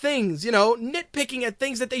at things, you know, nitpicking at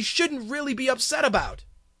things that they shouldn't really be upset about.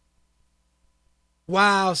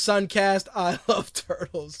 Wow, Suncast, I love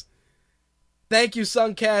turtles. Thank you,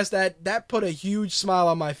 Suncast. That put a huge smile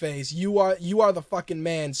on my face. You are the fucking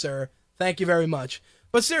man, sir. Thank you very much.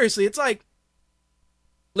 But seriously, it's like,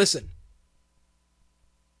 listen,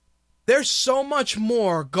 there's so much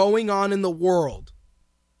more going on in the world.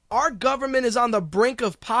 Our government is on the brink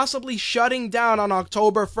of possibly shutting down on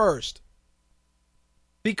October 1st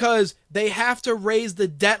because they have to raise the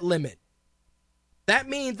debt limit. That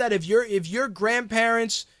means that if your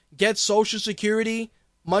grandparents get Social Security,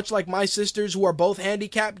 much like my sisters who are both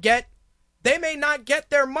handicapped get, they may not get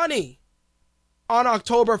their money on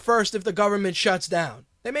October 1st if the government shuts down.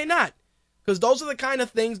 They may not, because those are the kind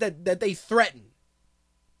of things that they threaten.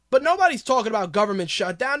 But nobody's talking about government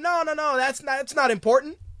shutdown. No, that's not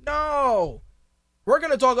important. No. We're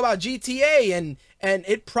going to talk about GTA and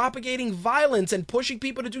it propagating violence and pushing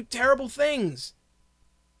people to do terrible things.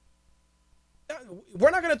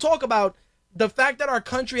 We're not going to talk about the fact that our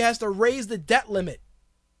country has to raise the debt limit.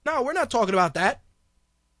 No, we're not talking about that.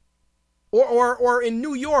 Or in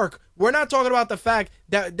New York, we're not talking about the fact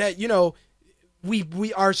that you know,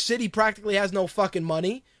 our city practically has no fucking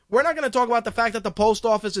money. We're not going to talk about the fact that the post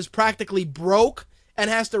office is practically broke and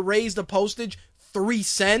has to raise the postage 3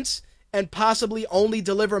 cents and possibly only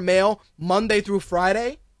deliver mail Monday through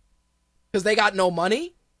Friday because they got no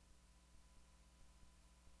money.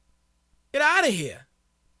 Get out of here.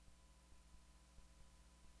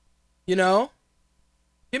 You know?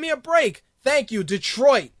 Give me a break. Thank you,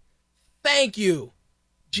 Detroit. Thank you,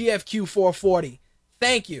 GFQ 440.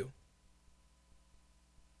 Thank you.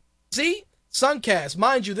 See? Suncast,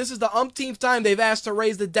 mind you, this is the umpteenth time they've asked to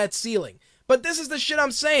raise the debt ceiling. But this is the shit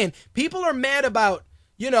I'm saying. People are mad about,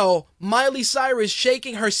 you know, Miley Cyrus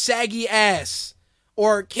shaking her saggy ass,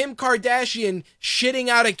 or Kim Kardashian shitting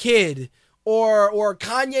out a kid, or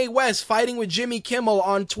Kanye West fighting with Jimmy Kimmel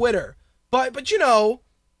on Twitter. But you know,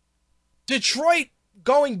 Detroit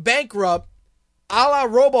going bankrupt, a la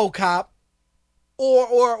RoboCop,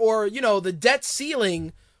 or you know, the debt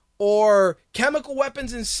ceiling, or chemical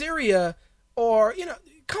weapons in Syria, or, you know,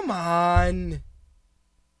 come on.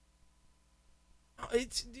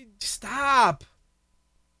 Stop.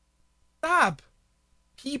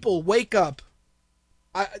 People, wake up.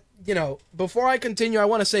 You know, before I continue, I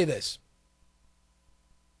want to say this.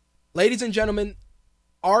 Ladies and gentlemen,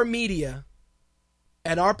 our media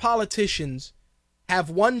and our politicians have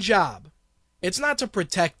one job. It's not to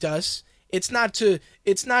protect us. It's not to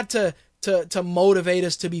motivate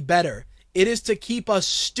us to be better. It is to keep us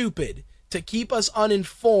stupid, to keep us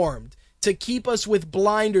uninformed, to keep us with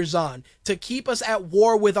blinders on, to keep us at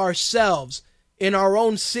war with ourselves, in our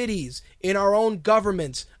own cities, in our own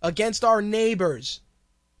governments, against our neighbors.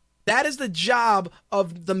 That is the job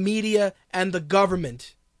of the media and the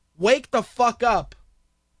government. Wake the fuck up.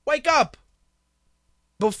 Wake up.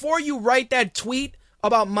 Before you write that tweet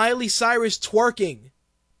about Miley Cyrus twerking,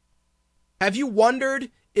 have you wondered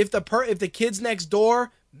if the kids next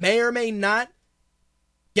door may or may not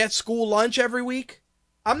get school lunch every week?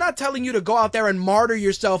 I'm not telling you to go out there and martyr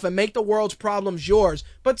yourself and make the world's problems yours,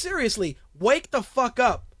 but seriously, wake the fuck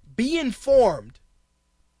up. Be informed.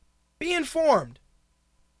 Be informed.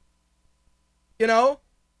 You know?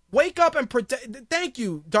 Wake up and protect. Thank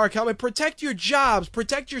you, Dark Helmet. Protect your jobs.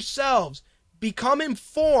 Protect yourselves. Become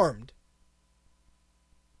informed.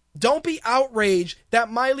 Don't be outraged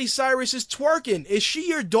that Miley Cyrus is twerking. Is she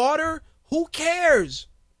your daughter? Who cares?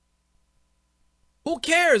 Who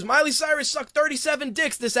cares? Miley Cyrus sucked 37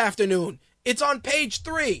 dicks this afternoon. It's on page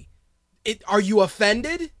 3. Are you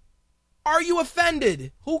offended? Are you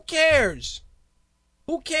offended? Who cares?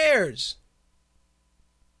 Who cares?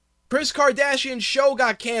 Kris Kardashian's show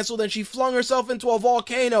got canceled and she flung herself into a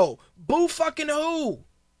volcano. Boo fucking who?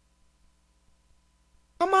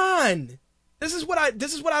 Come on. This is what I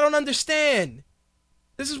don't understand.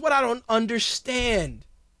 This is what I don't understand.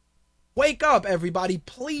 Wake up, everybody,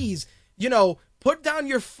 please. You know, put down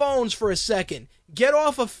your phones for a second. Get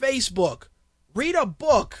off of Facebook. Read a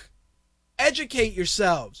book. Educate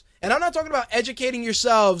yourselves. And I'm not talking about educating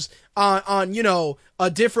yourselves on, you know,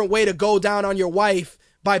 a different way to go down on your wife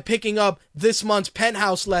by picking up this month's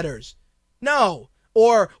Penthouse letters. No.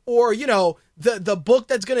 Or you know, the book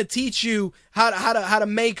that's going to teach you how to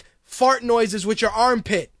make fart noises with your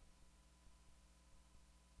armpit.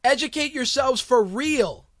 Educate yourselves for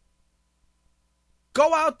real.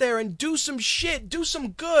 Go out there and do some shit. Do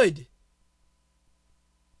some good.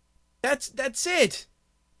 That's it.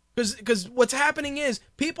 Because what's happening is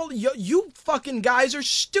people, you fucking guys are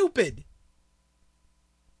stupid.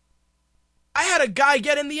 I had a guy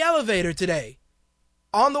get in the elevator today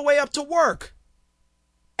on the way up to work.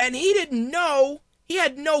 And he didn't know, he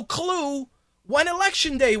had no clue when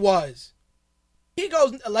Election Day was. He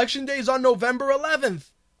goes, Election Day's on November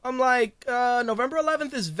 11th. I'm like, November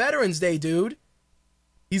 11th is Veterans Day, dude.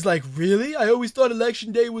 He's like, really? I always thought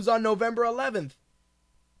Election Day was on November 11th.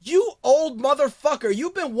 You old motherfucker,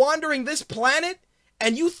 you've been wandering this planet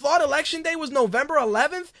and you thought Election Day was November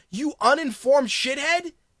 11th? You uninformed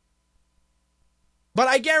shithead? But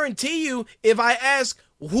I guarantee you, if I ask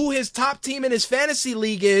who his top team in his fantasy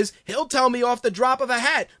league is, he'll tell me off the drop of a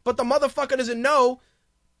hat. But the motherfucker doesn't know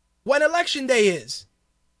when Election Day is.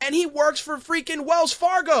 And he works for freaking Wells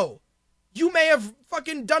Fargo. You may have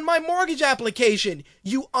fucking done my mortgage application,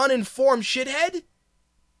 you uninformed shithead.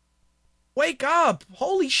 Wake up.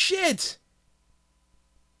 Holy shit.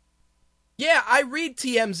 Yeah, I read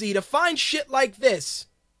TMZ to find shit like this.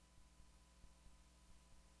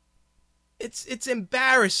 It's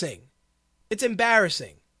embarrassing. It's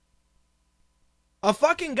embarrassing. A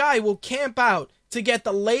fucking guy will camp out to get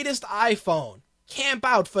the latest iPhone. Camp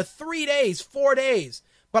out for 3 days, 4 days.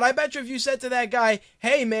 But I bet you if you said to that guy,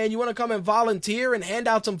 hey man, you want to come and volunteer and hand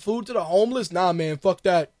out some food to the homeless? Nah, man, fuck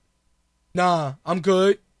that. Nah, I'm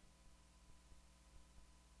good.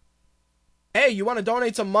 Hey, you want to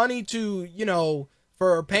donate some money to,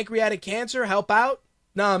 for pancreatic cancer, help out?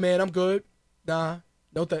 Nah, man, I'm good. Nah,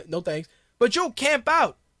 no thanks. But you'll camp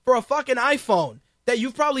out for a fucking iPhone that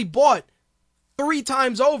you've probably bought 3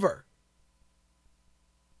 times over.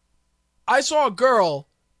 I saw a girl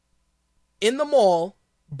in the mall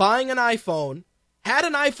buying an iPhone, had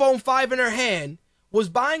an iPhone 5 in her hand, was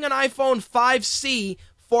buying an iPhone 5C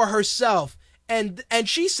for herself. And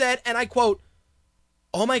she said, and I quote,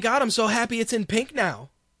 oh my God, I'm so happy it's in pink now.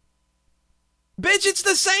 Bitch, it's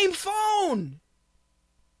the same phone.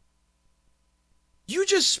 You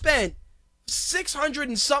just spent $600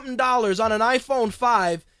 and something on an iPhone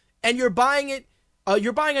 5 and you're buying it,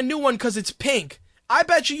 you're buying a new one because it's pink. I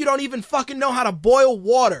bet you don't even fucking know how to boil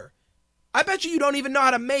water. I bet you don't even know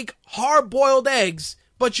how to make hard-boiled eggs,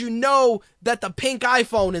 but you know that the pink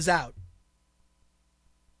iPhone is out.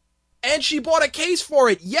 And she bought a case for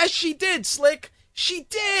it. Yes, she did, Slick. She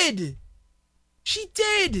did. She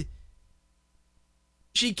did.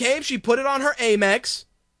 She came, she put it on her Amex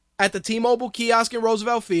at the T-Mobile kiosk in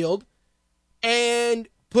Roosevelt Field and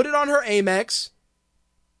put it on her Amex,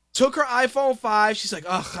 took her iPhone 5. She's like,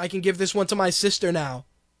 ugh, I can give this one to my sister now.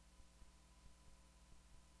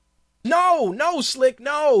 No, Slick,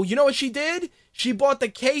 no. You know what she did? She bought the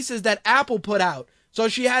cases that Apple put out. So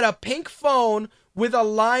she had a pink phone with a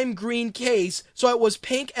lime green case. So it was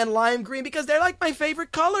pink and lime green because they're like my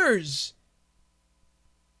favorite colors.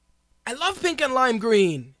 I love pink and lime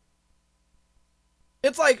green.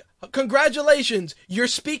 It's like, congratulations, you're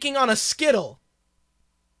speaking on a Skittle.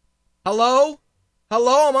 Hello?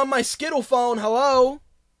 Hello, I'm on my Skittle phone. Hello?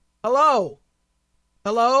 Hello?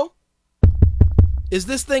 Hello? Is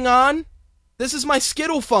this thing on? This is my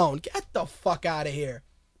Skittle phone. Get the fuck out of here.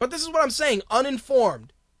 But this is what I'm saying,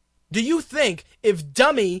 uninformed. Do you think if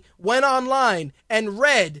Dummy went online and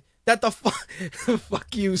read that the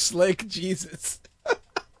fuck you, Slick, Jesus.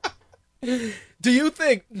 Do you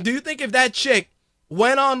think if that chick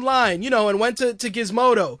went online, and went to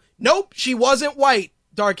Gizmodo? Nope, she wasn't white,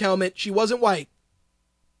 Dark Helmet. She wasn't white.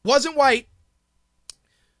 Wasn't white.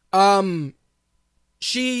 I'm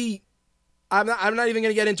not even going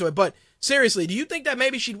to get into it, but seriously, do you think that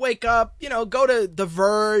maybe she'd wake up, go to The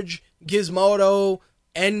Verge, Gizmodo,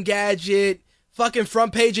 Engadget, fucking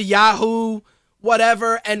front page of Yahoo,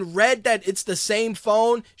 whatever, and read that it's the same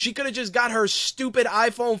phone? She could have just got her stupid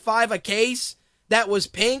iPhone 5 a case that was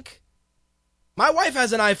pink. My wife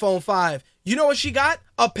has an iPhone 5. You know what she got?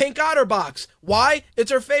 A pink OtterBox. Why?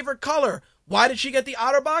 It's her favorite color. Why did she get the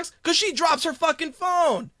OtterBox? Because she drops her fucking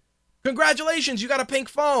phone. Congratulations, you got a pink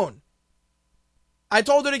phone. I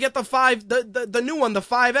told her to get the new one, the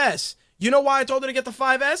 5S. You know why I told her to get the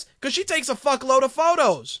 5S? Because she takes a fuckload of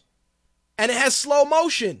photos. And it has slow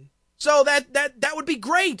motion. So that would be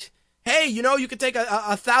great. Hey, you could take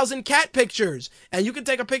 1,000 cat pictures. And you can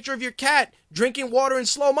take a picture of your cat drinking water in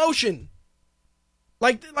slow motion.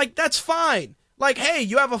 Like that's fine. Like, hey,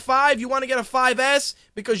 you have a 5, you want to get a 5S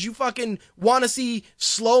because you fucking want to see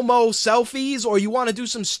slow-mo selfies or you want to do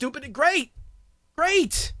some stupid... Great.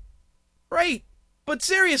 But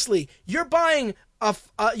seriously, you're buying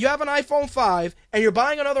you have an iPhone 5 and you're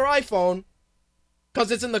buying another iPhone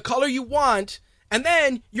because it's in the color you want, and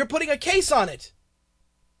then you're putting a case on it.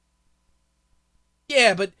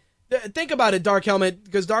 Yeah, but think about it, Dark Helmet,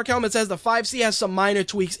 because Dark Helmet says the 5C has some minor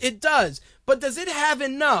tweaks. It does, but does it have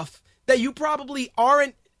enough that you probably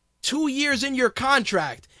aren't 2 years in your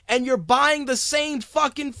contract and you're buying the same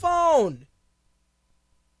fucking phone?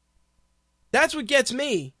 That's what gets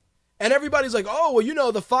me. And everybody's like, oh, well, you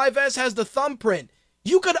know, the 5S has the thumbprint.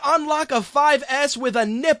 You could unlock a 5S with a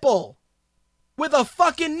nipple. With a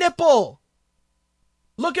fucking nipple.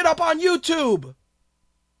 Look it up on YouTube.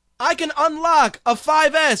 I can unlock a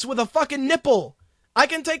 5S with a fucking nipple. I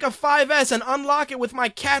can take a 5S and unlock it with my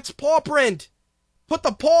cat's paw print. Put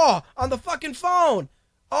the paw on the fucking phone.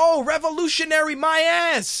 Oh, revolutionary my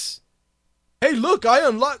ass. Hey, look, I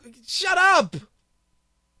unlocked... Shut up.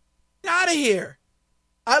 Get out of here.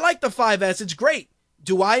 I like the 5S. It's great.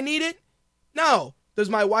 Do I need it? No. Does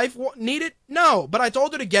my wife need it? No. But I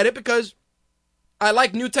told her to get it because I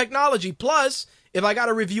like new technology. Plus, if I got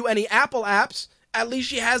to review any Apple apps, at least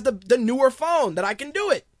she has the newer phone that I can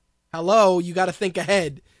do it. Hello, you got to think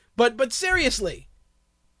ahead. But seriously,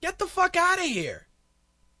 get the fuck out of here.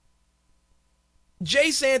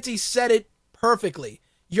 Jay Santee said it perfectly.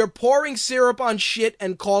 You're pouring syrup on shit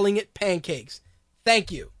and calling it pancakes.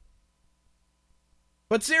 Thank you.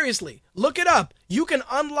 But seriously, look it up. You can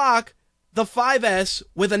unlock the 5S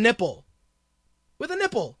with a nipple. With a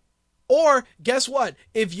nipple. Or, guess what?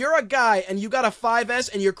 If you're a guy and you got a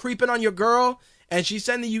 5S and you're creeping on your girl and she's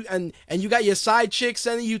sending you, and you got your side chick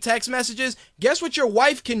sending you text messages, guess what your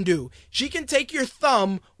wife can do? She can take your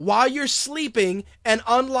thumb while you're sleeping and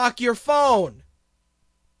unlock your phone.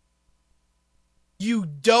 You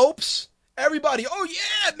dopes. Everybody, oh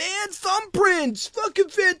yeah, man, thumbprints, fucking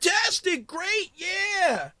fantastic, great,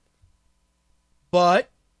 yeah. But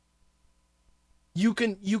you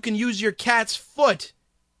can use your cat's foot.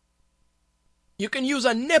 You can use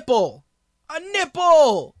a nipple to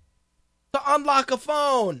unlock a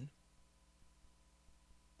phone.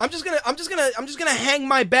 I'm just gonna hang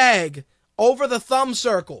my bag over the thumb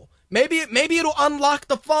circle. Maybe it'll unlock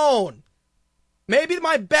the phone. Maybe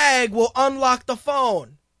my bag will unlock the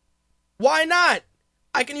phone. Why not?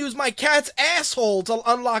 I can use my cat's asshole to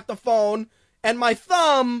unlock the phone and my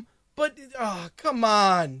thumb, but, oh, come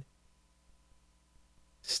on.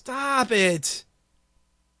 Stop it.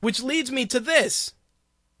 Which leads me to this.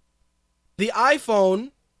 The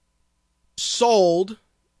iPhone sold,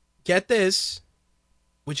 get this,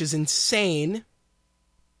 which is insane,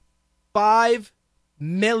 5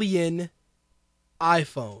 million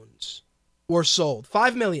iPhones were sold.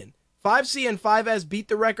 5 million. 5C and 5S beat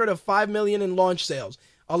the record of 5 million in launch sales.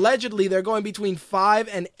 Allegedly, they're going between 5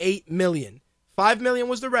 and 8 million. 5 million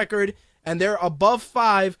was the record, and they're above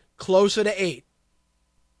 5, closer to 8.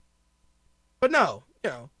 But no,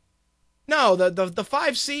 the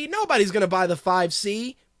 5C, nobody's going to buy the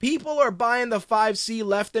 5C. People are buying the 5C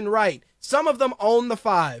left and right. Some of them own the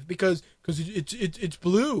 5 because it's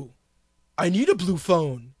blue. I need a blue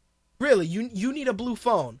phone. Really, you need a blue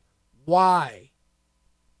phone. Why?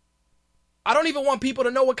 I don't even want people to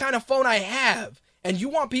know what kind of phone I have. And you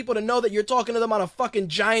want people to know that you're talking to them on a fucking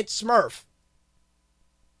giant Smurf.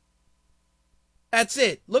 That's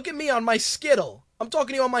it. Look at me on my Skittle. I'm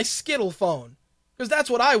talking to you on my Skittle phone. Because that's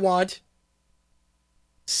what I want.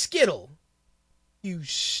 Skittle. You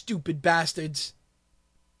stupid bastards.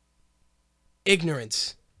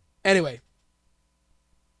 Ignorance. Anyway.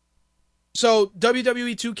 So,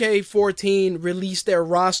 WWE 2K14 released their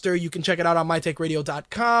roster. You can check it out on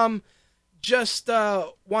mytakeradio.com. Just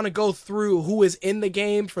want to go through who is in the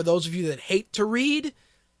game for those of you that hate to read.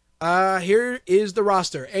 Here is the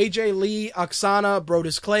roster. AJ Lee, Oksana,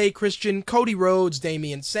 Brodus Clay, Christian, Cody Rhodes,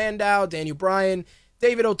 Damian Sandow, Daniel Bryan,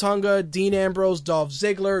 David Otunga, Dean Ambrose, Dolph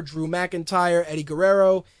Ziggler, Drew McIntyre, Eddie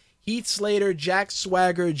Guerrero, Heath Slater, Jack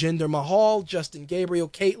Swagger, Jinder Mahal, Justin Gabriel,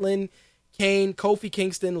 Caitlyn, Kane, Kofi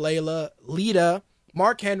Kingston, Layla, Lita,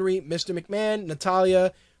 Mark Henry, Mr. McMahon,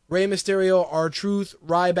 Natalya, Rey Mysterio, R-Truth,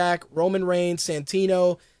 Ryback, Roman Reigns,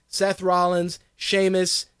 Santino, Seth Rollins,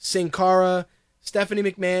 Sheamus, Sin Cara, Stephanie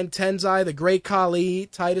McMahon, Tenzai, The Great Khali,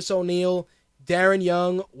 Titus O'Neil, Darren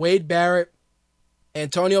Young, Wade Barrett,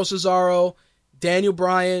 Antonio Cesaro, Daniel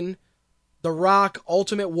Bryan, The Rock,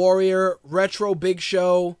 Ultimate Warrior, Retro Big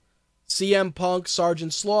Show, CM Punk,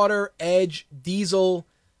 Sergeant Slaughter, Edge, Diesel,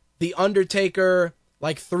 The Undertaker,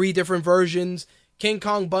 like 3 different versions, King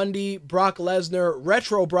Kong Bundy, Brock Lesnar,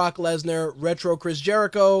 Retro Chris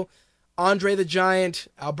Jericho, Andre the Giant,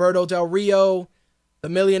 Alberto Del Rio, The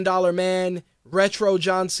 $1 Million Man, Retro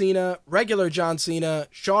John Cena, regular John Cena,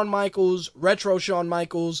 Shawn Michaels, Retro Shawn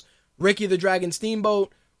Michaels, Ricky the Dragon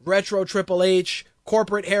Steamboat, Retro Triple H,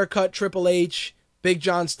 Corporate Haircut Triple H, Big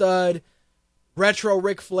John Studd, Retro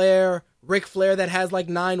Ric Flair that has like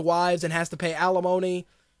 9 wives and has to pay alimony,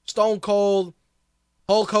 Stone Cold,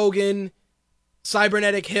 Hulk Hogan,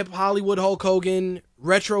 Cybernetic Hip Hollywood Hulk Hogan,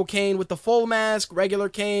 Retro Kane with the full mask, regular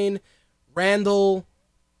Kane, Randall,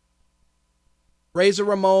 Razor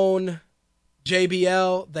Ramon,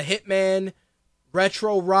 JBL, The Hitman,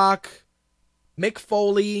 Retro Rock, Mick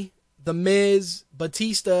Foley, The Miz,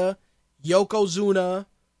 Batista, Yokozuna,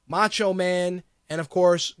 Macho Man, and of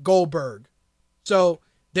course, Goldberg. So,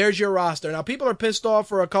 there's your roster. Now, people are pissed off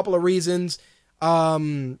for a couple of reasons,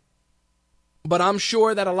 but I'm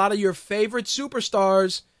sure that a lot of your favorite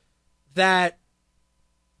superstars that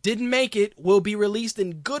didn't make it will be released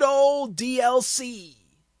in good old DLC.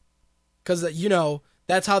 Because,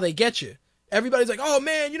 that's how they get you. Everybody's like, oh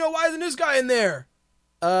man, why isn't this guy in there?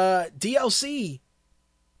 DLC.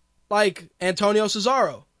 Like Antonio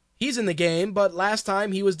Cesaro. He's in the game, but last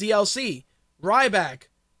time he was DLC. Ryback.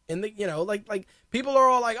 In the, like people are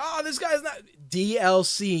all like, oh, this guy's not.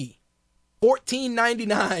 DLC.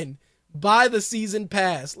 $14.99. Buy the season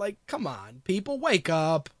pass. Like, come on, people, wake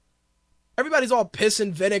up. Everybody's all piss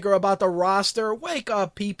and vinegar about the roster. Wake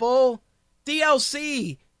up, people.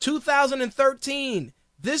 DLC. 2013.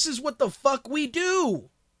 This is what the fuck we do.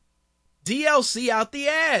 DLC out the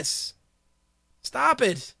ass. Stop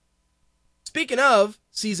it. Speaking of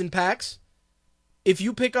season packs, if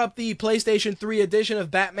you pick up the PlayStation 3 edition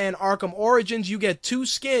of Batman Arkham Origins, you get 2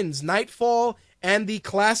 skins, Nightfall and the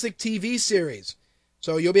classic TV series.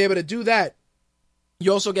 So you'll be able to do that.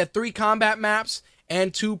 You also get 3 combat maps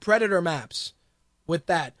and 2 Predator maps with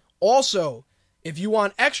that. Also, if you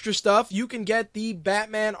want extra stuff, you can get the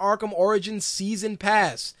Batman Arkham Origins Season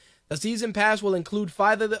Pass. The Season Pass will include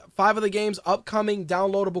 5 of the game's upcoming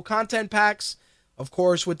downloadable content packs. Of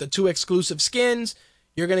course, with the 2 exclusive skins,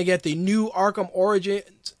 you're going to get the new Arkham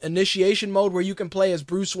Origins Initiation Mode where you can play as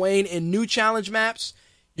Bruce Wayne in new challenge maps.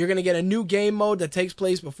 You're going to get a new game mode that takes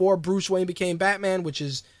place before Bruce Wayne became Batman, which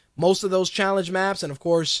is most of those challenge maps. And of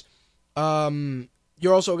course,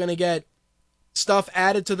 you're also going to get stuff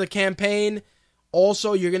added to the campaign.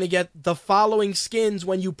 Also, you're going to get the following skins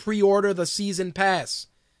when you pre-order the Season Pass.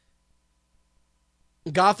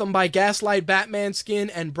 Gotham by Gaslight Batman skin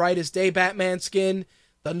and Brightest Day Batman skin.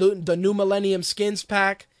 The new Millennium Skins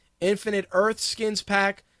Pack. Infinite Earth Skins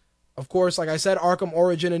Pack. Of course, like I said, Arkham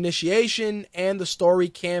Origin Initiation and the Story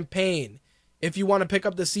Campaign. If you want to pick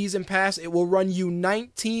up the Season Pass, it will run you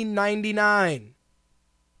 $19.99.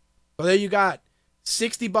 So there you got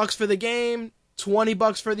 $60 for the game,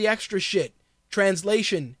 $20 for the extra shit.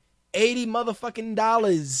 Translation, $80 motherfucking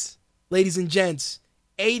dollars, ladies and gents.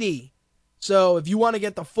 80. So if you want to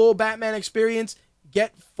get the full Batman experience,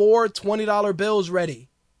 get 4 $20 bills ready.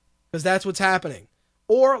 Because that's what's happening.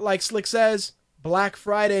 Or, like Slick says, Black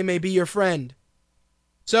Friday may be your friend.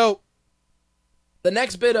 So, the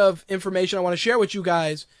next bit of information I want to share with you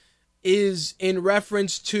guys is in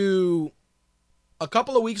reference to a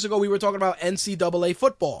couple of weeks ago we were talking about NCAA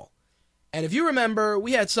football. And if you remember,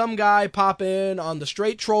 we had some guy pop in on the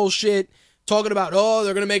straight troll shit talking about, oh,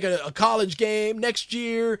 they're going to make a college game next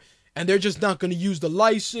year and they're just not going to use the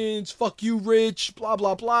license. Fuck you, Rich. Blah,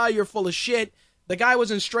 blah, blah. You're full of shit. The guy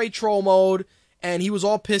was in straight troll mode and he was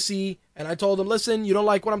all pissy. And I told him, listen, you don't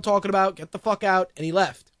like what I'm talking about. Get the fuck out. And he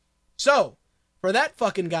left. So, for that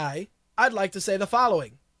fucking guy, I'd like to say the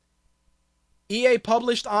following. EA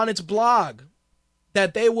published on its blog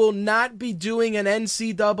that they will not be doing an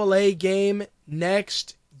NCAA game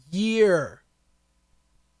next year.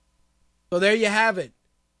 So there you have it.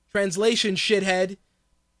 Translation, shithead.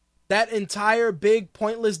 That entire big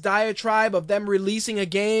pointless diatribe of them releasing a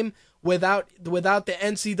game without the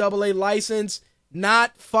NCAA license,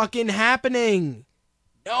 not fucking happening.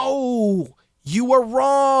 No, you were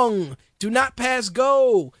wrong. Do not pass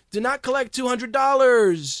go. Do not collect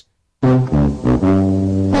 $200.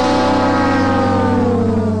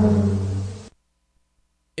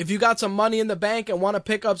 If you got some money in the bank and want to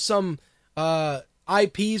pick up some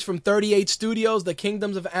IPs from 38 Studios, the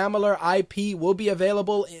Kingdoms of Amalur IP will be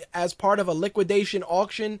available as part of a liquidation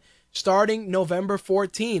auction starting November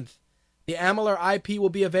 14th. The Amalur IP will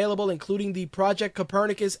be available including the Project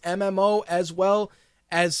Copernicus MMO as well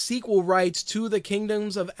as sequel rights to the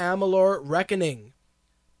Kingdoms of Amalur Reckoning.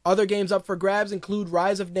 Other games up for grabs include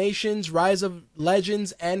Rise of Nations, Rise of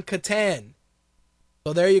Legends, and Catan.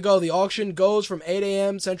 So there you go. The auction goes from 8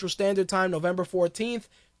 a.m. Central Standard Time, November 14th,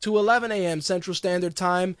 to 11 a.m. Central Standard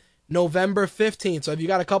Time, November 15th. So if you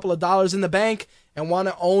got a couple of dollars in the bank and want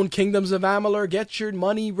to own Kingdoms of Amalur, get your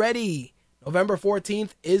money ready. November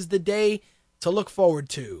 14th is the day to look forward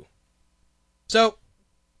to. So,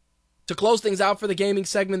 to close things out for the gaming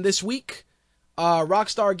segment this week,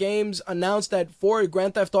 Rockstar Games announced that for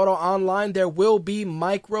Grand Theft Auto Online, there will be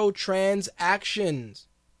microtransactions.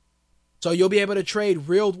 So you'll be able to trade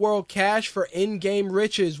real-world cash for in-game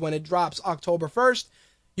riches when it drops October 1st.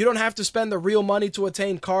 You don't have to spend the real money to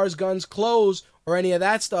attain cars, guns, clothes, or any of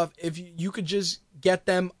that stuff if you could just get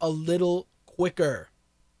them a little quicker.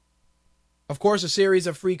 Of course, a series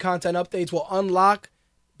of free content updates will unlock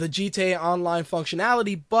the GTA Online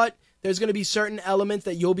functionality, but there's going to be certain elements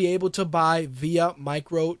that you'll be able to buy via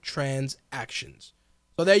microtransactions.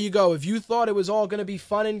 So there you go. If you thought it was all going to be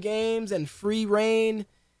fun and games and free reign,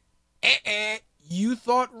 you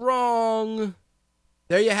thought wrong.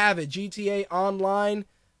 There you have it. GTA Online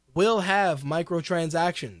will have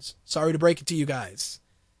microtransactions. Sorry to break it to you guys.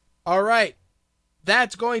 All right.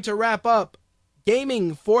 That's going to wrap up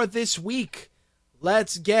gaming for this week.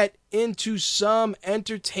 Let's get into some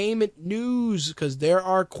entertainment news, because there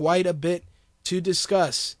are quite a bit to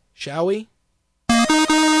discuss. Shall we?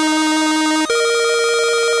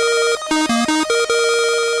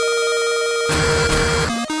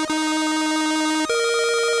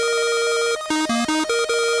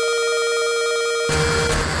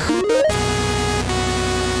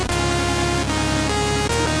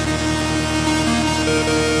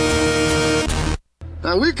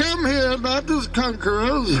 Now we come here not as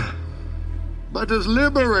conquerors, but as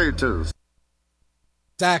liberators.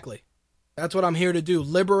 Exactly. That's what I'm here to do.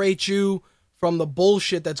 Liberate you from the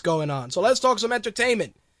bullshit that's going on. So let's talk some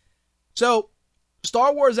entertainment. So,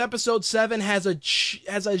 Star Wars Episode 7 has a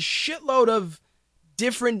shitload of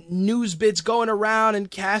different news bits going around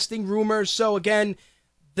and casting rumors. So again,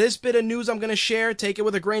 this bit of news I'm going to share, take it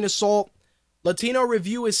with a grain of salt. Latino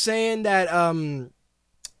Review is saying that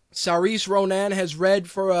Saoirse Ronan has read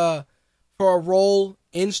for a role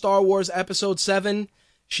in Star Wars Episode 7.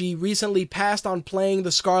 She recently passed on playing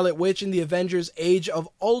the Scarlet Witch in the Avengers Age of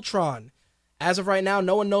Ultron. As of right now,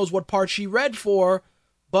 no one knows what part she read for,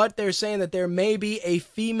 but they're saying that there may be a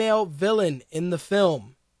female villain in the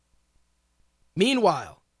film.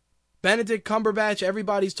 Meanwhile, Benedict Cumberbatch,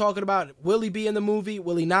 everybody's talking about, will he be in the movie?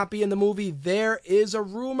 Will he not be in the movie? There is a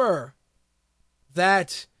rumor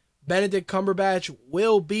that Benedict Cumberbatch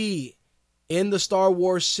will be in the Star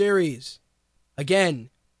Wars series. Again,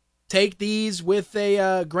 take these with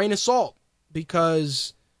a grain of salt,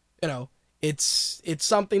 because, it's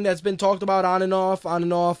something that's been talked about on and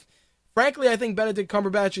off. Frankly, I think Benedict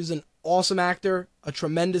Cumberbatch is an awesome actor, a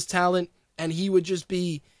tremendous talent, and he would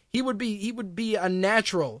be a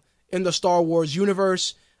natural in the Star Wars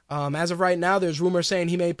universe. As of right now, there's rumors saying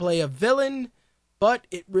he may play a villain, but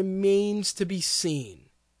it remains to be seen.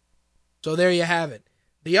 So there you have it.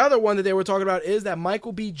 The other one that they were talking about is that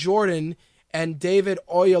Michael B. Jordan and David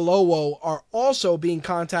Oyelowo are also being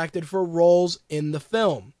contacted for roles in the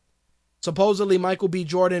film. Supposedly, Michael B.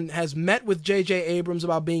 Jordan has met with J.J. Abrams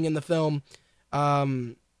about being in the film.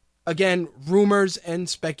 Again, rumors and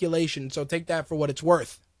speculation, so take that for what it's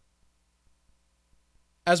worth.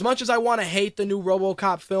 As much as I want to hate the new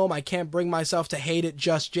RoboCop film, I can't bring myself to hate it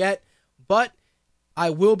just yet, but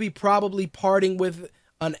I will be probably parting with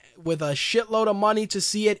a shitload of money to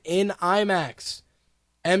see it in IMAX.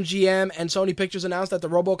 MGM and Sony Pictures announced that the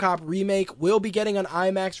RoboCop remake will be getting an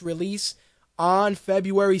IMAX release on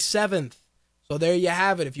February 7th. So there you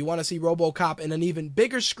have it. If you want to see RoboCop in an even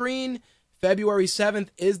bigger screen, February 7th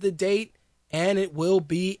is the date, and it will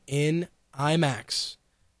be in IMAX.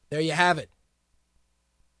 There you have it.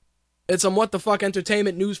 It's some what the fuck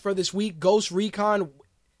entertainment news for this week. Ghost Recon,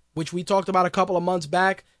 which we talked about a couple of months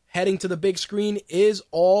back, heading to the big screen, is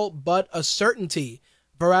all but a certainty.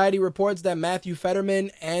 Variety reports that Matthew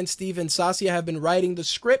Federman and Steven Sasia have been writing the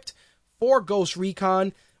script for Ghost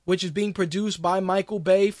Recon, which is being produced by Michael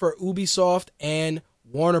Bay for Ubisoft and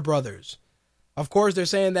Warner Brothers. Of course, they're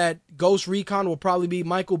saying that Ghost Recon will probably be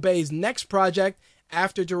Michael Bay's next project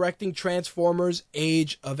after directing Transformers: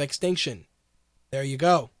 Age of Extinction. There you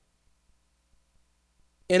go.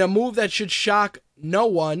 In a move that should shock no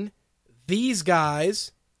one, these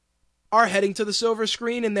guys are heading to the silver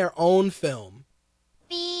screen in their own film.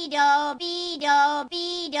 Beedo, Beedo,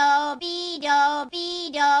 Beedo, Beedo,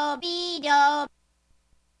 Beedo, Beedo.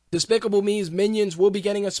 Despicable Me's Minions will be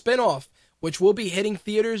getting a spin-off, which will be hitting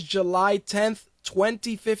theaters July 10th,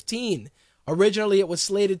 2015. Originally, it was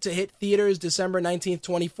slated to hit theaters December 19th,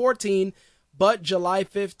 2014, but July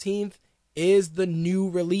 15th is the new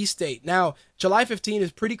release date. Now, July 15th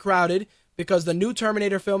is pretty crowded because the new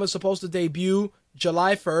Terminator film is supposed to debut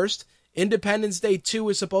July 1st. Independence Day 2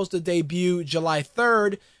 is supposed to debut July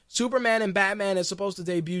 3rd. Superman and Batman is supposed to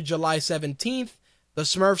debut July 17th. The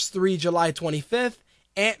Smurfs 3 July 25th.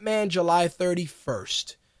 Ant-Man July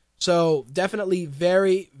 31st. So definitely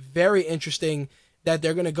very, very interesting that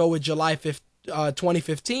they're going to go with July 5th,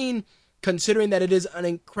 2015, considering that it is an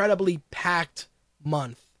incredibly packed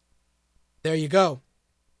month. There you go.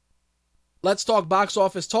 Let's talk box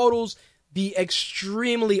office totals. The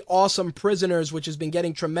extremely awesome Prisoners, which has been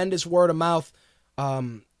getting tremendous word of mouth.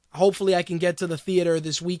 Hopefully I can get to the theater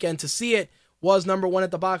this weekend to see it, was number 1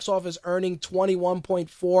 at the box office, earning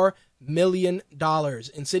 $21.4 million.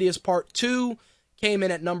 Insidious Part 2 came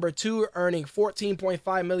in at number 2, earning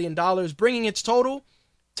 $14.5 million, bringing its total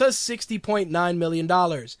to $60.9 million.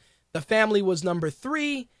 The Family was number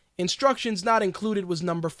 3. Instructions Not Included was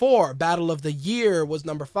number 4. Battle of the Year was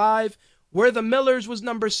number 5. Where the Millers was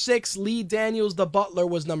number 6. Lee Daniels, The Butler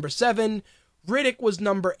was number 7. Riddick was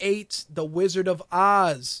number 8. The Wizard of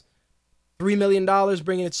Oz, $3 million,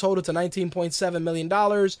 bringing its total to $19.7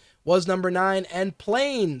 million, was number 9. And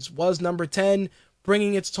Planes was number 10,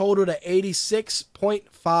 bringing its total to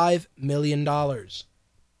 $86.5 million.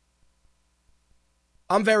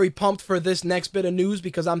 I'm very pumped for this next bit of news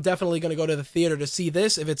because I'm definitely going to go to the theater to see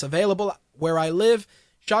this if it's available where I live.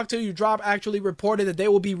 Shock Till You Drop actually reported that they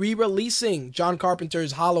will be re-releasing John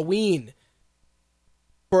Carpenter's Halloween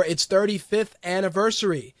for its 35th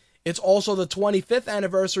anniversary. It's also the 25th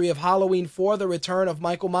anniversary of Halloween 4, The Return of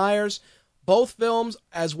Michael Myers. Both films,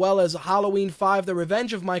 as well as Halloween 5, The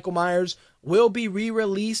Revenge of Michael Myers, will be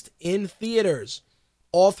re-released in theaters.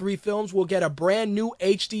 All 3 films will get a brand new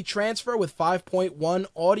HD transfer with 5.1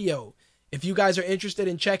 audio. If you guys are interested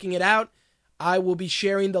in checking it out, I will be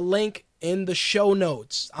sharing the link in the show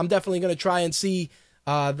notes. I'm definitely going to try and see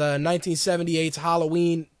the 1978's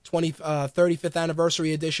Halloween 35th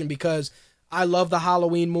anniversary edition because I love the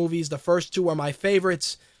Halloween movies. The first 2 are my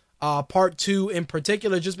favorites. Part 2 in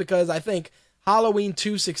particular, just because I think Halloween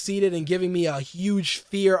 2 succeeded in giving me a huge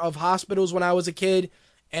fear of hospitals when I was a kid.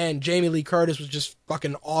 And Jamie Lee Curtis was just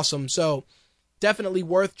fucking awesome. So, definitely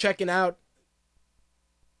worth checking out.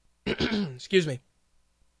 Excuse me.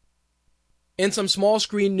 In some small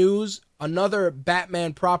screen news, another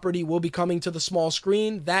Batman property will be coming to the small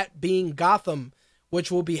screen, that being Gotham,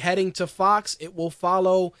 which will be heading to Fox. It will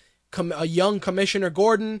follow a young Commissioner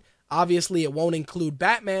Gordon. Obviously, it won't include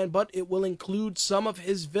Batman, but it will include some of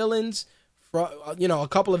his villains, a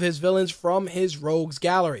couple of his villains from his rogues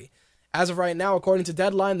gallery. As of right now, according to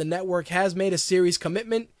Deadline, the network has made a series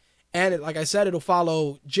commitment, and like I said, it'll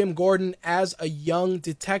follow Jim Gordon as a young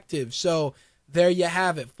detective. So there you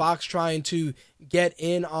have it. Fox trying to get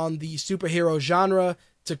in on the superhero genre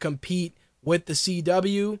to compete with the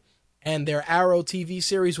CW and their Arrow TV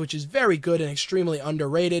series, which is very good and extremely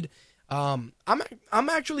underrated. I'm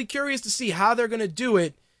actually curious to see how they're going to do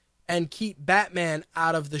it and keep Batman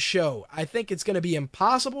out of the show. I think it's going to be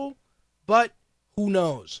impossible, but who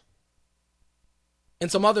knows? In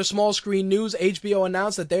some other small screen news, HBO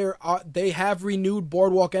announced that they have renewed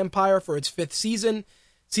Boardwalk Empire for its 5th season.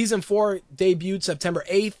 Season 4 debuted September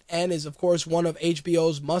 8th and is, of course, one of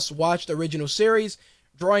HBO's must-watch original series,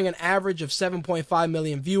 drawing an average of 7.5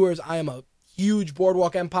 million viewers. I am a huge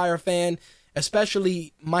Boardwalk Empire fan,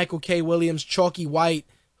 especially Michael K. Williams, Chalky White,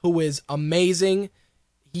 who is amazing.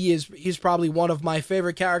 He's probably one of my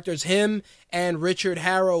favorite characters. Him and Richard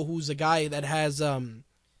Harrow, who's a guy that has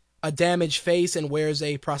a damaged face and wears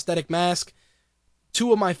a prosthetic mask.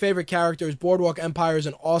 2 of my favorite characters. Boardwalk Empire is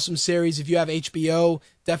an awesome series. If you have HBO,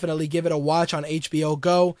 definitely give it a watch on HBO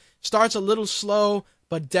Go. Starts a little slow,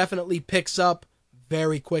 but definitely picks up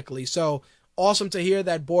very quickly. So awesome to hear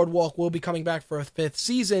that Boardwalk will be coming back for a 5th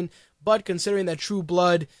season, but considering that True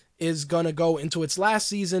Blood is going to go into its last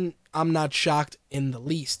season, I'm not shocked in the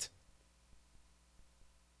least.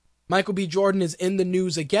 Michael B. Jordan is in the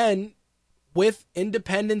news again with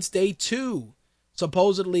Independence Day 2.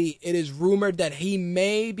 Supposedly, it is rumored that he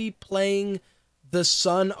may be playing the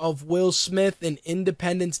son of Will Smith in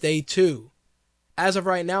Independence Day 2. As of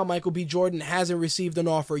right now, Michael B. Jordan hasn't received an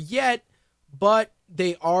offer yet, but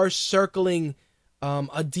they are circling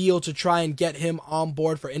a deal to try and get him on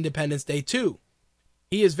board for Independence Day 2.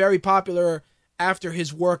 He is very popular after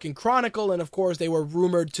his work in Chronicle, and of course, they were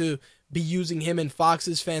rumored to be using him in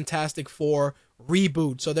Fox's Fantastic Four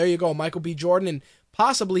reboot. So there you go, Michael B. Jordan, and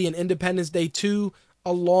possibly in Independence Day 2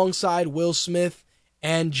 alongside Will Smith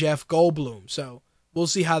and Jeff Goldblum. So we'll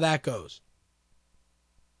see how that goes.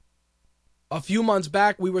 A few months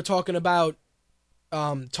back, we were talking about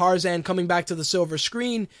Tarzan coming back to the silver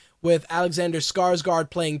screen with Alexander Skarsgård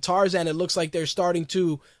playing Tarzan. It looks like they're starting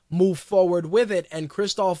to move forward with it, and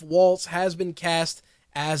Christoph Waltz has been cast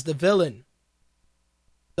as the villain.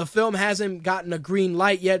 The film hasn't gotten a green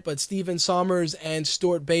light yet, but Stephen Sommers and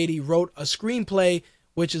Stuart Beatty wrote a screenplay,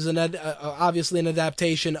 which is obviously an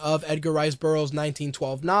adaptation of Edgar Rice Burroughs'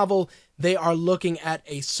 1912 novel. They are looking at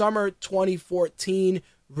a summer 2014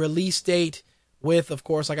 release date with, of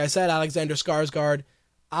course, like I said, Alexander Skarsgård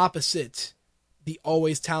opposite the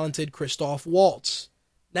always talented Christoph Waltz.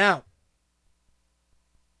 Now,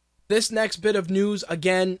 this next bit of news,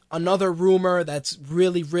 again, another rumor that's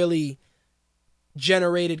really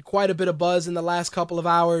generated quite a bit of buzz in the last couple of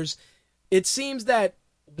hours. It seems that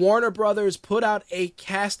Warner Brothers put out a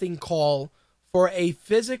casting call for a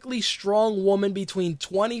physically strong woman between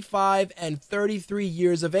 25 and 33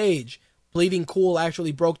 years of age. Bleeding Cool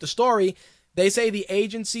actually broke the story. They say the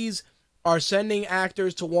agencies are sending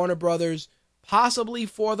actors to Warner Brothers possibly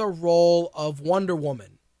for the role of Wonder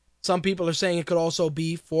Woman. Some people are saying it could also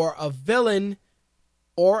be for a villain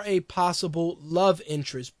or a possible love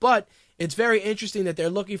interest. But it's very interesting that they're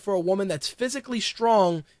looking for a woman that's physically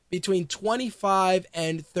strong between 25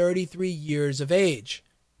 and 33 years of age.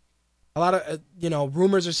 A lot of,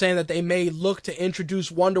 rumors are saying that they may look to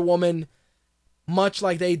introduce Wonder Woman much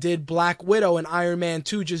like they did Black Widow and Iron Man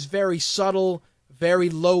 2, just very subtle, very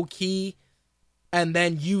low key, and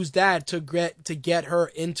then use that to get her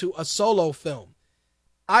into a solo film.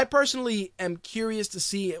 I personally am curious to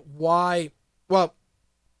see why. Well,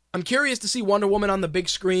 I'm curious to see Wonder Woman on the big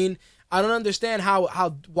screen. I don't understand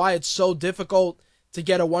why it's so difficult to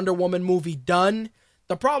get a Wonder Woman movie done.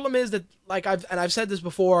 The problem is that, I've said this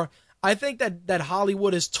before, I think that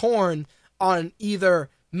Hollywood is torn on either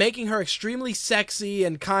making her extremely sexy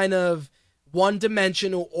and kind of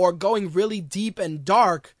one-dimensional, or going really deep and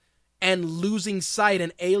dark and losing sight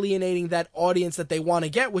and alienating that audience that they want to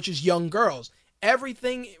get, which is young girls.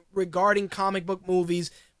 Everything regarding comic book movies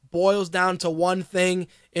boils down to one thing.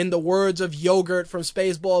 In the words of Yogurt from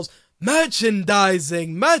Spaceballs,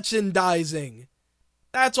 merchandising.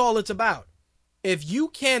 That's all it's about. If you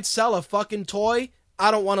can't sell a fucking toy, I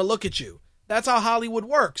don't want to look at you. That's how Hollywood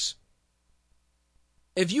works.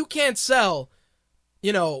 If you can't sell,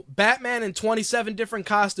 Batman in 27 different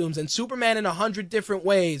costumes and Superman in 100 different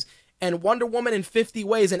ways and Wonder Woman in 50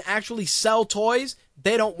 ways and actually sell toys,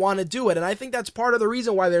 they don't want to do it. And I think that's part of the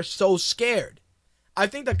reason why they're so scared. I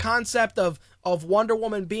think the concept of Wonder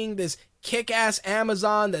Woman being this kick-ass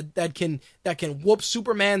Amazon that can whoop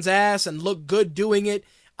Superman's ass and look good doing it,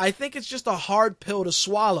 I think it's just a hard pill to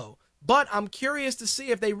swallow. But I'm curious to see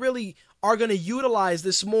if they really are going to utilize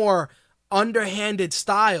this more underhanded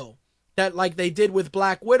style that like they did with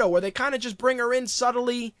Black Widow, where they kind of just bring her in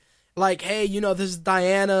subtly, like, hey, this is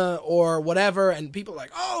Diana or whatever, and people are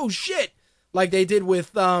like, oh shit, like they did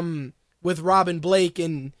with Robin Blake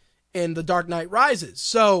in The Dark Knight Rises.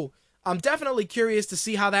 So I'm definitely curious to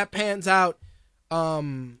see how that pans out.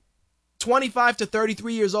 25 to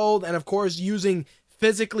 33 years old, and of course using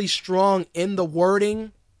physically strong in the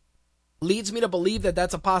wording leads me to believe that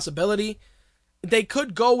that's a possibility. They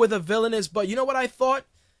could go with a villainous, but you know what I thought?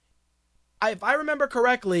 If I remember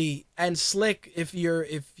correctly, and Slick, if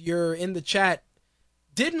you're in the chat,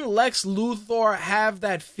 didn't Lex Luthor have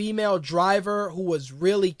that female driver who was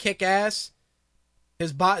really kick-ass?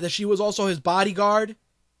 That she was also his bodyguard?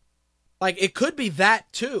 Like, it could be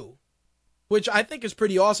that too, which I think is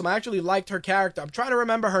pretty awesome. I actually liked her character. I'm trying to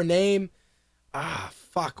remember her name.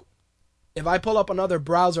 Fuck. If I pull up another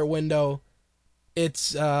browser window,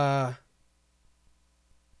 it's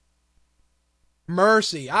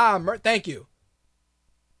Mercy. Thank you.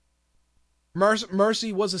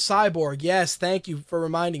 Mercy was a cyborg. Yes, thank you for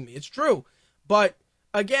reminding me. It's true. But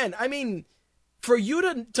again, I mean, for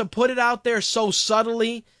you to put it out there so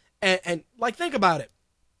subtly and like, think about it.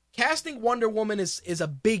 Casting Wonder Woman is a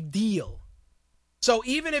big deal. So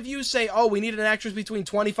even if you say, oh, we need an actress between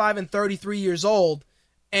 25 and 33 years old,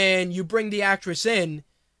 and you bring the actress in,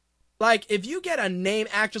 like, if you get a name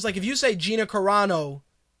actress, like if you say Gina Carano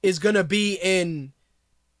is going to be in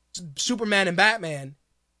Superman and Batman,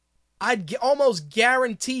 I'd almost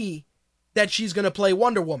guarantee that she's going to play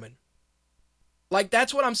Wonder Woman. Like,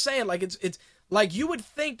 that's what I'm saying. Like, it's like, you would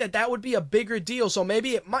think that would be a bigger deal. So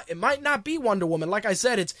maybe it might not be Wonder Woman. Like I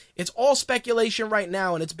said, it's all speculation right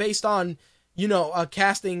now, and it's based on, a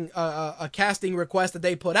casting request that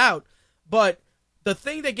they put out. But the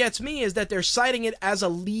thing that gets me is that they're citing it as a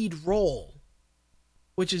lead role,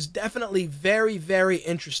 which is definitely very, very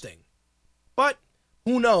interesting. But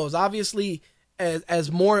who knows? Obviously,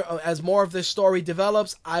 as more of this story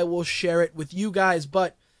develops, I will share it with you guys.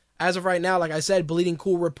 But as of right now, like I said, Bleeding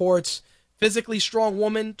Cool reports physically strong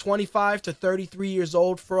woman, 25 to 33 years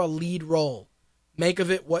old, for a lead role. Make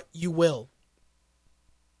of it what you will.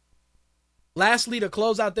 Lastly, to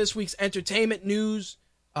close out this week's entertainment news,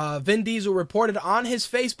 Vin Diesel reported on his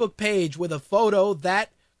Facebook page with a photo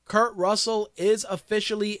that Kurt Russell is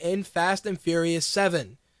officially in Fast and Furious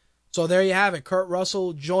 7. So there you have it. Kurt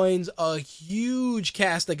Russell joins a huge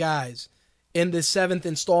cast of guys in this 7th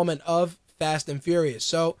installment of Fast and Furious.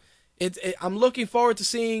 So I'm looking forward to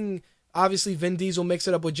seeing, obviously, Vin Diesel mix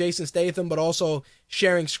it up with Jason Statham, but also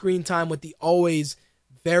sharing screen time with the always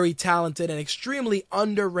very talented and extremely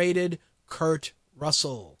underrated Kurt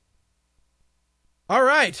Russell. All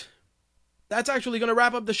right. that's actually going to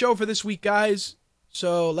wrap up the show for this week, guys.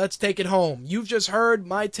 So let's take it home. You've just heard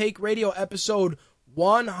My Take Radio episode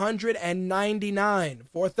 199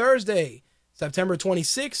 for Thursday, September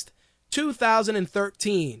 26th,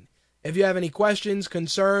 2013. If you have any questions,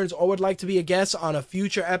 concerns, or would like to be a guest on a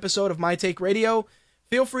future episode of My Take Radio,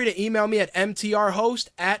 feel free to email me at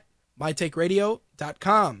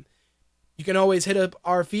mtrhost@mytakeradio.com. You can always hit up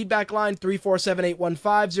our feedback line,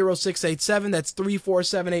 347-815-0687. That's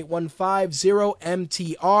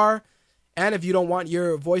 347-815-0MTR. And if you don't want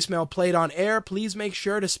your voicemail played on air, please make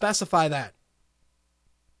sure to specify that.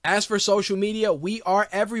 As for social media, we are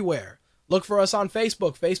everywhere. Look for us on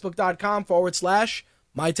Facebook,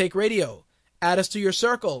 facebook.com/MyTakeRadio. Add us to your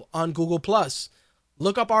circle on Google+.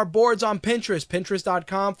 Look up our boards on Pinterest,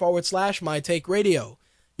 pinterest.com/MyTakeRadio.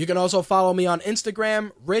 You can also follow me on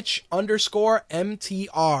Instagram, rich_MTR.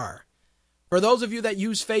 For those of you that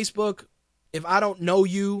use Facebook, if I don't know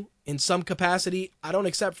you in some capacity, I don't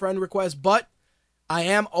accept friend requests, but I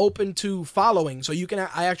am open to following. So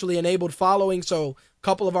I actually enabled following, so a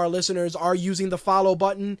couple of our listeners are using the follow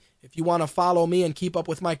button if you want to follow me and keep up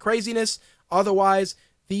with my craziness. Otherwise,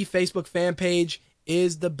 the Facebook fan page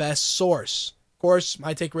is the best source. Of course,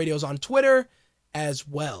 My Take Radio is on Twitter as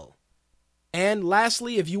well. And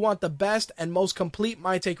lastly, if you want the best and most complete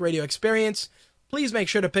My Take Radio experience, please make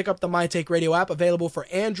sure to pick up the My Take Radio app, available for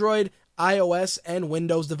Android, iOS, and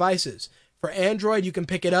Windows devices. For Android, you can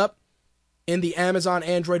pick it up in the Amazon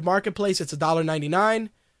Android Marketplace. It's $1.99.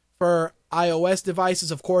 For iOS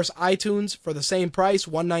devices, of course, iTunes for the same price,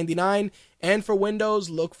 $1.99. And for Windows,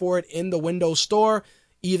 look for it in the Windows Store,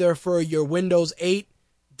 either for your Windows 8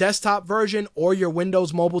 desktop version or your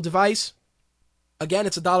Windows mobile device. Again,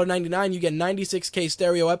 it's $1.99. You get 96K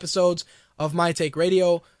stereo episodes of My Take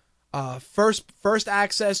Radio. First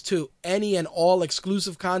access to any and all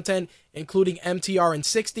exclusive content, including MTR and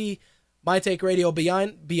 60, My Take Radio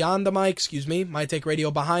Beyond the Mic, My Take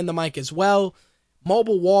Radio Behind the Mic as well,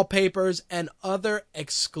 mobile wallpapers, and other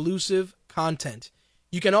exclusive content.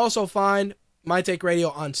 You can also find My Take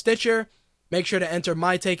Radio on Stitcher. Make sure to enter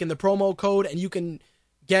My Take in the promo code, and you can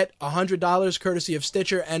get $100 courtesy of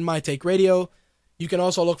Stitcher and My Take Radio. You can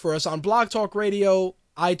also look for us on Blog Talk Radio,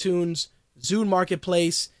 iTunes, Zune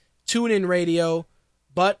Marketplace, TuneIn Radio,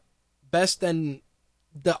 but best and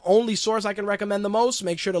the only source I can recommend the most,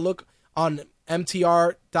 make sure to look on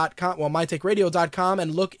MTR.com, MyTakeRadio.com,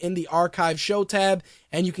 and look in the archive show tab,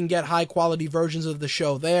 and you can get high quality versions of the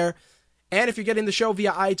show there. And if you're getting the show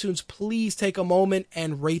via iTunes, please take a moment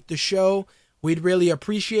and rate the show. We'd really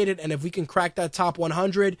appreciate it, and if we can crack that top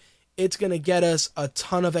 100, it's going to get us a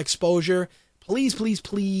ton of exposure. Please, please,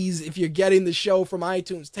 please, if you're getting the show from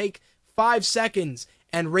iTunes, take 5 seconds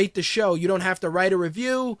and rate the show. You don't have to write a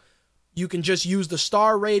review. You can just use the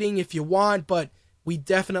star rating if you want, but we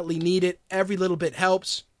definitely need it. Every little bit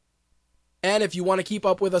helps. And if you want to keep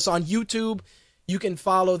up with us on YouTube, you can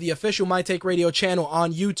follow the official My Take Radio channel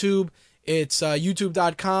on YouTube. It's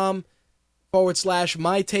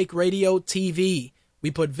youtube.com/My Take Radio TV.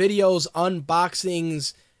 We put videos,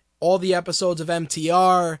 unboxings, all the episodes of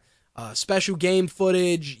MTR, special game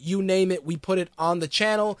footage, you name it, we put it on the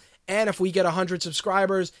channel. And if we get 100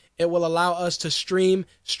 subscribers, it will allow us to stream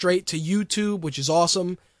straight to YouTube, which is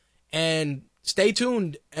awesome. And stay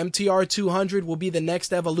tuned. MTR 200 will be the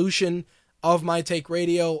next evolution of My Take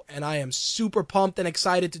Radio, and I am super pumped and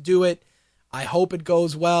excited to do it. I hope it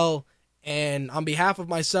goes well. And on behalf of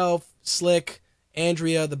myself, Slick,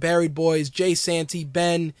 Andrea, the Buried Boys, Jay Santee,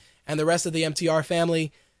 Ben, and the rest of the MTR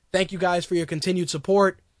family, thank you guys for your continued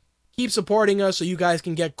support. Keep supporting us so you guys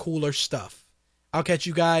can get cooler stuff. I'll catch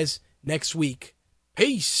you guys next week.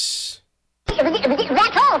 Peace.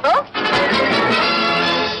 That's all, folks.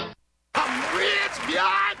 I'm rich,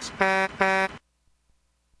 biatch.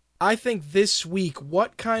 I think this week,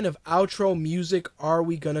 what kind of outro music are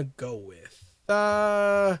we gonna go with?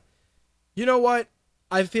 You know what?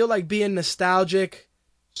 I feel like being nostalgic,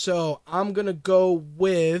 so I'm gonna go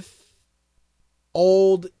with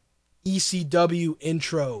old ECW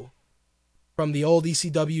intro from the old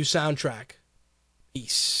ECW soundtrack.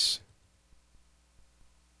 Peace.